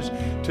baptized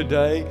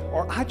today,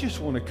 or I just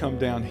want to come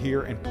down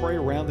here and pray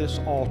around this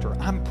altar.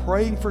 I'm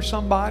praying for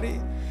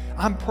somebody.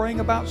 I'm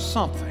praying about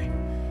something,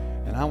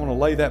 and I want to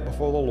lay that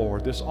before the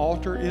Lord. This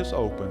altar is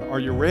open.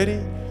 Are you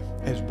ready?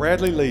 As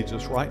Bradley leads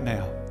us right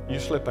now, you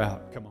slip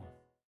out. Come on.